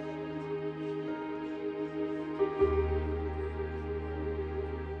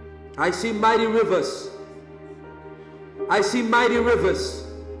 I see mighty rivers. I see mighty rivers.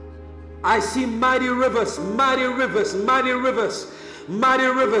 I see mighty rivers, mighty rivers, mighty rivers, mighty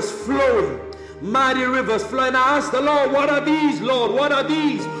rivers flowing, mighty rivers flowing. I asked the Lord, what are these, Lord? What are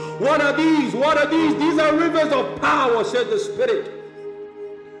these? What are these? What are these? These are rivers of power, said the Spirit.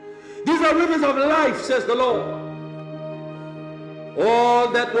 These are rivers of life, says the Lord. All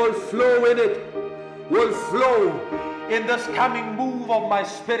that will flow in it will flow in this coming move of my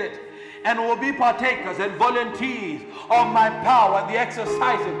Spirit, and will be partakers and volunteers of my power and the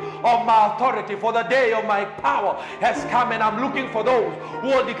exercising of my authority. For the day of my power has come, and I'm looking for those who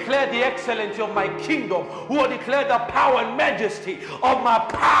will declare the excellency of my kingdom, who will declare the power and majesty of my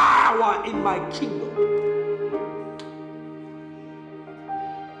power in my kingdom.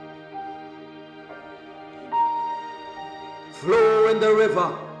 Flow in the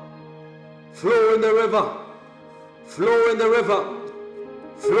river. Flow in the river. Flow in the river.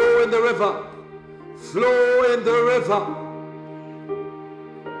 Flow in the river. Flow in the river.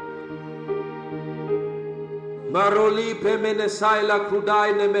 Maroli pemenesaila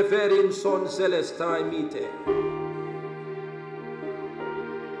kudai nemeverin son celestai mite.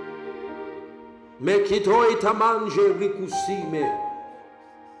 Mekitoi tamanje rikusime.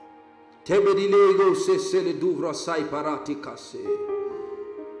 Tebedilego se sele duvra sai paratikase.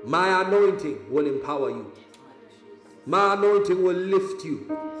 My anointing will empower you. My anointing will lift you.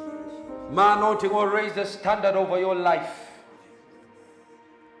 My anointing will raise the standard over your life.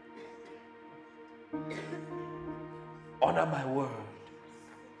 Honor my word.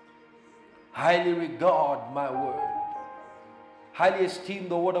 Highly regard my word. Highly esteem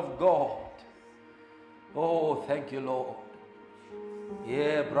the word of God. Oh, thank you, Lord.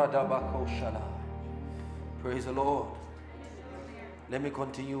 Yeah, brother Bakoshala. Praise the Lord. Let me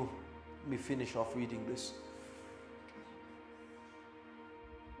continue. Let me finish off reading this.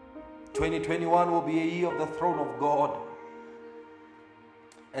 2021 will be a year of the throne of God.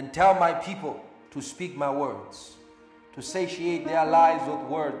 And tell my people to speak my words, to satiate their lives with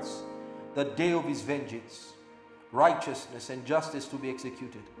words, the day of his vengeance, righteousness and justice to be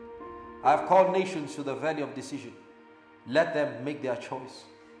executed. I have called nations to the valley of decision. Let them make their choice.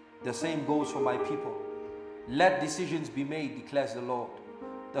 The same goes for my people. Let decisions be made, declares the Lord.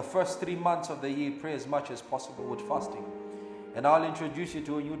 The first 3 months of the year, pray as much as possible with fasting. And I'll introduce you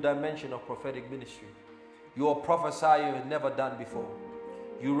to a new dimension of prophetic ministry. You will prophesy you have never done before.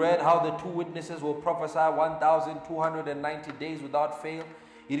 You read how the 2 witnesses will prophesy 1,290 days without fail.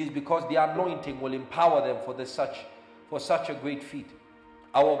 It is because the anointing will empower them for such a great feat.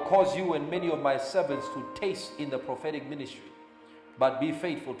 I will cause you and many of my servants to taste in the prophetic ministry, but be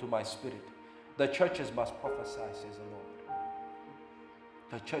faithful to my spirit. The churches must prophesy, says the Lord.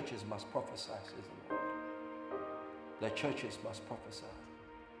 The churches must prophesy, says the Lord. The churches must prophesy.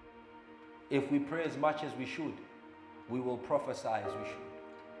 If we pray as much as we should, we will prophesy as we should.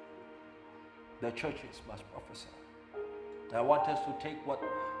 The churches must prophesy. I want us to take what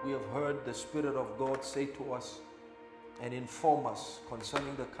we have heard the Spirit of God say to us and inform us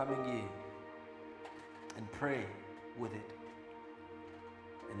concerning the coming year, and pray with it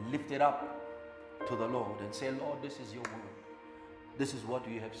and lift it up to the Lord and say, Lord, this is your word. This is what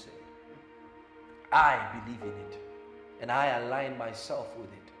you have said. I believe in it and I align myself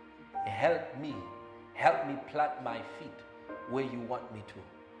with it. Help me plant my feet where you want me to.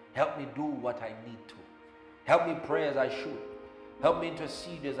 Help me do what I need to. Help me pray as I should. Help me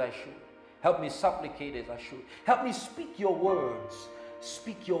intercede as I should. Help me supplicate as I should. Help me speak your words.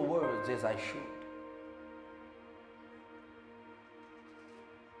 Speak your words as I should.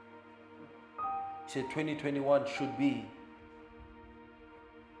 He said 2021 should be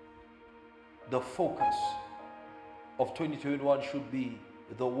the focus of 2021 should be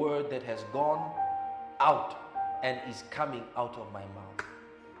the word that has gone out and is coming out of my mouth.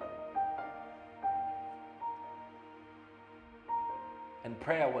 And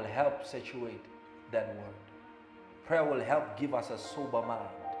prayer will help situate that word. Prayer will help give us a sober mind.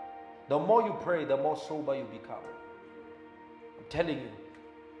 The more you pray, the more sober you become. I'm telling you,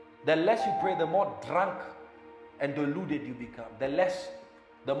 the less you pray, the more drunk and deluded you become.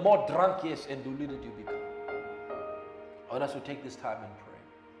 The more drunk, yes, and deluded you become. I want us to take this time and pray.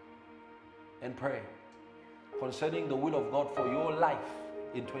 And pray concerning the will of God for your life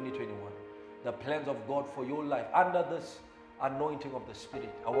in 2021. The plans of God for your life under this anointing of the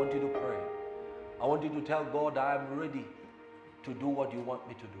Spirit. I want you to pray. I want you to tell God, I am ready to do what you want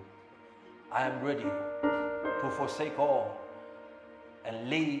me to do. I am ready to forsake all and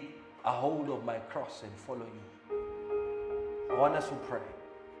lay a hold of my cross and follow you. I want us to pray.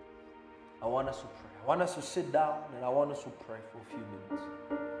 I want us to pray. I want us to sit down and I want us to pray for a few minutes.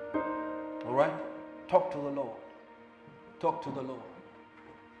 All right? Talk to the Lord. Talk to the Lord.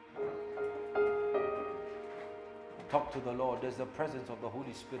 Talk to the Lord. There's the presence of the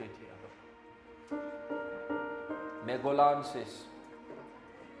Holy Spirit here. Megolances.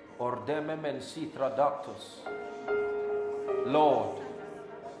 Ordemem and citra dactus. Lord,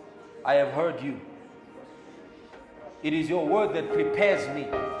 I have heard you. It is your word that prepares me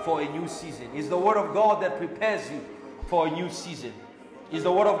for a new season. It's the word of God that prepares you for a new season. It's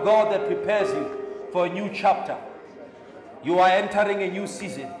the word of God that prepares you for a new chapter. You are entering a new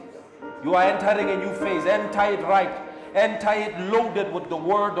season. You are entering a new phase. Enter it right. Enter it loaded with the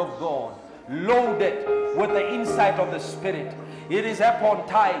word of God. Loaded with the insight of the Spirit. It is upon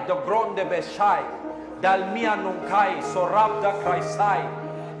tai, the gronde beshai, dalmia nunkai, sorabda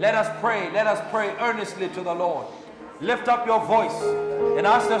kraisai. Let us pray earnestly to the Lord. Lift up your voice and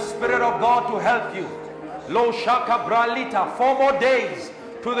ask the Spirit of God to help you. Lo Shaka Bralita, 4 more days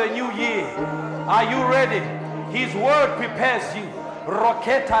to the new year. Are you ready? His word prepares you.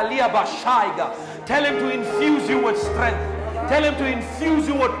 Roketa Liabashaiga. Tell him to infuse you with strength. Tell him to infuse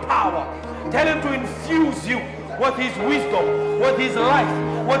you with power. Tell him to infuse you with his wisdom, with his life,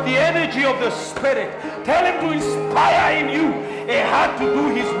 with the energy of the Spirit. Tell him to inspire in you a heart to do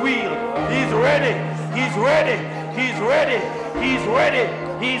his will. He's ready. He's ready. He's ready. He's ready.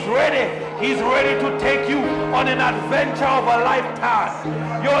 He's ready. He's ready to take you on an adventure of a lifetime.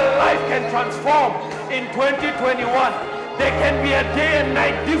 Your life can transform in 2021. There can be a day and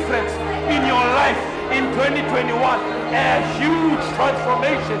night difference in your life in 2021. A huge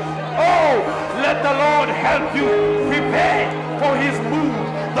transformation. Oh, let the Lord help you. Prepare for his move.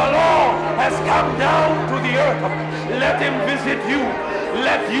 The Lord has come down to the earth. Let him visit you.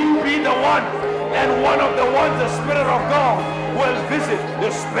 Let you be the one. And one of the ones the Spirit of God will visit. The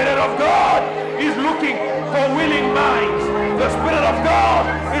Spirit of God is looking for willing minds. The Spirit of God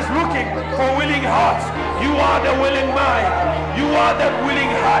is looking for willing hearts. You are the willing mind. You are that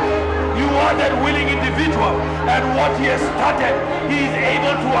willing heart. You are that willing individual. And what he has started, he is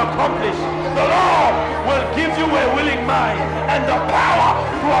able to accomplish. The Lord will give you a willing mind and the power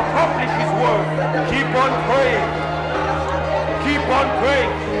to accomplish his word. Keep on praying. Keep on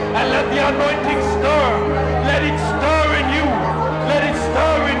praying. And let the anointing stir. Let it stir in you. Let it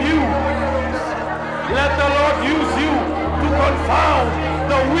stir in you. Let the Lord use you to confound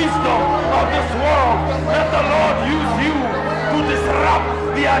the wisdom of this world. Let the Lord use you to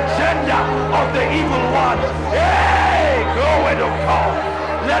disrupt the agenda of the evil one. Hey, glory to God.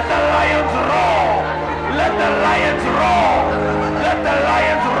 Let the lions roar. Let the lions roar. Let the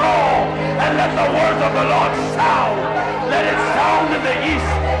lions roar. And let the words of the Lord sound. Let it sound in the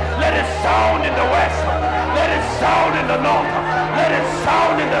east. Let it sound in the west. Let it sound in the north. Let it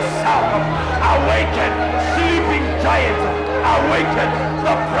sound in the south. Awaken, sleeping giants. Awaken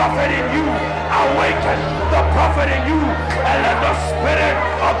the prophet in you. Awaken the prophet in you. And let the spirit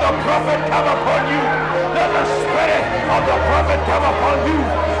of the prophet come upon you. Let the spirit of the prophet come upon you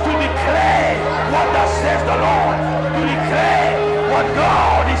to declare what thus says the Lord. To declare what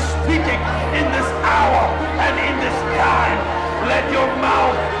God is speaking in this hour and in this time. Let your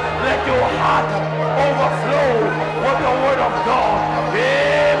mouth, let your heart overflow with the word of God.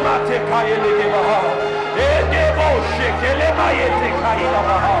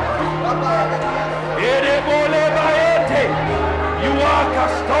 You are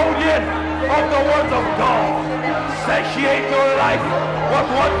custodian of the words of God. Satiate your life with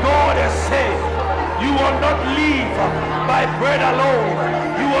what God has said. You will not live by bread alone.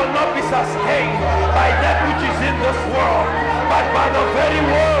 You will not be sustained by that which is in this world, but by the very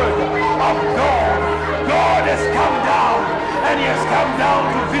word of God. God has come down, and he has come down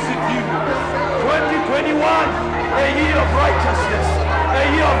to visit you. 2021, a year of righteousness, a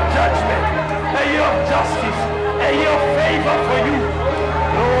year of judgment, a year of justice, a year of favor for you.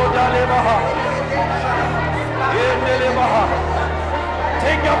 Lord,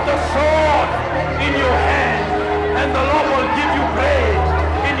 take up the sword in your hand, and the Lord will give you praise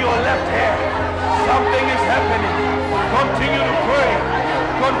in your left hand. Something is happening. Continue to pray.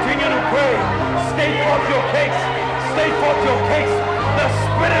 Continue to pray. State forth your case. State forth your case. The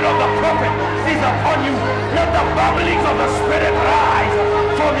spirit of the prophet is upon you. Let the bubblings of the spirit rise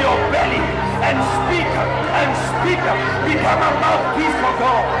from your belly and speak and speak. Become a mouthpiece for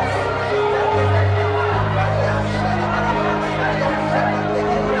God.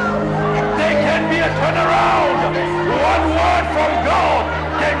 There can be a turnaround. One word from God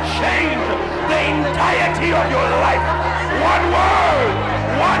can change the entirety of your life. One word,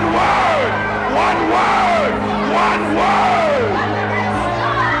 one word, one word, one word.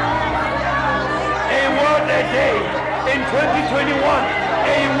 A word a day in 2021.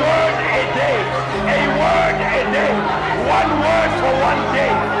 A word a day. A word a day. One word for one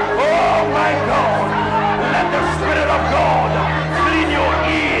day. Oh my God. Let the Spirit of God clean your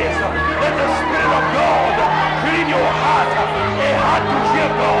ears. Let the Spirit of God clean your heart. A heart to hear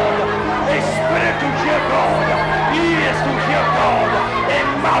God. A spirit to hear God. Ears to hear God. A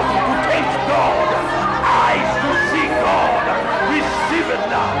mouth to taste God. Eyes to see God. Receive it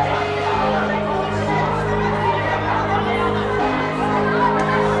now.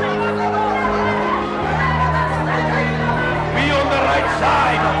 Be on the right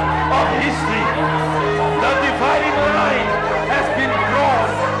side of history. The dividing line has been drawn.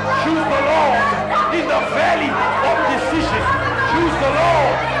 Choose the Lord in the valley of decision. Choose the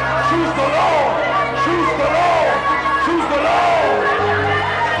Lord. Choose the Lord. Choose the Lord. Choose the Lord.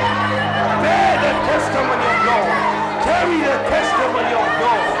 Bear the testimony of God.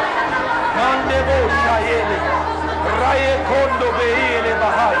 Kondo Beile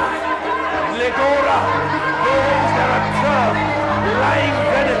Bahai. Legora, those that observe lying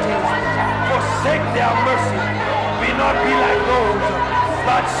vanities, forsake their mercy. Be not be like those,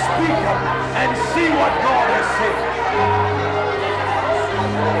 but speak up and see what God has said.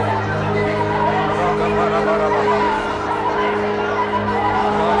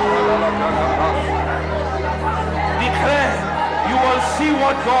 Declare, you will see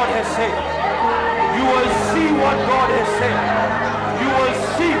what God has said. You will see what God has said. You will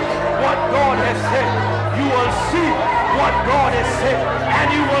see what God has said. You will see what God has said. And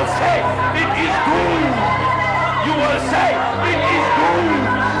you will say, it is good. You will say, it is good.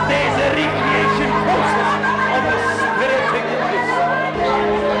 There is a recreation process of the Spirit taking place.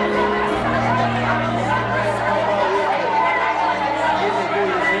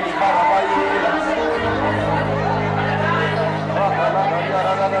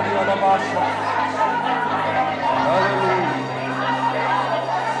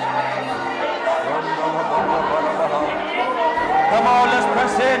 Come on, let's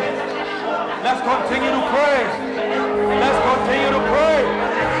press in. Let's continue to pray. Let's continue to pray.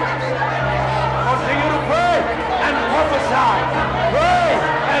 Continue to pray and prophesy. Pray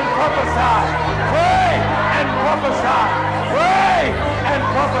and prophesy. Pray and prophesy. Pray and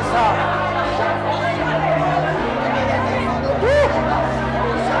prophesy. Woo!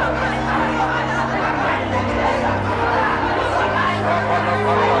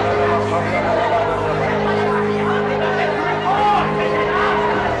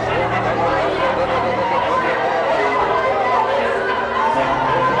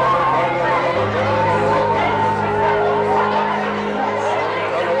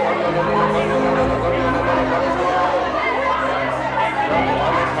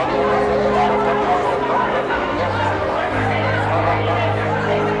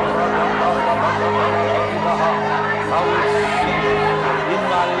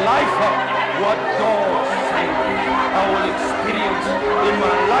 What God said. I will experience in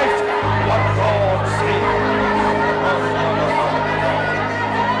my life what God said.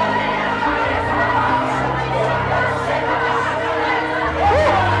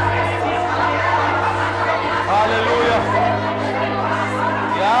 Hallelujah.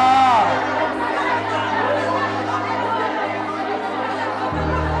 Yeah.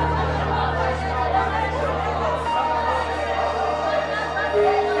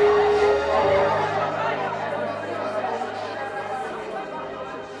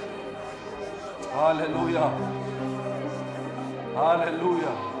 Hallelujah.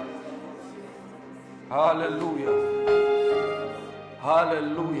 Hallelujah. Hallelujah.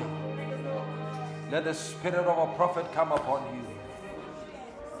 Hallelujah. Let the spirit of a prophet come upon you.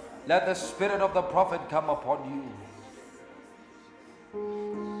 Let the spirit of the prophet come upon you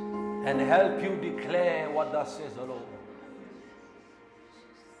and help you declare what thus says the Lord.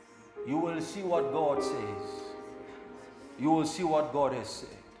 You will see what God says. You will see what God has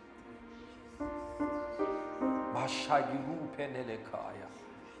said. Mashagiru penelekaya.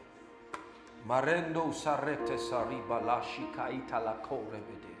 Marendo sarete sariba la shikaita la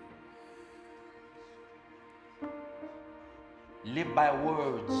korebede. Live by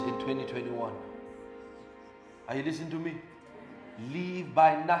words in 2021. Are you listening to me? Live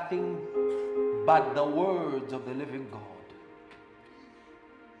by nothing but the words of the living God.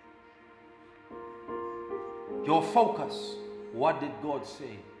 Your focus, what did God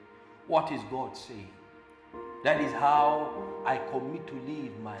say? What is God saying? That is how I commit to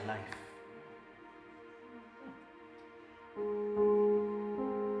live my life.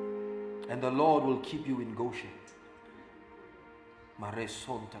 And the Lord will keep you in Goshen.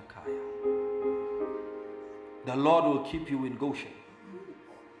 The Lord will keep you in Goshen.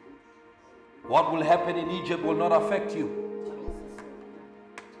 What will happen in Egypt will not affect you.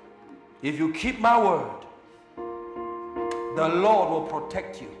 If you keep my word, the Lord will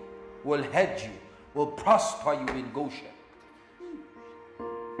protect you, will hedge you, will prosper you in Goshen.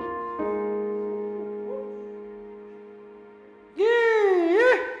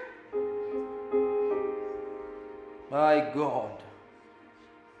 Yeah. My God.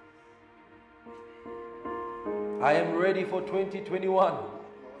 I am ready for 2021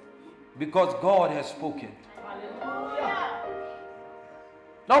 because God has spoken.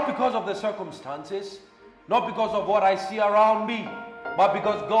 Not because of the circumstances, not because of what I see around me, but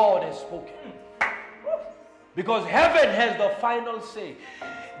because God has spoken. Because heaven has the final say.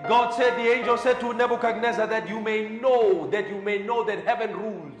 God said, the angel said to Nebuchadnezzar, that you may know that heaven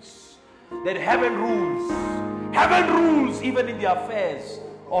rules. That heaven rules. Heaven rules even in the affairs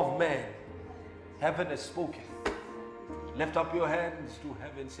of men. Heaven has spoken. Lift up your hands to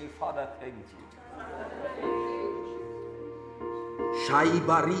heaven. Say, Father, thank you.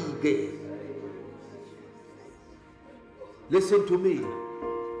 Shaibarige. Listen to me.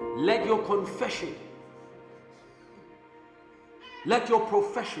 Let your confession, let your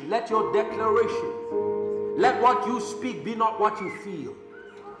profession, let your declaration, let what you speak be not what you feel,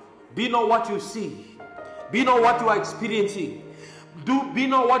 be not what you see, be not what you are experiencing, be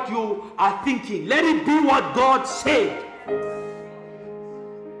not what you are thinking. Let it be what God said.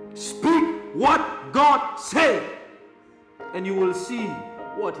 Speak what God said, and you will see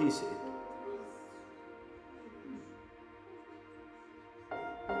what He said.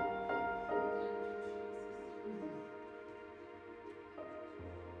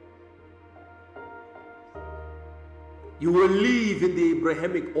 You will live in the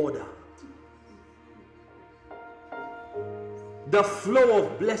Abrahamic order. The flow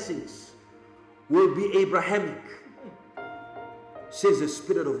of blessings will be Abrahamic, says the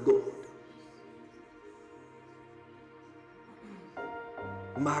Spirit of God.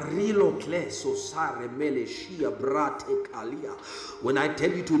 Marilo kleso sare meleshia brate kalia. When I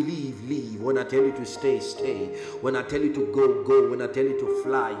tell you to leave, leave. When I tell you to stay, stay. When I tell you to go, go. When I tell you to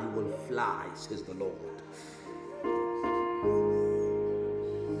fly, you will fly, says the Lord.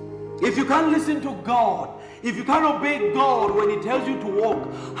 If you can't listen to God, if you can't obey God when He tells you to walk,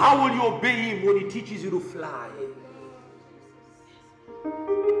 how will you obey Him when He teaches you to fly?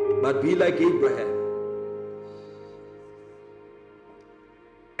 But be like Abraham.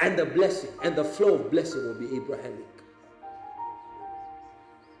 And the blessing and the flow of blessing will be Abrahamic.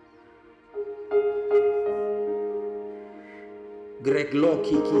 Greg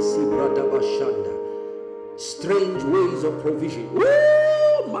Loki Kisi Brada Bashanda. Strange ways of provision.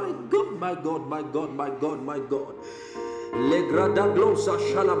 Oh my God, my God, my God, my God, my God. Legrada glosa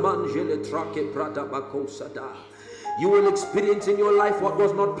shalamanje le trake prata bakosada. You will experience in your life what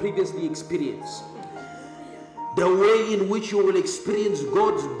was not previously experienced. The way in which you will experience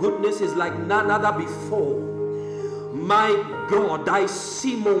God's goodness is like none other before. My God, I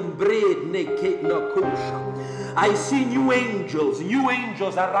see I see new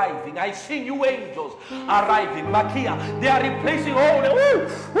angels arriving. I see new angels arriving. Makia, they are replacing all the,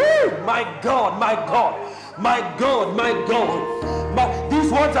 my God, my God, my God, my God.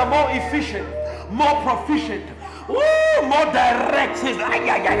 These ones are more efficient, more proficient, more direct. They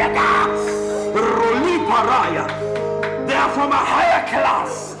are from a higher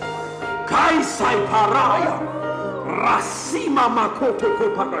class. Kaisai Paraya. Rasima Makoto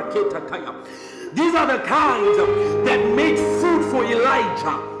Koparaketa Kaya. These are the kinds that made food for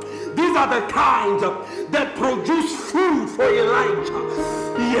Elijah. These are the kinds that produce food for Elijah.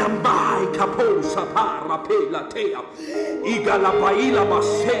 Yambai kaposa para pela tea. Igala paila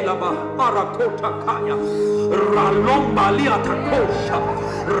basela barakota kaya. Ralomba liata kosha.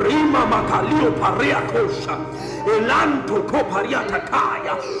 Rima makalio paria kosha. Elanto kopariata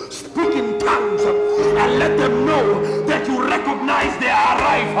kaya. Speak in tongues and let them know that you recognize their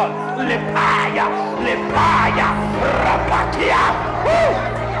arrival. Lepaya, lepaya, rapakia.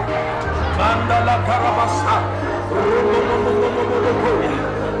 Mandala Karabasa.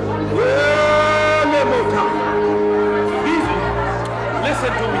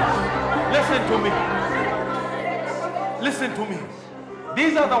 Listen to me. Listen to me. Listen to me.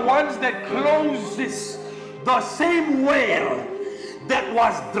 These are the ones that closes the same well that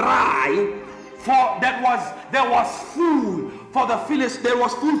was dry for there was food for the Philistines. There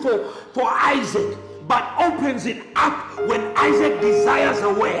was food for Isaac, but opens it up when Isaac desires a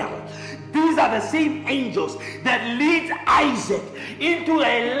well. These are the same angels that lead Isaac into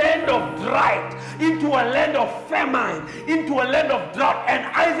a land of drought, into a land of famine, into a land of drought. And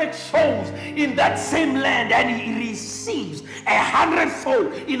Isaac sows in that same land and he receives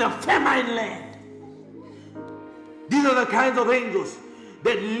 100-fold in a famine land. These are the kinds of angels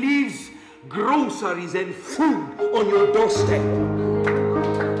that leaves groceries and food on your doorstep.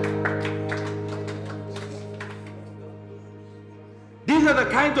 These are the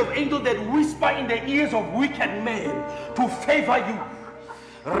kinds of angels that whisper in the ears of wicked men to favor you.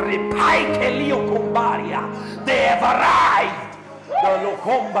 They have arrived.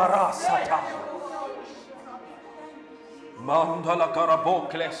 Mandala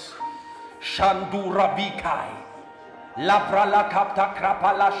Karabokles, Shandura Bikai, Labrala Kapta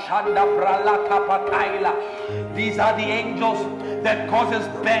Krapala Shanda Brala Kapakaila. These are the angels that causes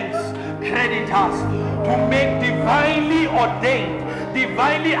banks, creditors to make divinely ordained,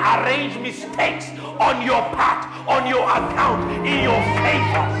 divinely arranged mistakes on your part, on your account, in your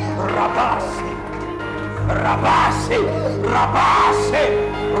favor. Rabase, Rabase, Rabase,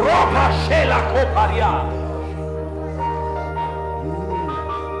 Robashela Koparia.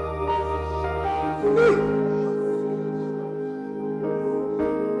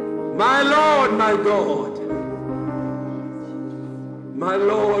 My Lord, my God. My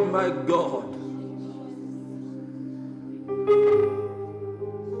Lord, my God.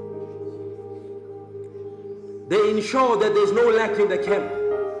 They ensure that there's no lack in the camp.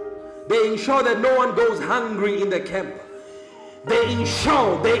 They ensure that no one goes hungry in the camp. They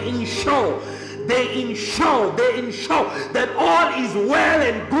ensure that all is well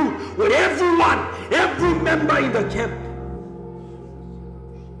and good with everyone, every member in the camp.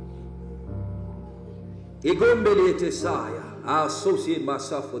 I associate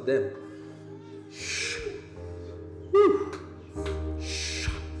myself with them.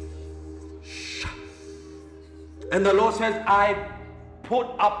 And the Lord says, I put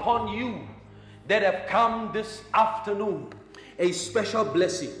upon you that have come this afternoon a special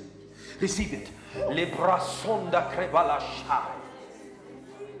blessing. Receive it. Lebrasonda crevala shai.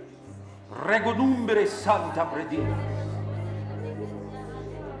 Regonumbre santa predina.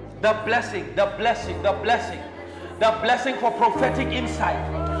 The blessing, the blessing, the blessing. The blessing for prophetic insight.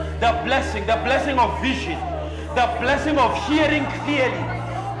 The blessing of vision. The blessing of hearing clearly.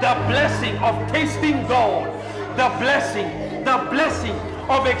 The blessing of tasting God. The blessing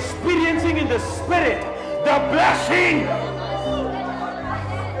of experiencing in the Spirit. The blessing.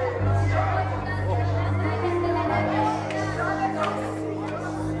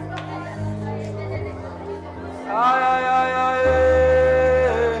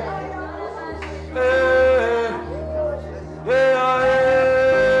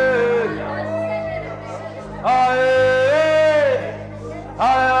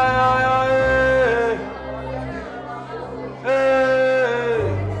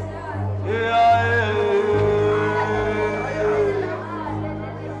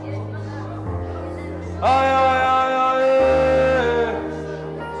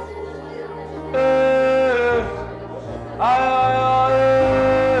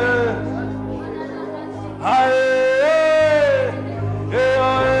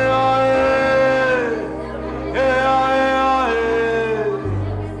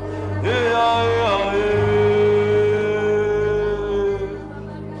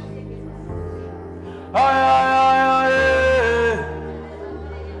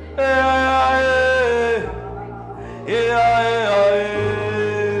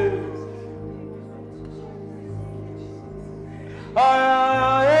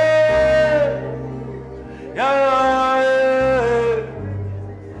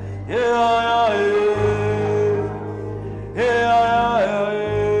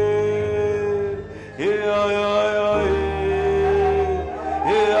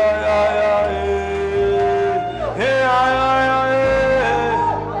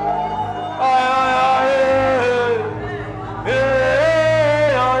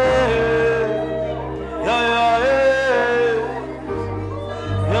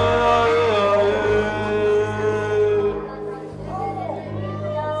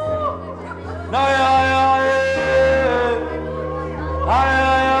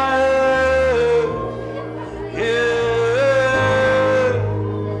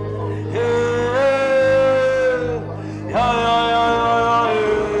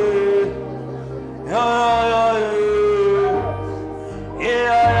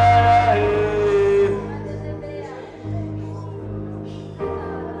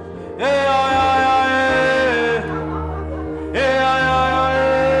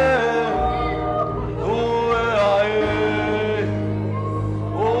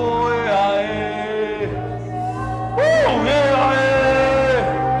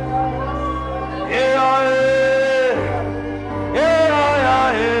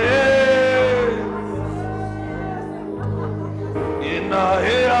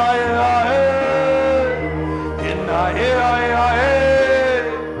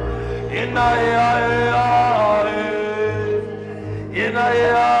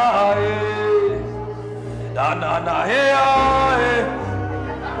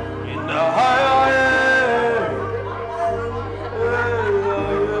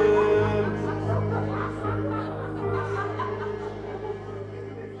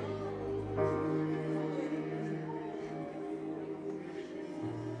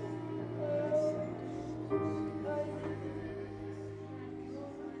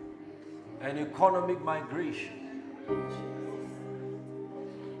 An economic migration.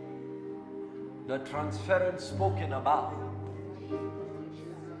 The transference spoken about.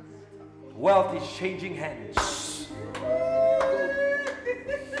 Wealth is changing hands.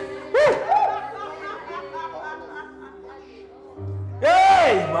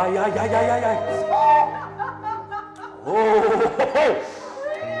 Hey! Oh!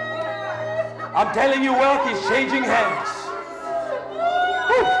 I'm telling you, wealth is changing hands.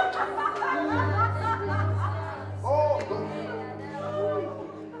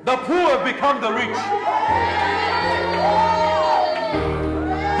 The poor have become the rich.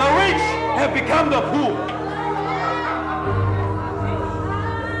 The rich have become the poor.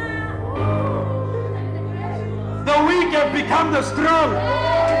 The weak have become the strong.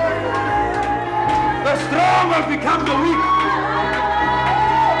 The strong have become the weak.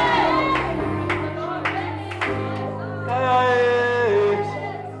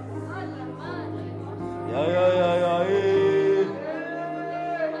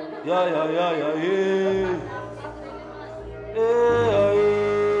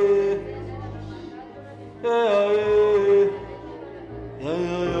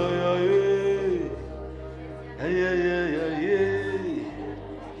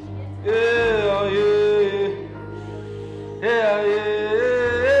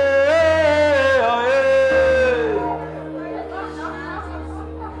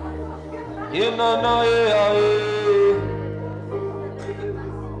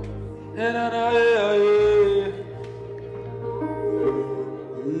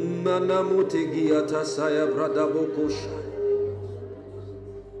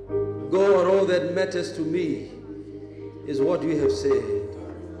 God, all that matters to me is what you have said.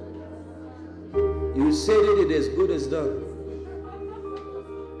 You said it is good as done.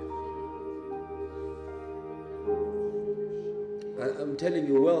 I'm telling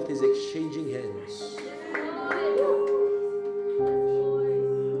you, wealth is exchanging hands.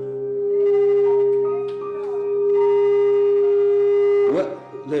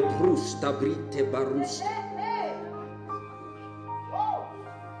 Lebrusta brite barusta.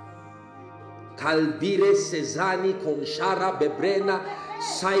 Kalbire Sezani Konshara Bebrena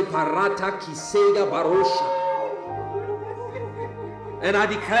Saiparata Kisega Barosha. And I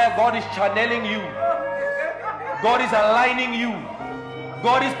declare God is channeling you. God is aligning you.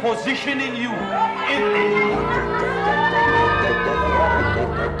 God is positioning you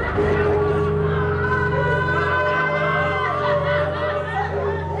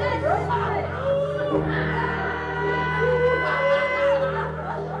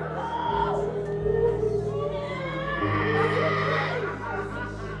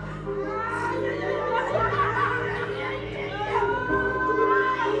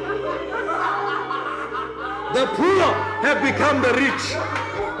The poor have become the rich.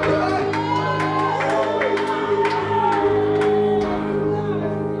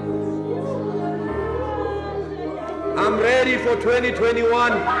 I'm ready for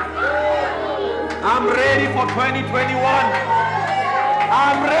 2021. I'm ready for 2021.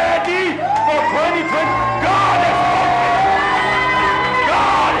 I'm ready for 2020. God has spoken.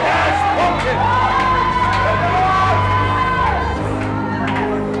 God has spoken.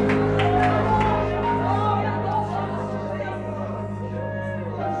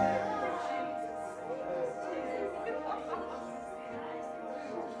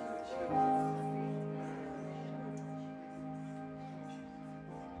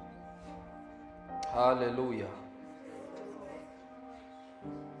 Hallelujah.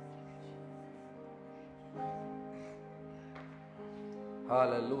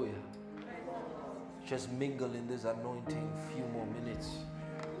 Hallelujah. Just mingle in this anointing a few more minutes.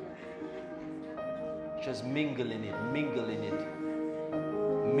 Just mingle in it, mingle in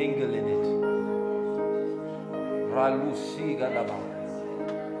it, mingle in it.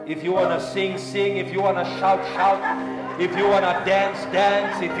 If you want to sing, sing. If you want to shout, shout. If you want to dance,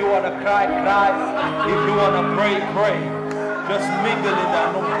 dance. If you want to cry, cry. If you want to pray, pray. Just mingle in the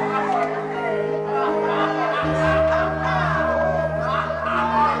anointing.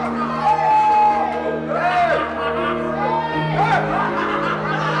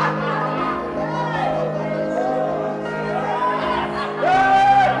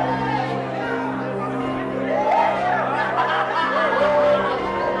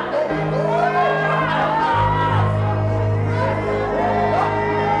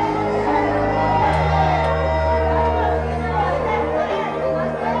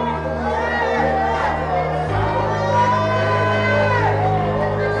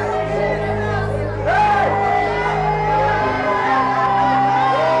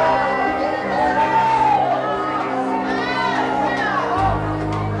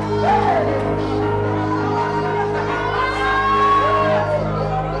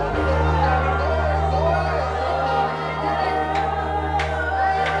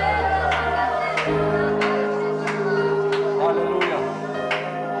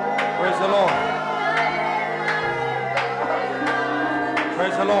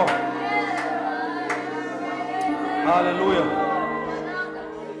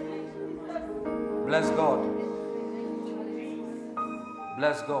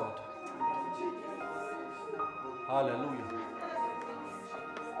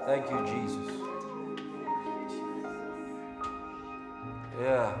 Thank you, Jesus.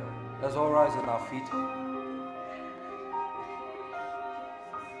 Yeah, let's all rise on our feet.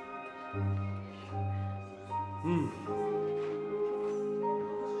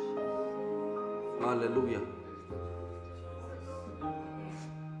 Hallelujah.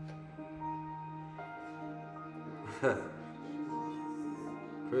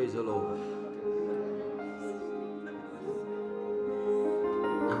 Praise the Lord.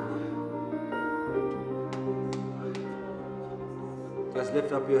 Just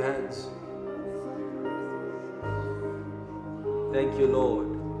lift up your hands. Thank you, Lord.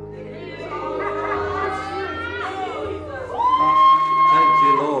 Thank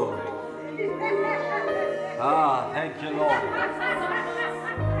you, Lord. Thank you, Lord.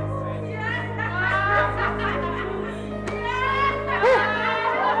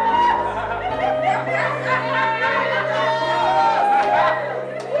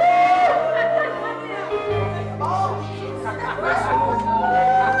 Bless the Lord.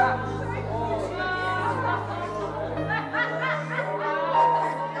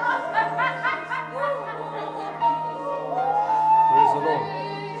 Praise the Lord.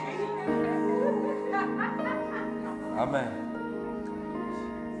 Amen.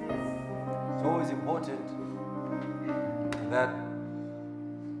 It's always important that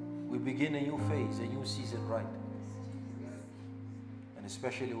we begin a new phase, a new season right. And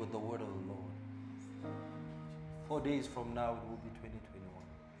especially with the word of the Lord. 4 days from now, it will be 2021.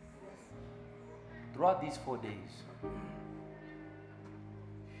 Throughout these 4 days,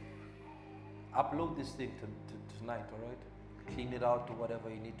 upload this thing tonight, all right? Clean it out to whatever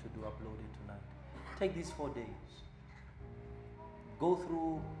you need to do, upload it tonight. Take these 4 days. Go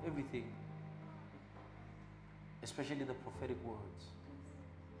through everything, especially the prophetic words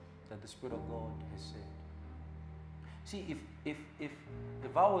that the Spirit of God has said. See, if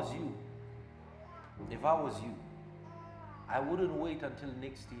I was you, I wouldn't wait until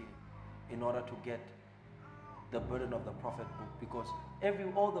next year in order to get the burden of the prophet book, because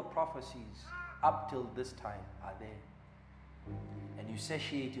all the prophecies up till this time are there. And you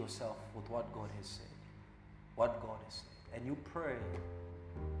satiate yourself with what God has said. And you pray.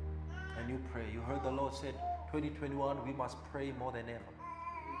 You heard the Lord said, 2021, we must pray more than ever.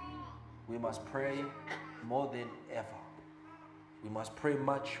 We must pray more than ever. We must pray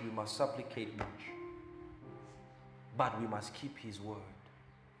much. We must supplicate much. But we must keep His word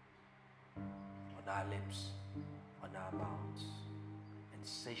on our lips, on our mouths, and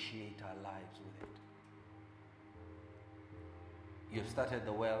satiate our lives with it. You've started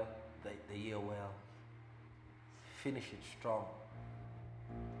the year well. Finish it strong.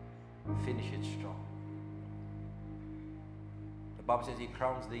 Finish it strong. The Bible says He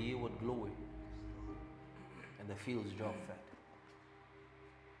crowns the year with glory, and the fields drop fat.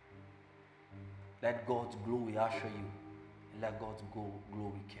 Let God's glory usher you, and let God's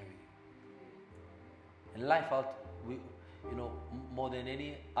glory carry you. In life, more than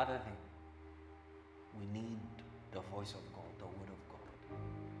any other thing, we need the voice of God, the word of God.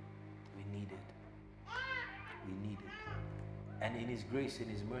 We need it. We need it. And in His grace, in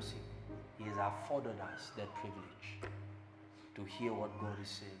His mercy, He has afforded us that privilege to hear what God is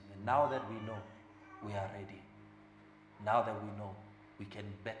saying. And now that we know, we are ready. Now that we know, we can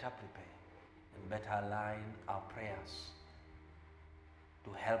better prepare and better align our prayers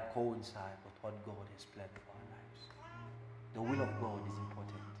to help coincide with what God has planned for our lives. The will of God is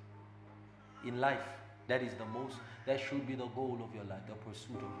important. In life, that should be the goal of your life, the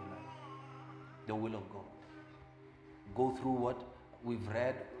pursuit of your life. The will of God. Go through what we've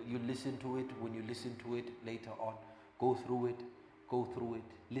read, you listen to it. When you listen to it later on, go through it,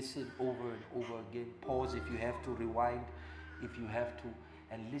 listen over and over again. Pause if you have to, rewind if you have to,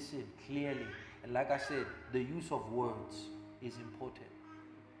 and listen clearly. And like I said, the use of words is important.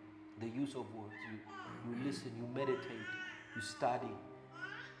 The use of words. You listen, you meditate, you study,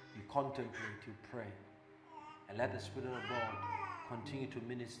 you contemplate, you pray. And let the Spirit of God continue to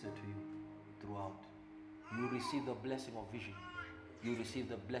minister to you throughout. You receive the blessing of vision. You receive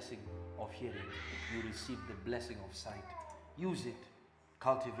the blessing of hearing. You receive the blessing of sight. Use it,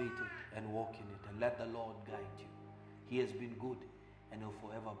 cultivate it, and walk in it. And let the Lord guide you. He has been good and will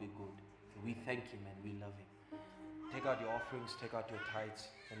forever be good. We thank Him and we love Him. Take out your offerings, take out your tithes,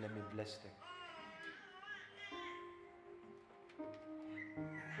 and let me bless them.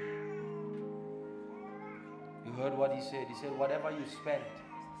 You heard what He said. He said, whatever you spent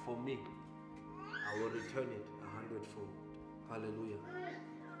for me, I will return it 100-fold. Hallelujah.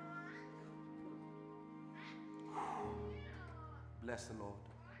 Bless the Lord.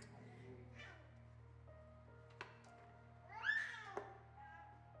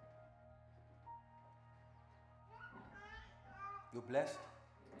 You're blessed?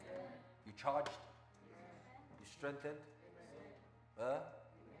 You charged? You strengthened? Huh?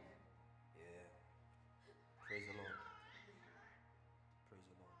 Yeah. Praise the Lord. Praise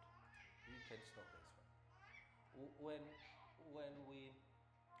the Lord. You can stop this one. When we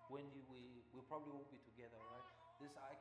probably won't be together, right? This I